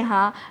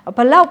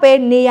ခင်ဟာဘ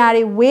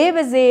လောက်ပဲနေရာတွေ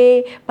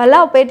ဝေးပါစေဘ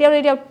လောက်ပဲတယောက်တ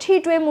စ်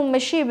ယောက်ထိတွေ့မှု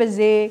မရှိပါစေ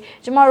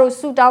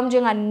ကျွန်တော်တို့ဆူတော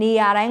င်းခြင်း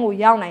ကနေရာတိုင်းကို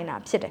ရောက်နိုင်တာ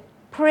ဖြစ်တယ်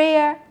။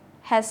 Prayer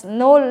has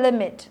no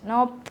limit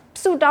နော်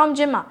ဆူတောင်းခြ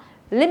င်းမှာ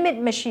limit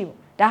မရှိဘူး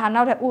။ဒါဟာ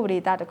နောက်ထပ်ဥပဒေ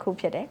သားတစ်ခု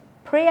ဖြစ်တယ်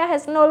။ Prayer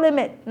has no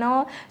limit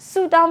နော်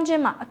ဆူတောင်းခြ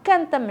င်းမှာအက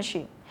န့်အသတ်မ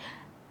ရှိဘူး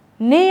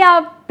နေရ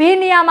ဘေး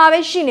နေရမှာပဲ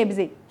ရှိနေပါ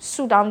စေ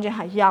ဆူတောင်းခြင်း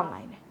ဟာရောက်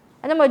နိုင်တယ်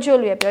အဲ့ဒါမှချို့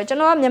လူရပြောကျွန်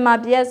တော်ကမြန်မာ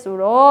ပြည်ဆို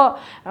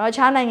တော့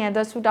ခြားနိုင်ငံအ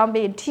တွက်ဆူတောင်း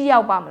ပေးထိရော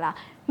က်ပါမလား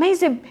မိတ်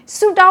ဆွေ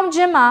ဆူတောင်းခြ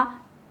င်းမှာ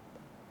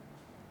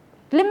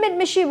limit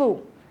မရှိဘူး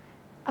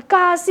အ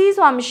ကာအစီး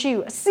ဆိုတာမရှိ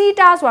ဘူးအစီး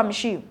တားဆိုတာမ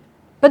ရှိဘူး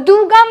ဘသူ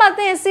ကမှသ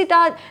င်စီတာ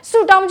ဆူ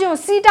တောင်းခြင်းကို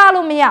စီးတား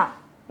လို့မရ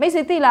မိတ်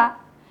ဆွေသိလား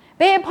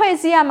ဘယ်အဖွဲ့အ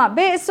စည်းကမှဘ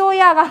ယ်အစိုး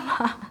ရကမှ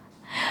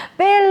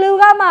ဘယ်လူ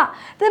ကမှ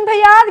သင်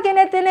ဖျားခင်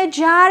နဲ့သင်နဲ့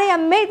ဂျား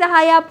ရဲ့မိတ္တဟာ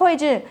ယဖွဲ့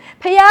ခြင်း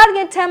ဖျားခ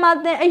င်ထံမှာ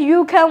သင်အယူ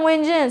ခံဝင်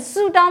ခြင်း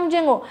ဆူတောင်းခြ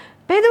င်းကို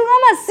ဘယ်သူက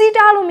မှစီး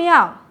တားလို့မရ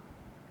ဘူး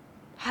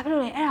ဘာဖြစ်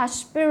လို့လဲအဲ့ဒါ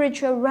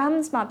spiritual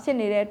realms မှာဖြစ်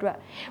နေတဲ့အတွက်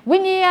ဝိ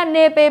ညာဉ်ရဲ့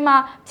နေပေမှာ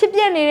ဖြစ်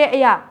ပြနေတဲ့အ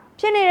ရာ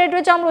ဖြစ်နေတဲ့အတွ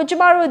က်ကြောင့်မလို့ကျ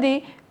မတို့ဒီ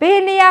ဘယ်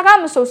နေရာက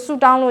မဆိုဆူ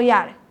တောင်းလို့ရ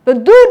တယ်ဘယ်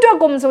သူအတွက်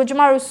ကိုမဆိုကျ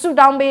မတို့ဆူ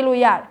တောင်းပေးလို့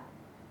ရတယ်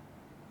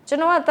ကျွန်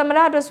တော်ကသမရ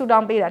အတွက်ဆူတော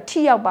င်းပေးတာထိ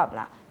ရောက်ပါမ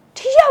လား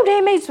ထိရောက်တ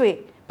ယ်မိတ်ဆွေ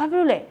ဘာဖြစ်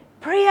လို့လဲ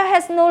prayer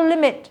has no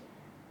limit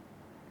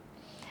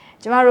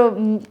ကျမတို့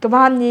က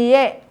ဘာမြေ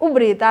ရဲ့ဥပ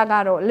ဒေသားက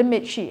တော့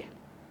limit ရှိတယ်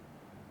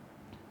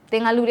တ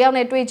င်ကလူတယောက်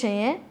နဲ့တွေ့ချင်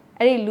ရင်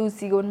အဲ့ဒီလူ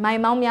စီကိုမို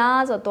င်မောင်း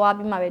များဆိုသွား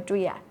ပြီးမှပဲ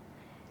တွေ့ရတယ်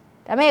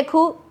ဒါပေမဲ့အ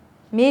ခု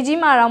မြေကြီး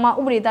မှာတော့မှ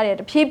ဥပဒေသားတွေ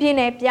တဖြည်းဖြည်း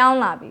နဲ့ပြောင်း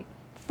လာပြီ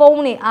ဖု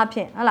န်းတွေအပြ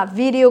င်ဟုတ်လား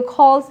video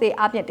call တွေ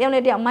အပြင်တယောက်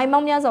နဲ့တယောက်မိုင်မော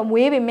င်းများဆို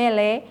ဝေးပေမဲ့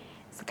လည်း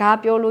စကား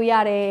ပြောလို့ရ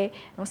တယ်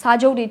စာ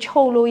ချုပ်တွေ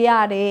ချုပ်လို့ရ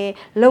တယ်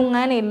လုပ်င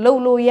န်းတွေလု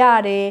ပ်လို့ရ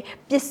တယ်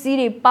ပစ္စည်း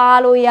တွေပါ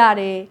လို့ရ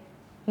တယ်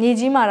မြေ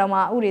ကြီးမှာတော့မှ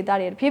ဥပဒေသား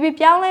တွေတဖြည်းဖြည်း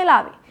ပြောင်းလဲလာ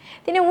ပြီ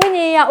ဒီနေ့ဝိ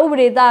ညာဉ်ရေးဥပ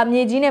ဒေသား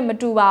မြေကြီးနဲ့မ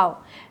တူပါဘူး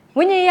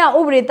ဝိညာဉ်ရေး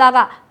ဥပဒေသားက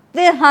သ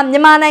င်ဟာမြ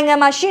န်မာနိုင်ငံ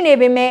မှာရှိနေ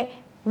ပေမဲ့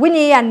ဝိ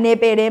ညာဉ်ရေးနယ်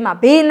ပယ်ထဲမှာ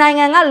ဘေးနိုင်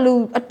ငံကလူ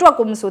အတွက်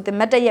ကိုမဆိုသင်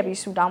မတက်ရက်ပြီး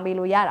ဆူတောင်းပေး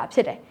လို့ရတာဖြ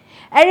စ်တယ်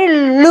အဲ့ဒီ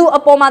လူအ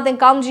ပေါ်မှာသင်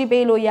ကောင်းကြီး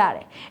ပေးလို့ရတ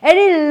ယ်အဲ့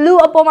ဒီလူ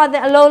အပေါ်မှာသ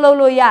င်အလုံးလုံး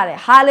လို့ရတယ်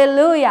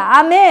hallelujah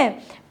amen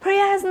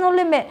prayer has no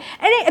limit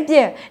အဲ့ဒီအပြ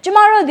င်ကျမ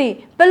တို့ဒီ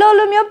ဘယ်လို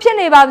လူမျိုးဖြစ်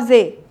နေပါ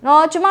စေเนา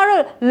ะကျမ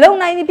တို့လုံ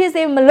နိုင်သည်ဖြစ်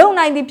စေမလုံ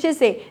နိုင်သည်ဖြစ်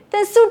စေသ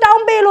င်ဆူတော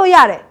င်းပေးလို့ရ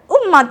တယ်ဥ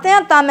ပမာသင်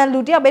ကတာမန်လူ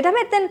တယောက်ပဲဒါပေ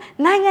မဲ့သင်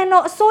နိုင်ငံ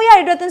တော်အစိုးရ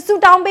တွေအတွက်သင်ဆူ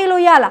တောင်းပေး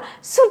လို့ရလား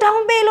ဆူတော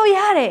င်းပေးလို့ရ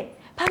တယ်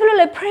ဘာဖြစ်လို့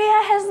လဲ prayer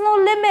has no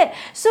limit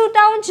ဆူ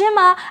တောင်းခြင်း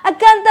မှာအ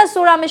ကန့်အသတ်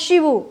ဆိုတာမရှိ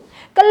ဘူး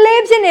က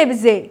လေးဖြစ်နေပါ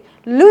စေ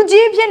လူ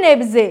ကြီးဖြစ်နေ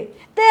ပါစေ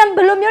သင်ဘ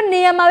ယ်လိုမျိုးနေ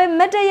ရာမှာပဲ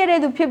မတ်တရတဲ့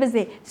သူဖြစ်ပါ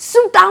စေဆူ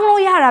တောင်း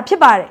လို့ရတာဖြ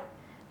စ်ပါတယ်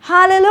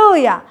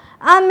hallelujah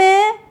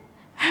amen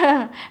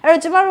အဲ့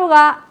တော့ကျမတို့က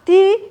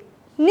ဒီ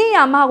နေ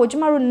ရာမှာကိုကျ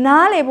မတို့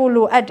နားလည်ဖို့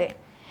လိုအပ်တယ်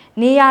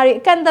နေရာတွေ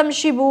အကန့်အသတ်မ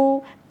ရှိဘူး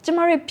ကျမ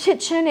တို့ဖြစ်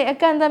ချင်းတွေအ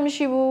ကန့်အသတ်မ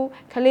ရှိဘူး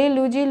ခလေး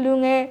လူကြီးလူ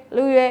ငယ်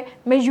လူရွယ်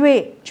မ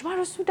ရွေးကျမ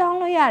တို့ဆူတောင်း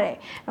လို့ရတယ်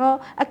နော်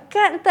အက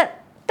န့်အသတ်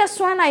တက်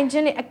ဆွမ်းနိုင်ခြ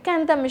င်းတွေအကန့်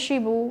အသတ်မရှိ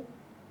ဘူး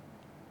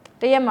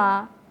တရက်မှာ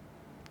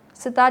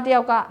စစ်သားတ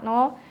ယောက်က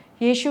နော်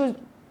ယေရှု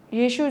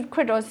ခရ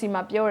စ်တော်စီ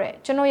မှာပြောတယ်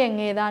ကျွန်တော်ရဲ့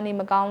ငယ်သားနေ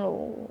မကောင်း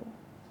လို့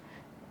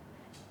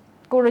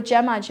ကိုရကျ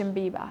မ်းမှာခြင်း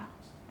ပြီးပါ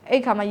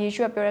အဲ့ခါမှာယေ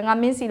ရှုကပြောတယ်ငါ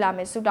မင်းစီလာမ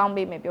ယ်ဆူတောင်း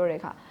ပေးမယ်ပြောတဲ့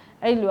အခါ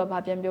အဲ့ဒီလူကဘာ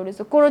ပြန်ပြောလဲ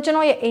ဆိုကိုရကျွန်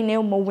တော်ရဲ့အိမ်ထဲ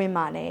ကိုမဝင်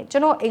ပါနဲ့ကျွ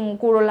န်တော်အိမ်ကို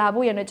ကိုရလာ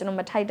ဖို့ရနေကျွန်တော်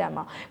မထိုက်တန်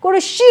ပါကိုရ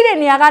ရှိတဲ့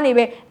နေရာကနေ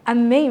ပဲအ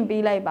မိန်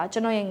ပေးလိုက်ပါကျွ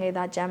န်တော်ရဲ့ငယ်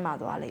သားကျမ်းမာ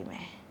သွားလိမ့်မ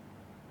ယ်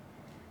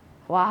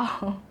ဝေါ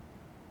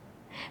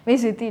မိတ်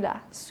ဆွေတိလား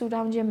ဆူ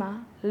တောင်းခြင်းမှာ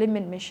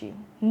limit မရှိ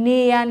ဘူးနေ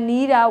ရာ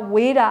နီးတာ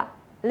ဝေးတာ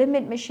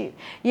limit မရှိဘူး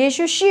ယေ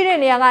ရှုရှိတဲ့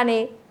နေရာကနေ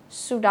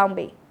ဆူတောင်း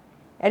ပေး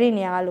အဲ့ဒီ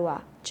နေရာကလူက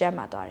ကျမ်း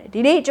မာသွားတယ်ဒီ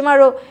နေ့ကျမ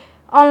တို့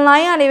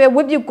online ကနေပဲဝ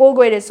တ်ပြုကိုး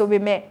ကွယ်တယ်ဆိုပေ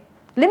မဲ့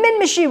limit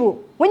မရှိဘူး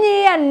ဝိညာဉ်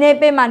ရေးနေ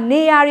ပယ်မှာ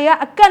နေရာတွေက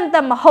အကန့်အသ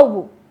တ်မဟုတ်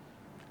ဘူး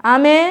အာ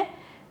မင်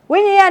ဝိ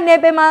ညာဉ်ရေးနေ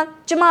ပယ်မှာ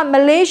ကျမမ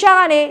လေးရှား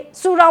ကနေ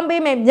ဆူတောင်း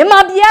ပေးမယ်မြန်မာ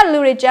ပြည်ကလူ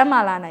တွေကျမ်းမာ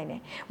လာနိုင်တယ်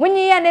ဝိ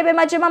ညာဉ်ရေးနေပယ်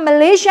မှာကျမမ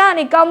လေးရှားက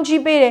နေကောင်း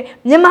ကြီးပေးတယ်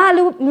မြန်မာပြ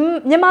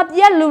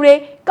ည်ကလူတွေ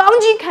ကောင်း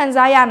ကြီးခံ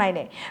စားရနိုင်တ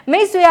ယ်မိ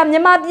တ်ဆွေကမြ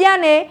န်မာပြည်က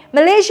နေမ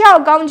လေးရှား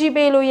ကိုကောင်းကြီး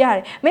ပေးလို့ရတ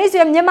ယ်မိတ်ဆွေ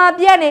ကမြန်မာ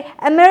ပြည်ကနေ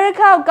အမေရိက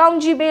ကိုကောင်း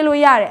ကြီးပေးလို့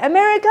ရတယ်အ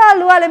မေရိက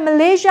လူကလည်းမ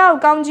လေးရှားကို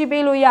ကောင်းကြီး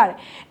ပေးလို့ရတယ်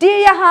ဒီ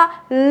အရာဟာ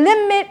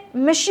limit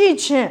မရှိ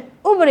ခြင်း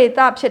ဥပဒေ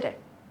သားဖြစ်တယ်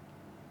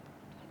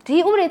ဒီ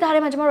ဥပဒေသားတွေ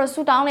မှာကျမတို့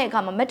ဆူတောင်းတဲ့အခါ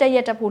မှာမတ်တရ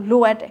က်တက်ဖို့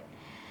လိုအပ်တယ်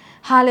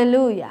ဟာလေ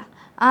လုယာ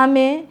အာမ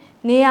င်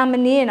နေရမ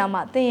နေရင်တော့မှ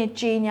သင်ရဲ့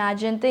ကြေညာ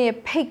ခြင်းသင်ရဲ့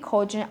ဖိတ်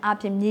ခေါ်ခြင်းအ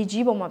ပြင်မြေ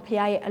ကြီးပေါ်မှာဖခင်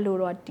ရဲ့အလို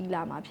တော်တည်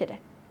လာမှာဖြစ်တ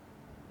ယ်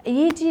အ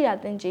ရေးကြီးတာ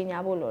သင်ကြေညာ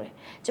ဖို့လိုတယ်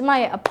ကျမ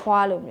ရဲ့အ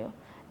ဖွားလိုမျိုး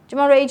ကျ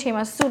မတို့အဲ့အချိန်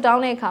မှာဆူတော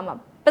င်းတဲ့အခါမှာ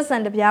ပတ်စံ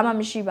တပြားမှ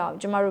မရှိပါဘူး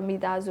ကျမတို့မိ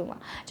သားစုမှာ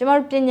ကျမ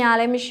တို့ပညာ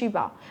လည်းမရှိ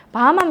ပါဘူး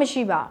ဘာမှမ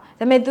ရှိပါဘူး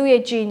ဒါပေမဲ့သူ့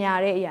ရဲ့ကြေညာ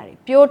တဲ့အရာတွေ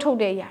ပြောထုတ်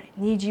တဲ့အရာတွေ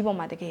မြေကြီးပေါ်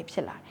မှာတကယ်ဖြ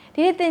စ်လာတယ်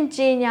ဒီနေ့သင်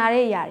ကြေညာ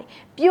တဲ့အရာတွေ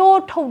ပြော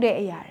ထုတ်တဲ့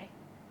အရာတွေ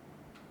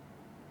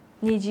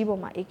မြေကြီး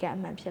ပေါ်မှာဧကန်အ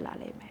မှန်ဖြစ်လာ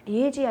လိမ့်မယ်အ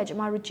ရေးကြီးကကျ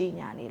မတို့ကြေ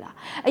ညာနေလား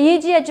အရေး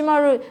ကြီးကကျမ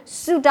တို့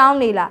ဆူတောင်း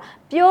နေလား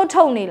ပြော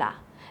ထုတ်နေလား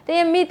တ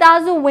င်မိသား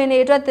စုဝင်တွေ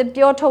အတွက်သင်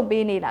ပြောထုတ်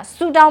ပေးနေလား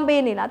ဆူတောင်း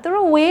ပေးနေလားသူ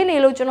တို့ဝေးနေ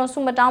လို့ကျွန်တော်ဆူ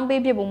မတောင်း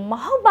ပေးဖြစ်ဖို့မ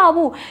ဟုတ်ပါ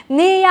ဘူး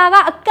နေရာက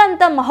အကန့်အ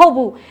သတ်မဟုတ်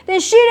ဘူးသ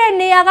င်ရှိတဲ့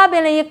နေရာကပ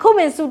င်လည်းခုပ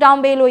င်ဆူတောင်း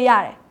ပေးလို့ရ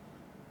တယ်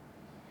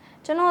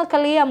ကျွန်တော်က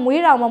လေးက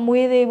မွေးတော်မ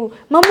မွေးသေးဘူး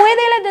မမွေး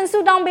သေးလည်းသင်ဆူ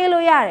တောင်းပေး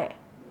လို့ရတယ်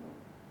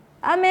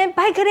အာမင်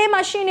ဘိုက်ကလေး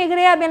မှာရှိနေကြ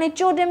ရပြန်လေ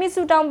ကြိုတင်ပြီး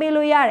ဆူတောင်းပေး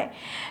လို့ရတယ်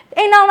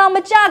အိမ်တော်မ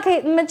ကြ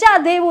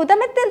သေးဘူးဒါပေ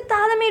မဲ့သင်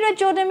သားသမီးတွေ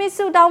ကြိုတင်ပြီး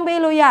ဆူတောင်းပေး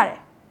လို့ရတယ်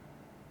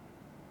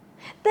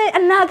သင်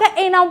အနာဂတ်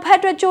အိမ်တော်ဖက်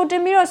အတွက်ကြိုတ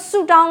င်ပြီးတော့ဆူ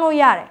တောင်းလို့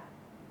ရတယ်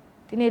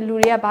သ ဒီနေ့လူ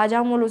တွေကဘာကြော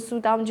င့်မလို့ဆူ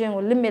တောင်းခြင်း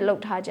ကို limit လု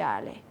ပ်ထားကြရ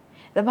လဲ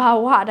တဘာ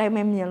ဝအတိုင်း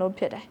ပဲမြင်လို့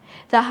ဖြစ်တယ်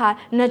ဒါဟာ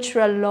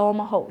natural law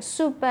မဟုတ်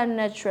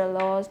supernatural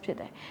laws ဖြစ်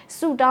တယ်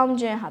ဆူတောင်း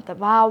ခြင်းဟာတ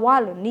ဘာဝ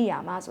လို့နေရ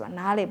မှာဆိုတာ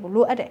နားလေဘူး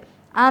လို့အပ်တယ်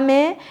အာမ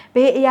င်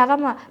ဘေးအရာက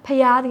မှ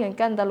ဖျားသခင်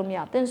ကန့်တယ်လို့မရ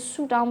သင်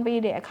ဆူတောင်းပေး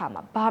တဲ့အခါ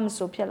မှာဘာမ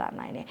ဆိုဖြစ်လာ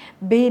နိုင်တယ်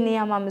ဘေးနေ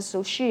ရာမှာမ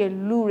ဆိုရှိရ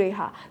လူတွေ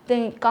ဟာသ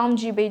င်ကောင်း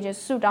ကြီးပေးခြင်း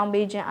ဆူတောင်း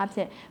ပေးခြင်းအဖြ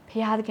စ်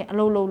ဖျားသခင်အ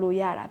လုပ်လုပ်လို့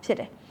ရတာဖြစ်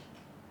တယ်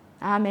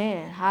အာမင်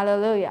ဟာလေ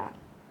လုယာ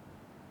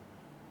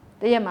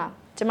တည့်ရမှာ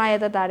ကျမရဲ့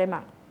သက်တာထဲ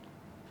မှာ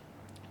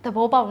သ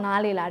ဘောပေါက်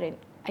နားလေလာတဲ့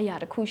အရာ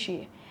တစ်ခုရှိ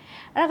တယ်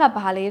အဲ့ဒါက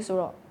ဘာလဲဆို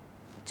တော့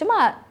ကျမ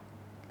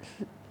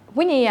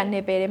ဝိညာဉ်ရနေ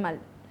ပယ်ထဲမှာ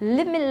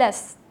limitless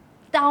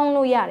တောင်း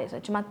လို့ရတယ်ဆို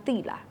တော့ကျမသိ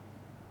လား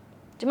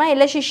ကျမရဲ့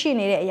လက်ရှိရှိ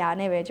နေတဲ့အရာ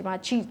နဲ့ပဲကျမ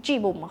ကြ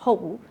ည့်ဖို့မဟုတ်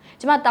ဘူး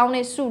ကျမတောင်း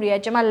တဲ့စုတွေက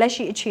ကျမလက်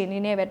ရှိအခြေအနေ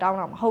နဲ့ပဲတောင်း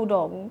တာမဟုတ်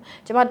တော့ဘူး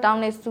ကျမတောင်း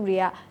တဲ့စုတွေ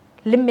က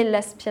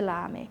limitless ဖြစ်လာ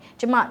မယ်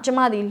ကျမ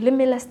ဒီ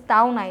limitless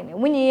တောင်းနိုင်တယ်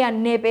ဝိညာဉ်ရေးက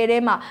နေပယ်ထဲ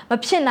မှာမ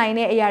ဖြစ်နိုင်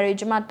တဲ့အရာတွေ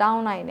ကျမတော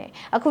င်းနိုင်တယ်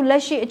အခုလ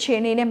က်ရှိအခြေ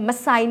အနေနဲ့မ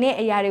ဆိုင်တဲ့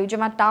အရာတွေကိုကျ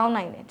မတောင်း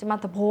နိုင်တယ်ကျမ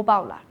သဘောပေါ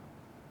က်လာ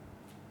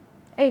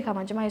အဲ့ဒီခါ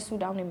မှာကျမရဲ့ဆူ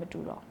တောင်းနေမတူ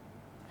တော့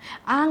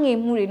အားငယ်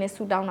မှုတွေနဲ့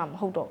ဆူတောင်းတာမ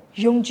ဟုတ်တော့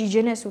ယုံကြည်ခြ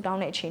င်းနဲ့ဆူတောင်း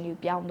တဲ့အခြေအနေကို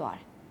ပြောင်းသွားတ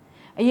ယ်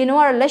အရင်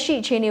တော့လက်ရှိ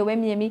အခြေအနေကိုပဲ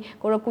မြင်ပြီး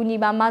ကိုရကူညီ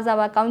ပါမစား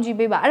ပါကောင်းကြီး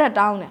ပေးပါအဲ့ဒါ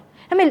တောင်းတယ်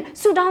ဒါပေမဲ့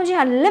ဆူတောင်းခြင်း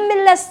ဟာ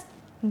limitless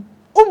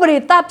ဥပဒေ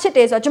သားဖြစ်တ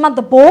ယ်ဆိုတော့ကျွန်မသ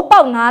ဘောပေါ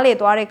က်နားလေ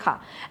သွားတဲ့ခါ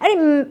အဲ့ဒီ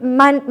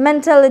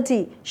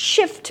mentality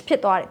shift ဖြ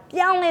စ်သွားတယ်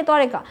ပြောင်းလဲသွား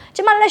တဲ့ခါ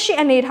ကျွန်မလက်ရှိ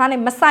အနေထား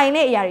နဲ့မဆိုင်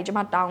တဲ့အရာတွေကျွန်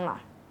မတောင်းလာ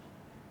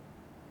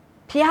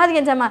ဖခင်သခ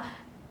င်ထံမှာ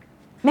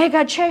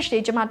mega church တွေ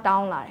ကျွန်မတော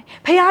င်းလာတယ်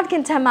ဖခင်သခ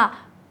င်ထံမှာ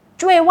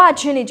ကြွယ်ဝ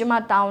ခြင်းတွေကျွန်မ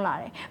တောင်းလာ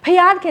တယ်ဖခ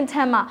င်သခင်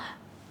ထံမှာ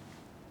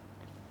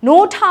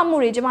နိုးထမှု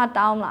တွေကျွန်မ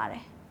တောင်းလာတ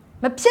ယ်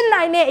မဖြစ်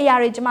နိုင်တဲ့အရာ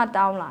တွေကျွန်မ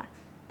တောင်းလာတယ်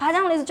ဘာ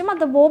ကြောင့်လဲဆိုကျွန်မ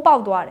သဘောပေါ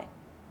က်သွားတယ်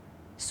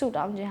ဆု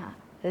တောင်းခြင်းဟာ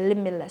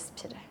limitless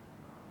ဖြစ်တယ်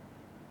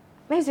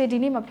မိတ်ဆွေဒီ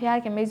နေ့မှာဖခင်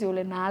ခင်မိတ်ဆွေကိုလ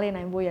ည်းနားလည်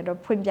နိုင်ဖို့ရတော့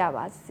ဖွင့်ပြ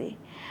ပါစေ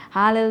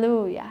ဟာလေလု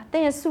ယာသ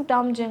င်ရဲ့ဆုတော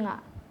င်းခြင်းက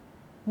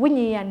ဝိ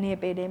ညာဉ်ရနေ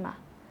ပေတယ်မှာ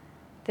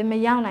သင်မ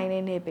ရောက်နိုင်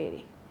တဲ့နေပေတ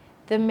ယ်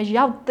သင်မ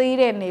ရောက်သေး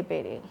တဲ့နေပေ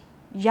တယ်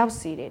ရောက်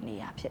စီတဲ့နေ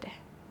ရာဖြစ်တယ်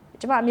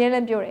ကျွန်မအမြဲတ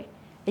မ်းပြောတယ်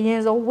အရင်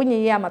ဆုံးဝိညာ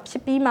ဉ်ရမှာဖြ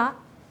စ်ပြီးမှ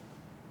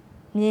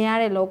မြင်ရ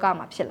တဲ့လောက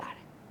မှာဖြစ်လာတ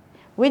ယ်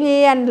ဝိညာ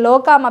ဉ်ရလော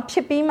ကမှာဖြ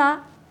စ်ပြီးမှ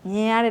မြ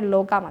င်ရတဲ့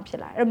လောကမှာဖြစ်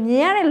လာတယ်အဲ့မြ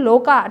င်ရတဲ့လော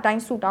ကအတို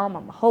င်းဆုတောင်း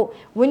မှာမဟုတ်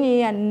ဝိညာဉ်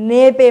ရ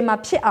နေပေမှာ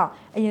ဖြစ်အောင်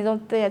အရင်ဆုံး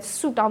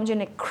ဆုတောင်းခြင်း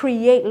နဲ့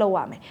create လုပ်ရ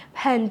မယ်ဖ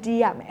န်တီး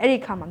ရမယ်အဲ့ဒီ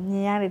ခါမှာမြ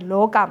င်ရတဲ့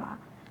လောကမှာ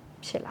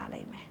ဖြစ်လာလိ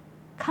မ့်မယ်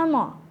come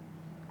on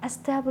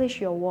establish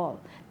your wall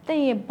သ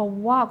င်ရဲ့ဘ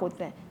ဝကို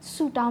သင်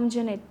ဆုတောင်းခြ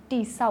င်းနဲ့တ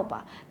ည်ဆောက်ပါ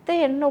သင်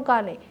ရဲ့နှုတ်က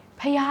နေ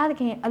ဖခင်သ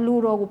ခင်အလို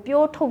တော်ကို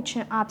ပြောထုတ်ခြ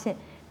င်းအပြင်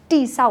တ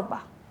ည်ဆောက်ပါ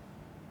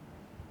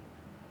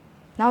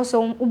နောက်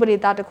ဆုံးဥပဒေ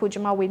သားတစ်ခုကျွ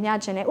န်မဝေမျှ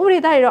ခြင်းနဲ့ဥပဒေ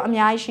သားတွေတော့အ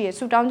များကြီးရှိတယ်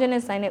ဆူတောင်းခြင်း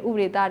နဲ့ဆိုင်တဲ့ဥပ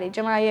ဒေသားတွေ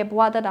ကျွန်မရဲ့ဘ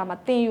ဝသက်တာမှာ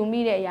သင်ယူမိ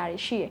တဲ့အရာတွေ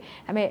ရှိတယ်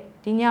ဒါပေမဲ့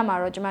ဒီညမှာ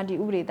တော့ကျွန်မဒီ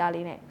ဥပဒေသား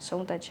လေးနဲ့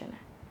ဆုံးသက်ခြင်းတ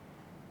ယ်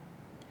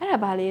အဲ့ဒါ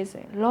ဘာလေးဆို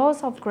ရင် laws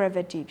of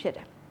gravity ဖြစ်တ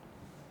ယ်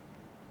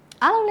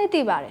အားလုံးလေး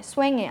သိပါတယ်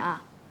ဆွဲငင်အား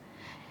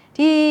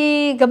ဒီ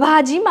ကဘာ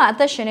ကြီးမှာအ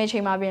သက်ရှင်တဲ့ချိ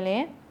န်မှာပင်လေ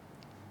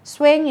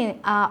ဆွဲငင်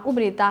အားဥပ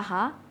ဒေသား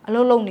ဟာအ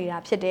လုံးလုံးနေတာ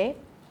ဖြစ်တယ်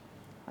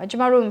ကျ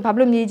မတို့ဘာ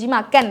လို့မြေကြီး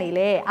မှာကတ်နေ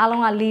လဲအား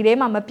လုံးကလီထဲ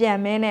မှာမပြန်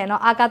မဲနဲ့เนา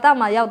ะအာကာသ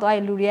မှာရောက်သွားရ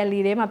င်လူတွေကလီ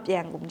ထဲမှာပြ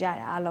န်ကုန်ကြတ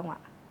ယ်အားလုံးက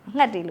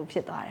ငှက်တွေလို့ဖြ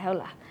စ်သွားတယ်ဟုတ်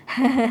လား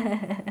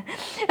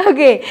โอเ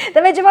คဒါ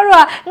ပေမဲ့ကျမတို့က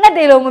ငှက်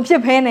တွေလို့မဖြ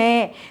စ်ဖဲနဲ့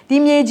ဒီ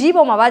မြေကြီး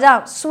ပေါ်မှာဘာကြော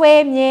င့်ဆွဲ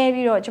မြဲ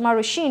ပြီးတော့ကျမ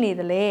တို့ရှိနေ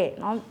သလဲ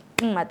เนาะ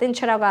မှာတင်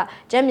ချက်တော့က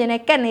ကျမ်းမြင်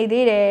နဲ့ကတ်နေ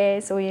သေးတယ်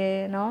ဆိုရင်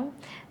เนาะ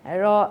အဲ့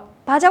တော့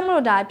ဘာကြောင့်မ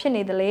လို့ဒါဖြစ်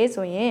နေသလဲ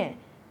ဆိုရင်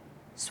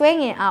ဆွဲ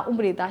ငင်အားဥပ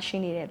ဒေသားရှိ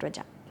နေတဲ့အတွက်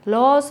ကြောင့်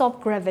laws of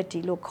gravity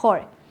လို့ခေါ်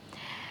တယ်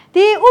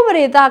ဒီဥပ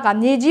ဒေသားက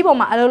မြေကြီးပေါ်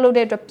မှာအလုပ်လုပ်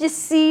တဲ့အတွက်ပစ္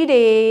စည်း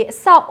တွေအ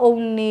ဆောက်အုံ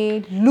တွေ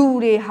လူ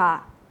တွေဟာ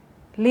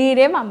လေ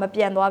ထဲမှာမ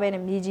ပြန်သွားဘဲ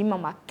နဲ့မြေကြီး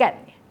ပေါ်မှာကတ်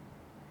နေ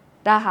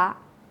ဒါဟာ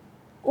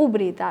ဥပ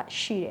ဒေသား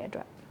ရှိတဲ့အတွ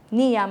က်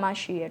နေရာမှာ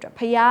ရှိတဲ့အတွက်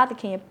ဖရာသ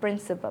ခင်ရဲ့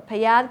principle ဖ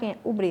ရာသခင်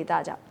ဥပဒေ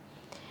သားကြောင့်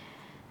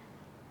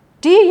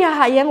ဒီအရာ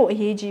ဟာအရင်ကိုအ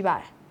ရေးကြီးပါ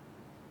တယ်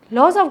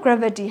laws of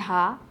gravity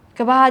ဟာက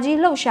ဘာကြီး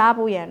လှုပ်ရှား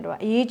ဖို့ရန်အတွက်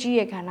အရေးကြီး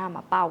တဲ့ကဏ္ဍ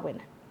မှာပါဝင်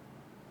တယ်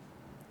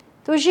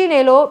သူရှိနေ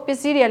လို့ပစ္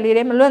စည်းတွေလေ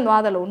ထဲမလွင့်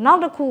သွားသလိုနော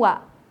က်တစ်ခုက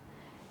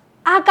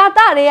အာကာသ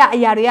တွေကအ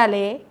ရာတွေကလ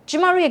ည်းကျ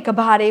မတို့ရဲ့က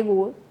ဘာတွေ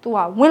ကိုသူက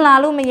ဝင်လာ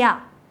လို့မရ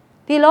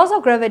ဒီ laws of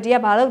gravity က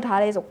ဘာလုပ်ထား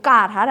လဲဆိုကာ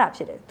ထားတာဖြ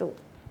စ်တယ်သူ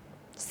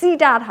စီး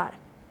တားထားတယ်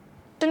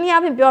တနည်း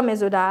အားဖြင့်ပြောရမယ်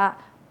ဆိုတာ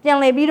ပြန်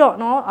လည်ပြီးတော့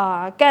เนาะ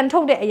ကန်ထု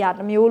တ်တဲ့အရာတ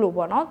စ်မျိုးလို့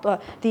ပေါ့เนาะ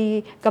ဒီ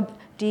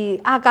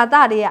အာကာသ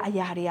တွေကအ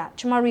ရာတွေက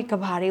ကျမတို့က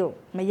ဘာတွေကို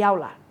မရောက်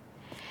လာ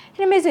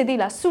ဒီမိတ်ဆွေသိ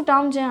လားဆူတော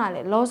င်းခြင်းကလ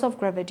ည်း laws of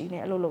gravity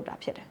နဲ့အလုပ်လုပ်တာ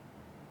ဖြစ်တယ်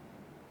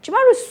ကျမ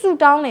တို့ဆူ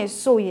တောင်းနေ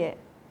ဆိုရဲ့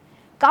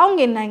ကောင်း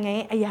ကင်နိုင်ငံ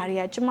ရဲ့အရာတွေ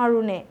ကကျမ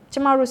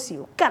တို့စီ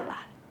ကိုကတ်လာ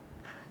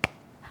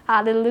ဟာ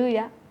လေလု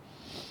ယာ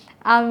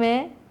အာမ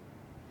င်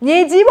မြေ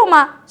ကြီးပေါ်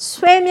မှာ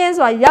ဆွဲမြဲ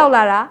စွာရောက်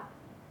လာတာ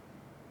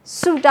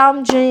ဆူတော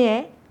င်းခြင်း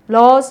ရဲ့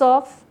laws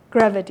of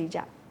gravity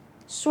ကြောင့်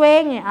ဆွဲ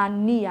ငင်အား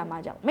နိယာမှာ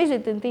ကြောင့်မိတ်ဆွေ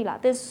သင်သိလား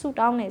သင်ဆူ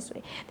တောင်းနေဆိုရ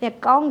င်သင်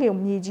ကောင်းကင်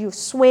မြေကြီးကို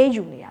ဆွဲ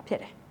ယူနေတာဖြစ်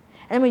တယ်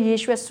အဲ့မှာယေ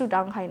ရှုဆူ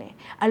တောင်းခိုင်းတယ်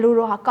အလို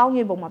တော်ဟာကောင်းက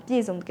င်ဘုံမှာပြ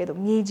ည့်စုံတဲ့ကဲ့သို့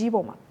မြေကြီး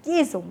ဘုံမှာပြ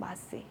ည့်စုံပါ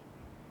စေ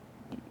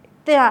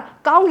တဲ့ဟာ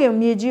ကောင်းကင်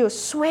မြေကြီးကို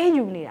ဆွဲ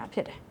ယူနေတာဖြ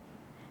စ်တယ်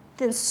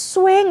တဲ့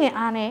ဆွဲငင်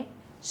အားနဲ့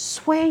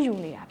ဆွဲယူ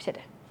နေတာဖြစ်တ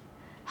ယ်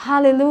ဟာ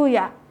လေလု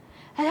ယာ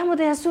အဲဒါမှမဟုတ်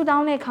တဲ့ဆူတော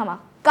င်းတဲ့အခါမှာ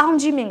ကောင်း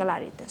ကြီးမင်္ဂလာ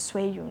တွေတဲ့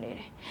ဆွဲယူနေတ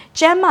ယ်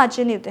ကျမ်းမာခြ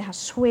င်းတွေတဲ့ဟာ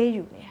ဆွဲ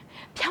ယူနေတယ်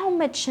ဖြောင့်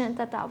မတ်ခြင်းတ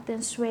တ်တာတဲ့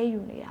ဆွဲ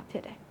ယူနေတာဖြ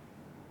စ်တယ်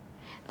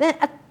တဲ့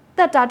တ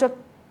တ်တာတော့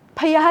ဖ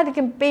ယားတက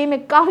ယ်ပေးမ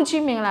ယ်ကောင်း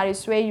ချီးမင်္ဂလာတွေ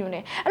ဆွဲယူနေ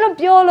အဲ့လို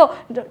ပြောလို့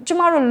ကျ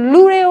မတို့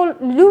လူတွေကို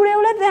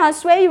လည်းသင်ဟာ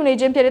ဆွဲယူနေ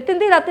ခြင်းဖြစ်တယ်သင်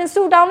သိလားသင်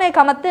ဆူတောင်းတဲ့အ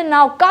ခါမှာသင်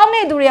နောက်ကောင်း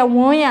တဲ့သူတွေကဝ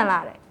န်းရံလာ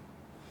တယ်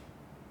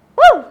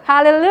ဝူးဟာ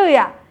လေလု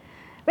ယာ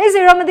မိတ်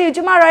ဆွေရောမသိဘူးကျ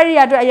မတို့အဲ့ဒီ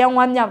အတွက်အယံဝ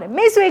မ်းမြောက်တယ်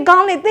မိတ်ဆွေကော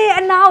င်းနေသင်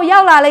အနာကိုရော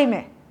က်လာလိမ့်မ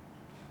ယ်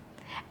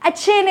အ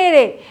ချင်း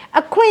တွေ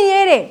အခွင့်အ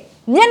ရေးတွေ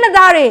မျက်နှာ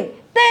သားတွေ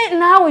သင်အ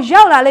နာကို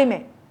ရောက်လာလိမ့်မ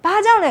ယ်ဘာ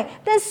ကြောင့်လဲ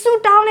သင်ဆူ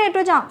တောင်းတဲ့အ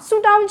တွက်ကြောင့်ဆူ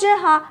တောင်းခြင်း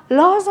ဟာ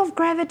laws of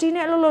gravity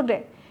နဲ့အလုပ်လုပ်တ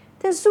ယ်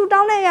သင်ဆူတော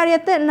င်းတဲ့အရာတွေ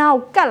တဲ့နာ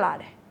ကိုကတ်လာ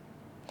တယ်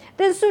သ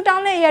င်ဆူတော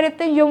င်းတဲ့အရာတွေ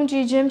သင်ယုံကြ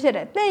ည်ခြင်းဖြစ်တ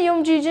ယ်သင်ယုံ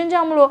ကြည်ခြင်း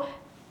ကြောင့်မလို့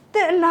သ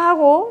င်အနာ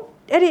ကို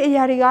အဲ့ဒီအ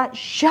ရာတွေက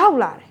ရောက်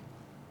လာတ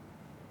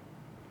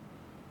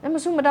ယ်မ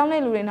ဆူမတောင်း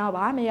တဲ့လူတွေနောက်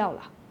ဘာမရောက်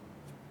လာ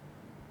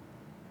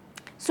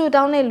ဆူ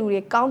တောင်းတဲ့လူ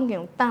တွေကောင်းက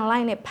င်ကိုတန်လို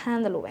က်နဲ့ဖ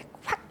မ်းတယ်လို့ပဲ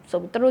ဖတ်ဆို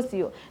ပြီးသူတို့စီ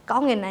ကိုကော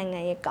င်းကင်နိုင်ငံ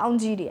ရဲ့ကောင်း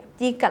ကြီးတွေက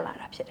ပြေးကတ်လာ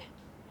တာဖြစ်တယ်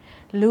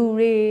လူ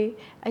တွေ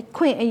အ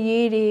ခွင့်အ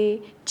ရေးတွေ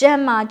ကြ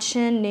မ်းမာခြ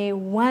င်းတွေ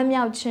ဝမ်း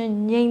မြောက်ခြင်း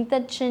ငြိမ်သ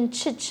က်ခြင်း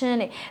ချစ်ခြင်း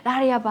တွေဒါ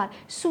တွေကပါ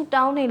ဆူ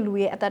တောင်းတဲ့လူ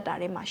ရဲ့အသက်တာ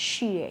ထဲမှာ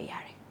ရှိတဲ့အရာ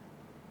တွေ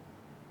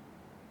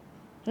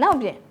နောက်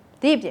ပြန်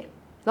ဒီပြန်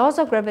laws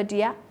of gravity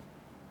က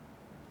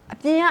အ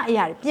ပြင်ကအ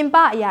ရာတွေပြင်ပ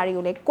အရာတွေ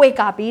ကိုလည်းကြွေ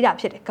ကာပေးတာ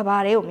ဖြစ်တယ်ကဘာ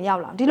တွေကိုမရော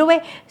က်လာဒီလိုပဲ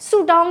ဆူ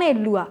တောင်းတဲ့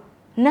လူဟာ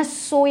နတ်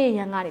ဆိုးရဲ့ရ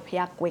န်ကနေဖခ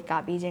င်ကြွေကာ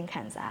ပေးခြင်း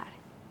ခံစားရ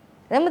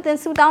တယ်ဒါမှမဟုတ်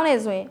ဆူတောင်းနေ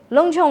ဆိုရင်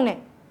လုံခြုံနေ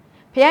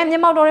ဖခင်မျ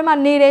က်မှောက်တော်ထဲမှာ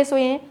နေတယ်ဆို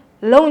ရင်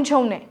လုံ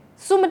ခြုံတယ်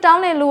ဆူမတော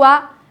င်းတဲ့လူက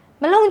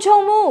မလုံခြုံ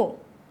ဘူး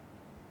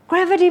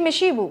gravity မ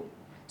ရှိဘူး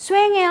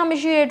ဆွဲငင်အားမ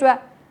ရှိတဲ့အတွက်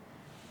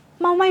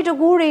မောင်မိုက်တ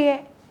ကူတွေရဲ့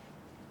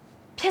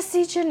ဖြည့်ဆ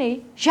ည်းခြင်းတွေ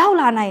ရောက်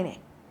လာနိုင်တယ်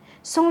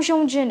ဆုံး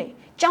ရှုံးခြင်းတွေ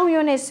ကြောင်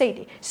ရွံ့တဲ့စိတ်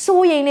တွေ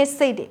စိုးရိမ်တဲ့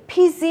စိတ်တွေ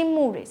ဖိစီး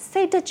မှုတွေ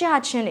စိတ်တကြ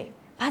ခြင်းတွေ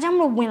ဘာကြောင့်မ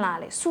လို့ဝင်လာ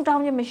လဲဆူတော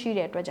င်းခြင်းမရှိ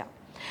တဲ့အတွက်ကြောင့်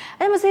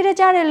အဲ့မစိတ်တ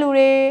ကြတဲ့လူ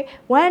တွေ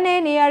ဝမ်းနေ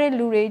နေရတဲ့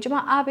လူတွေကျွန်မ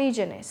အားပေးခြ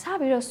င်းနဲ့စ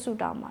ပြီးတော့ဆူ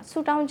တော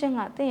င်းခြင်းက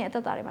သင်ရဲ့အသ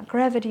က်တာတွေမှာ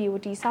gravity ကို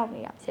တည်ဆောက်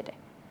နေတာဖြစ်တယ်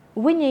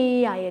ဝိညာဉ်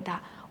ရေးရရဲ့ဒါ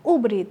ဥ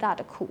ပဒေတ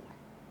တစ်ခု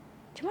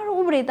ကျမတို့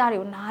ဥပဒေတတွေ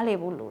ကိုနားလည်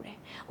ဖို့လိုတယ်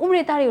ဥပ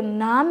ဒေတတွေကို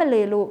နားမလ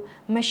ည်လို့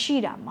မရှိ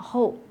တာမ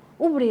ဟုတ်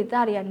ဥပဒေတ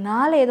တွေက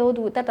နားလည်သော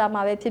သူအတ္တ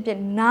မှာပဲဖြစ်ဖြစ်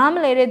နားမ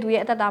လည်တဲ့သူ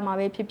ရဲ့အတ္တမှာ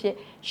ပဲဖြစ်ဖြစ်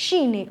ရှိ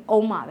နေအော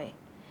င်ပါပဲ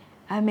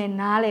ဒါပေမဲ့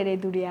နားလည်တဲ့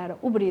သူတွေကတော့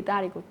ဥပဒေတ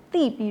တွေကို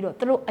သိပြီးတော့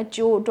သူတို့အ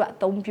ကျိုးအတွက်အ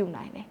သုံးပြု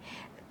နိုင်တယ်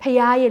ဖခင်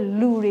ရဲ့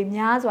လူတွေ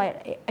များစွာရဲ့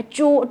အ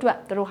ကျိုးအတွက်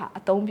သူတို့ဟာ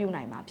အသုံးပြု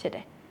နိုင်မှာဖြစ်တ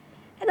ယ်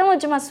အဲဒါကြော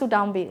င့်ကျွန်မဆု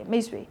တောင်းပေးတယ်မိ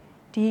တ်ဆွေ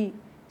ဒီ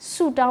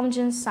ဆူတောင်းခြ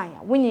င်းဆိုင်ရာ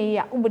ဝိညာဉ်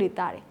ရေးဥပဒေ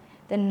သား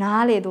တွေ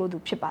နားလေတော့သူ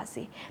ဖြစ်ပါ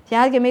စေဘု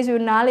ရားခင်မိတ်ဆွေ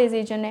နားလေ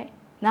စေခြင်းနဲ့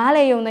နား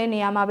လေယုံတဲ့နေ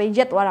ရာမှာပဲရ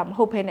က်သွားတာမ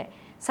ဟုတ်ဘဲနဲ့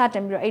စတ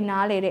င်ပြီးတော့အဲ့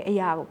နားလေတဲ့အ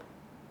ရာကို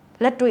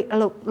လက်တွေ့အ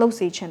လုပ်လုပ်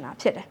စေခြင်းတာ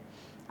ဖြစ်တယ်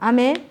အာမ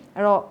င်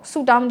အဲ့တော့ဆူ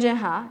တောင်းခြင်း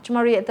ဟာကျမ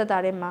တို့ရဲ့အသက်တာ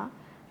ထဲမှာ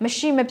မ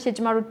ရှိမဖြစ်ကျ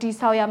မတို့တည်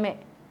ဆောက်ရမယ့်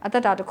အသ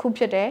က်တာတစ်ခု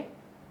ဖြစ်တယ်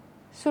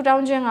ဆူတော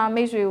င်းခြင်းက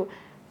မိတ်ဆွေကို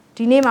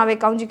ဒီနေ့မှာပဲ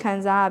ကောင်းကြီးခံ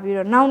စားရပြီး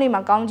တော့နောက်နေ့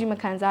မှာကောင်းကြီးမ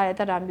ခံစားရတဲ့အ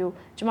သက်တာမျိုး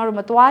ကျမတို့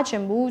မသွားချ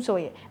င်ဘူးဆို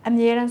ရင်အ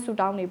မြဲတမ်းဆူ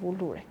တောင်းနေဖို့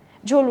လိုတယ်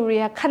ဂျိုလူတွေ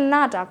ကခဏ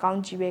တာကောင်း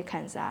ကြီးပဲခံ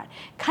စားတယ်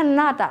ခဏ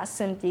တာအဆ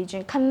င်ပြေခြ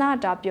င်းခဏ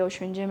တာပျော်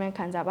ရွှင်ခြင်းပဲ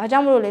ခံစားဘာကြော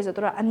င့်မလို့လဲဆို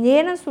တော့အမြဲ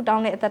တမ်းဆူတော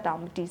င်းတဲ့အသက်တာ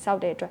ကိုတည်ဆောက်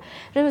တဲ့အတွက်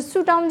ဒါဆူ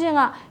တောင်းခြင်း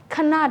ကခ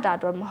ဏတာ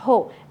အတွက်မဟု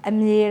တ်အ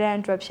မြဲတမ်း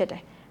အတွက်ဖြစ်တ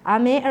ယ်အာ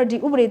မင်အဲ့ဒီ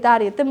ဥပဒေသား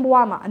တွေသင်ဘဝ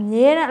မှာအ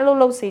မြဲတမ်းအလုပ်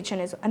လုပ်စေခြင်း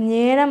လေဆိုအ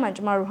မြဲတမ်းမှကျ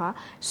မတို့ဟာ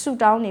ဆူ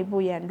တောင်းနေ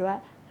ဖို့ရန်အတွက်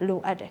လို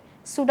အပ်တယ်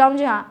ဆူတောင်း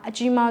ခြင်းဟာအ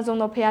ကြီးမားဆုံး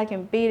သောဘုရားခ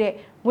င်ပေးတဲ့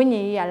ဝိညာ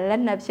ဉ်ရေးရလ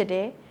က်နက်ဖြစ်တ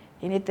ယ်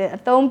ဒီနေ့သင်အ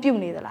သုံးပြု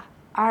နေသလား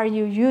Are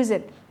you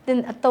using သင်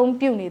အသုံး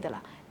ပြုနေသ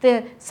လားသင်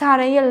စာ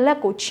ရန်ရဲ့လက်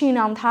ကိုချီ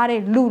နှောင်ထား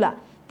တဲ့လူလား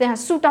သင်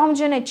ဆူတောင်း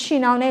ခြင်းနဲ့ချီ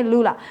နှောင်တဲ့လူ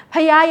လားဖခ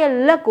င်ရဲ့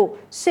လက်ကို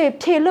စေ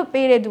ဖြေလွတ်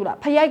ပေးတဲ့သူလား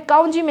ဖခင်ကော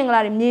င်းကြီးမင်္ဂလာ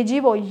တွေမြေ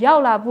ကြီးပေါ်ရော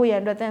က်လာဖို့ရန်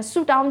အတွက်သင်ဆူ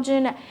တောင်းခြ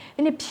င်းနဲ့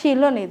ဒီနေ့ဖြေ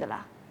လွတ်နေသ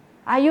လား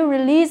Are you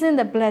releasing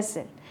the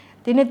blessing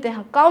ဒီနေ့သင်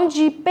ကောင်း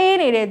ကြီးပေး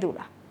နေတဲ့သူ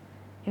လား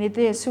ဒီနေ့သ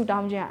င်ဆူတော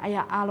င်းခြင်းအ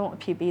ရာအလုံးအ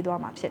ဖြေပေးသွား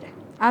မှာဖြစ်တယ်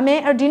အာမင်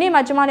ဒီနေ့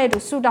မှာကျွန်မနဲ့အတူ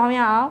ဆူတောင်းရ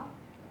အောင်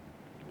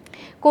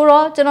ကို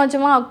ရောကျွန်တော်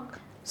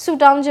ဆူ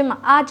တောင်းခြင်းမှာ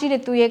အားကြီး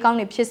တဲ့သူရဲ့ကောင်း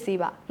တွေဖြစ်စီ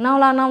ပါနောင်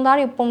လာနောင်သား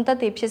တွေပုံသက်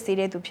တွေဖြစ်စီ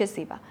တဲ့သူဖြစ်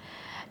စီပါ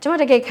ကျွန်မ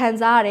တကယ်ခံ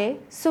စားရတယ်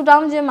ဆူတော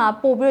င်းခြင်းမှာ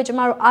ပို့ပြီးတော့ကျွန်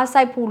မတို့အား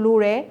စိုက်ဖို့လို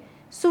တယ်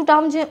ဆူတော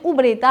င်းခြင်းဥပ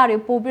ဒေသားတွေ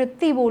ပို့ပြီးတော့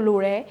သိဖို့လို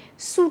တယ်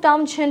ဆူတော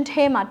င်းခြင်း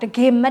ထဲမှာတက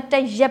ယ်မတ်တ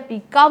က်ရက်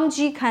ပြီးကောင်း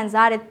ကြီးခံ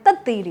စားတဲ့သက်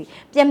သေတွေ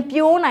ပြန်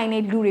ပြောနိုင်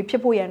တဲ့လူတွေဖြ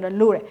စ်ဖို့ရန်အတွက်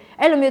လိုတယ်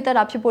အဲ့လိုမျိုးသက်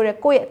တာဖြစ်ဖို့ရ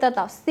ကိုယ့်ရဲ့အသက်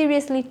တာ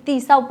seriously တိ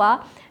ဆောက်ပါ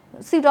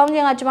ဆူတောင်းခြ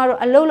င်းကကျမတို့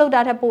အလုပ်လုပ်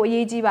တာထက်ပိုအ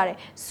ရေးကြီးပါတယ်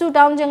ဆူ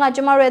တောင်းခြင်းကကျ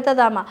မတို့ရဲ့သက်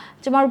တာမှာ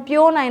ကျမတို့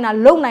ပြောနိုင်တာ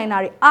လုပ်နိုင်တာ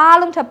တွေအား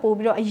လုံးထက်ပို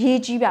ပြီးတော့အရေး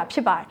ကြီးပါဖြ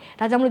စ်ပါတယ်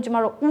ဒါကြောင့်မလို့ကျမ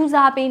တို့ဦး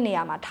စားပေးနေရ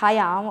မှာထား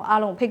ရအောင်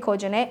အားလုံးဖိတ်ခေါ်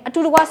ခြင်းနဲ့အတူ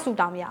တကွဆူ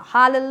တောင်းရအောင်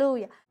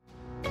hallelujah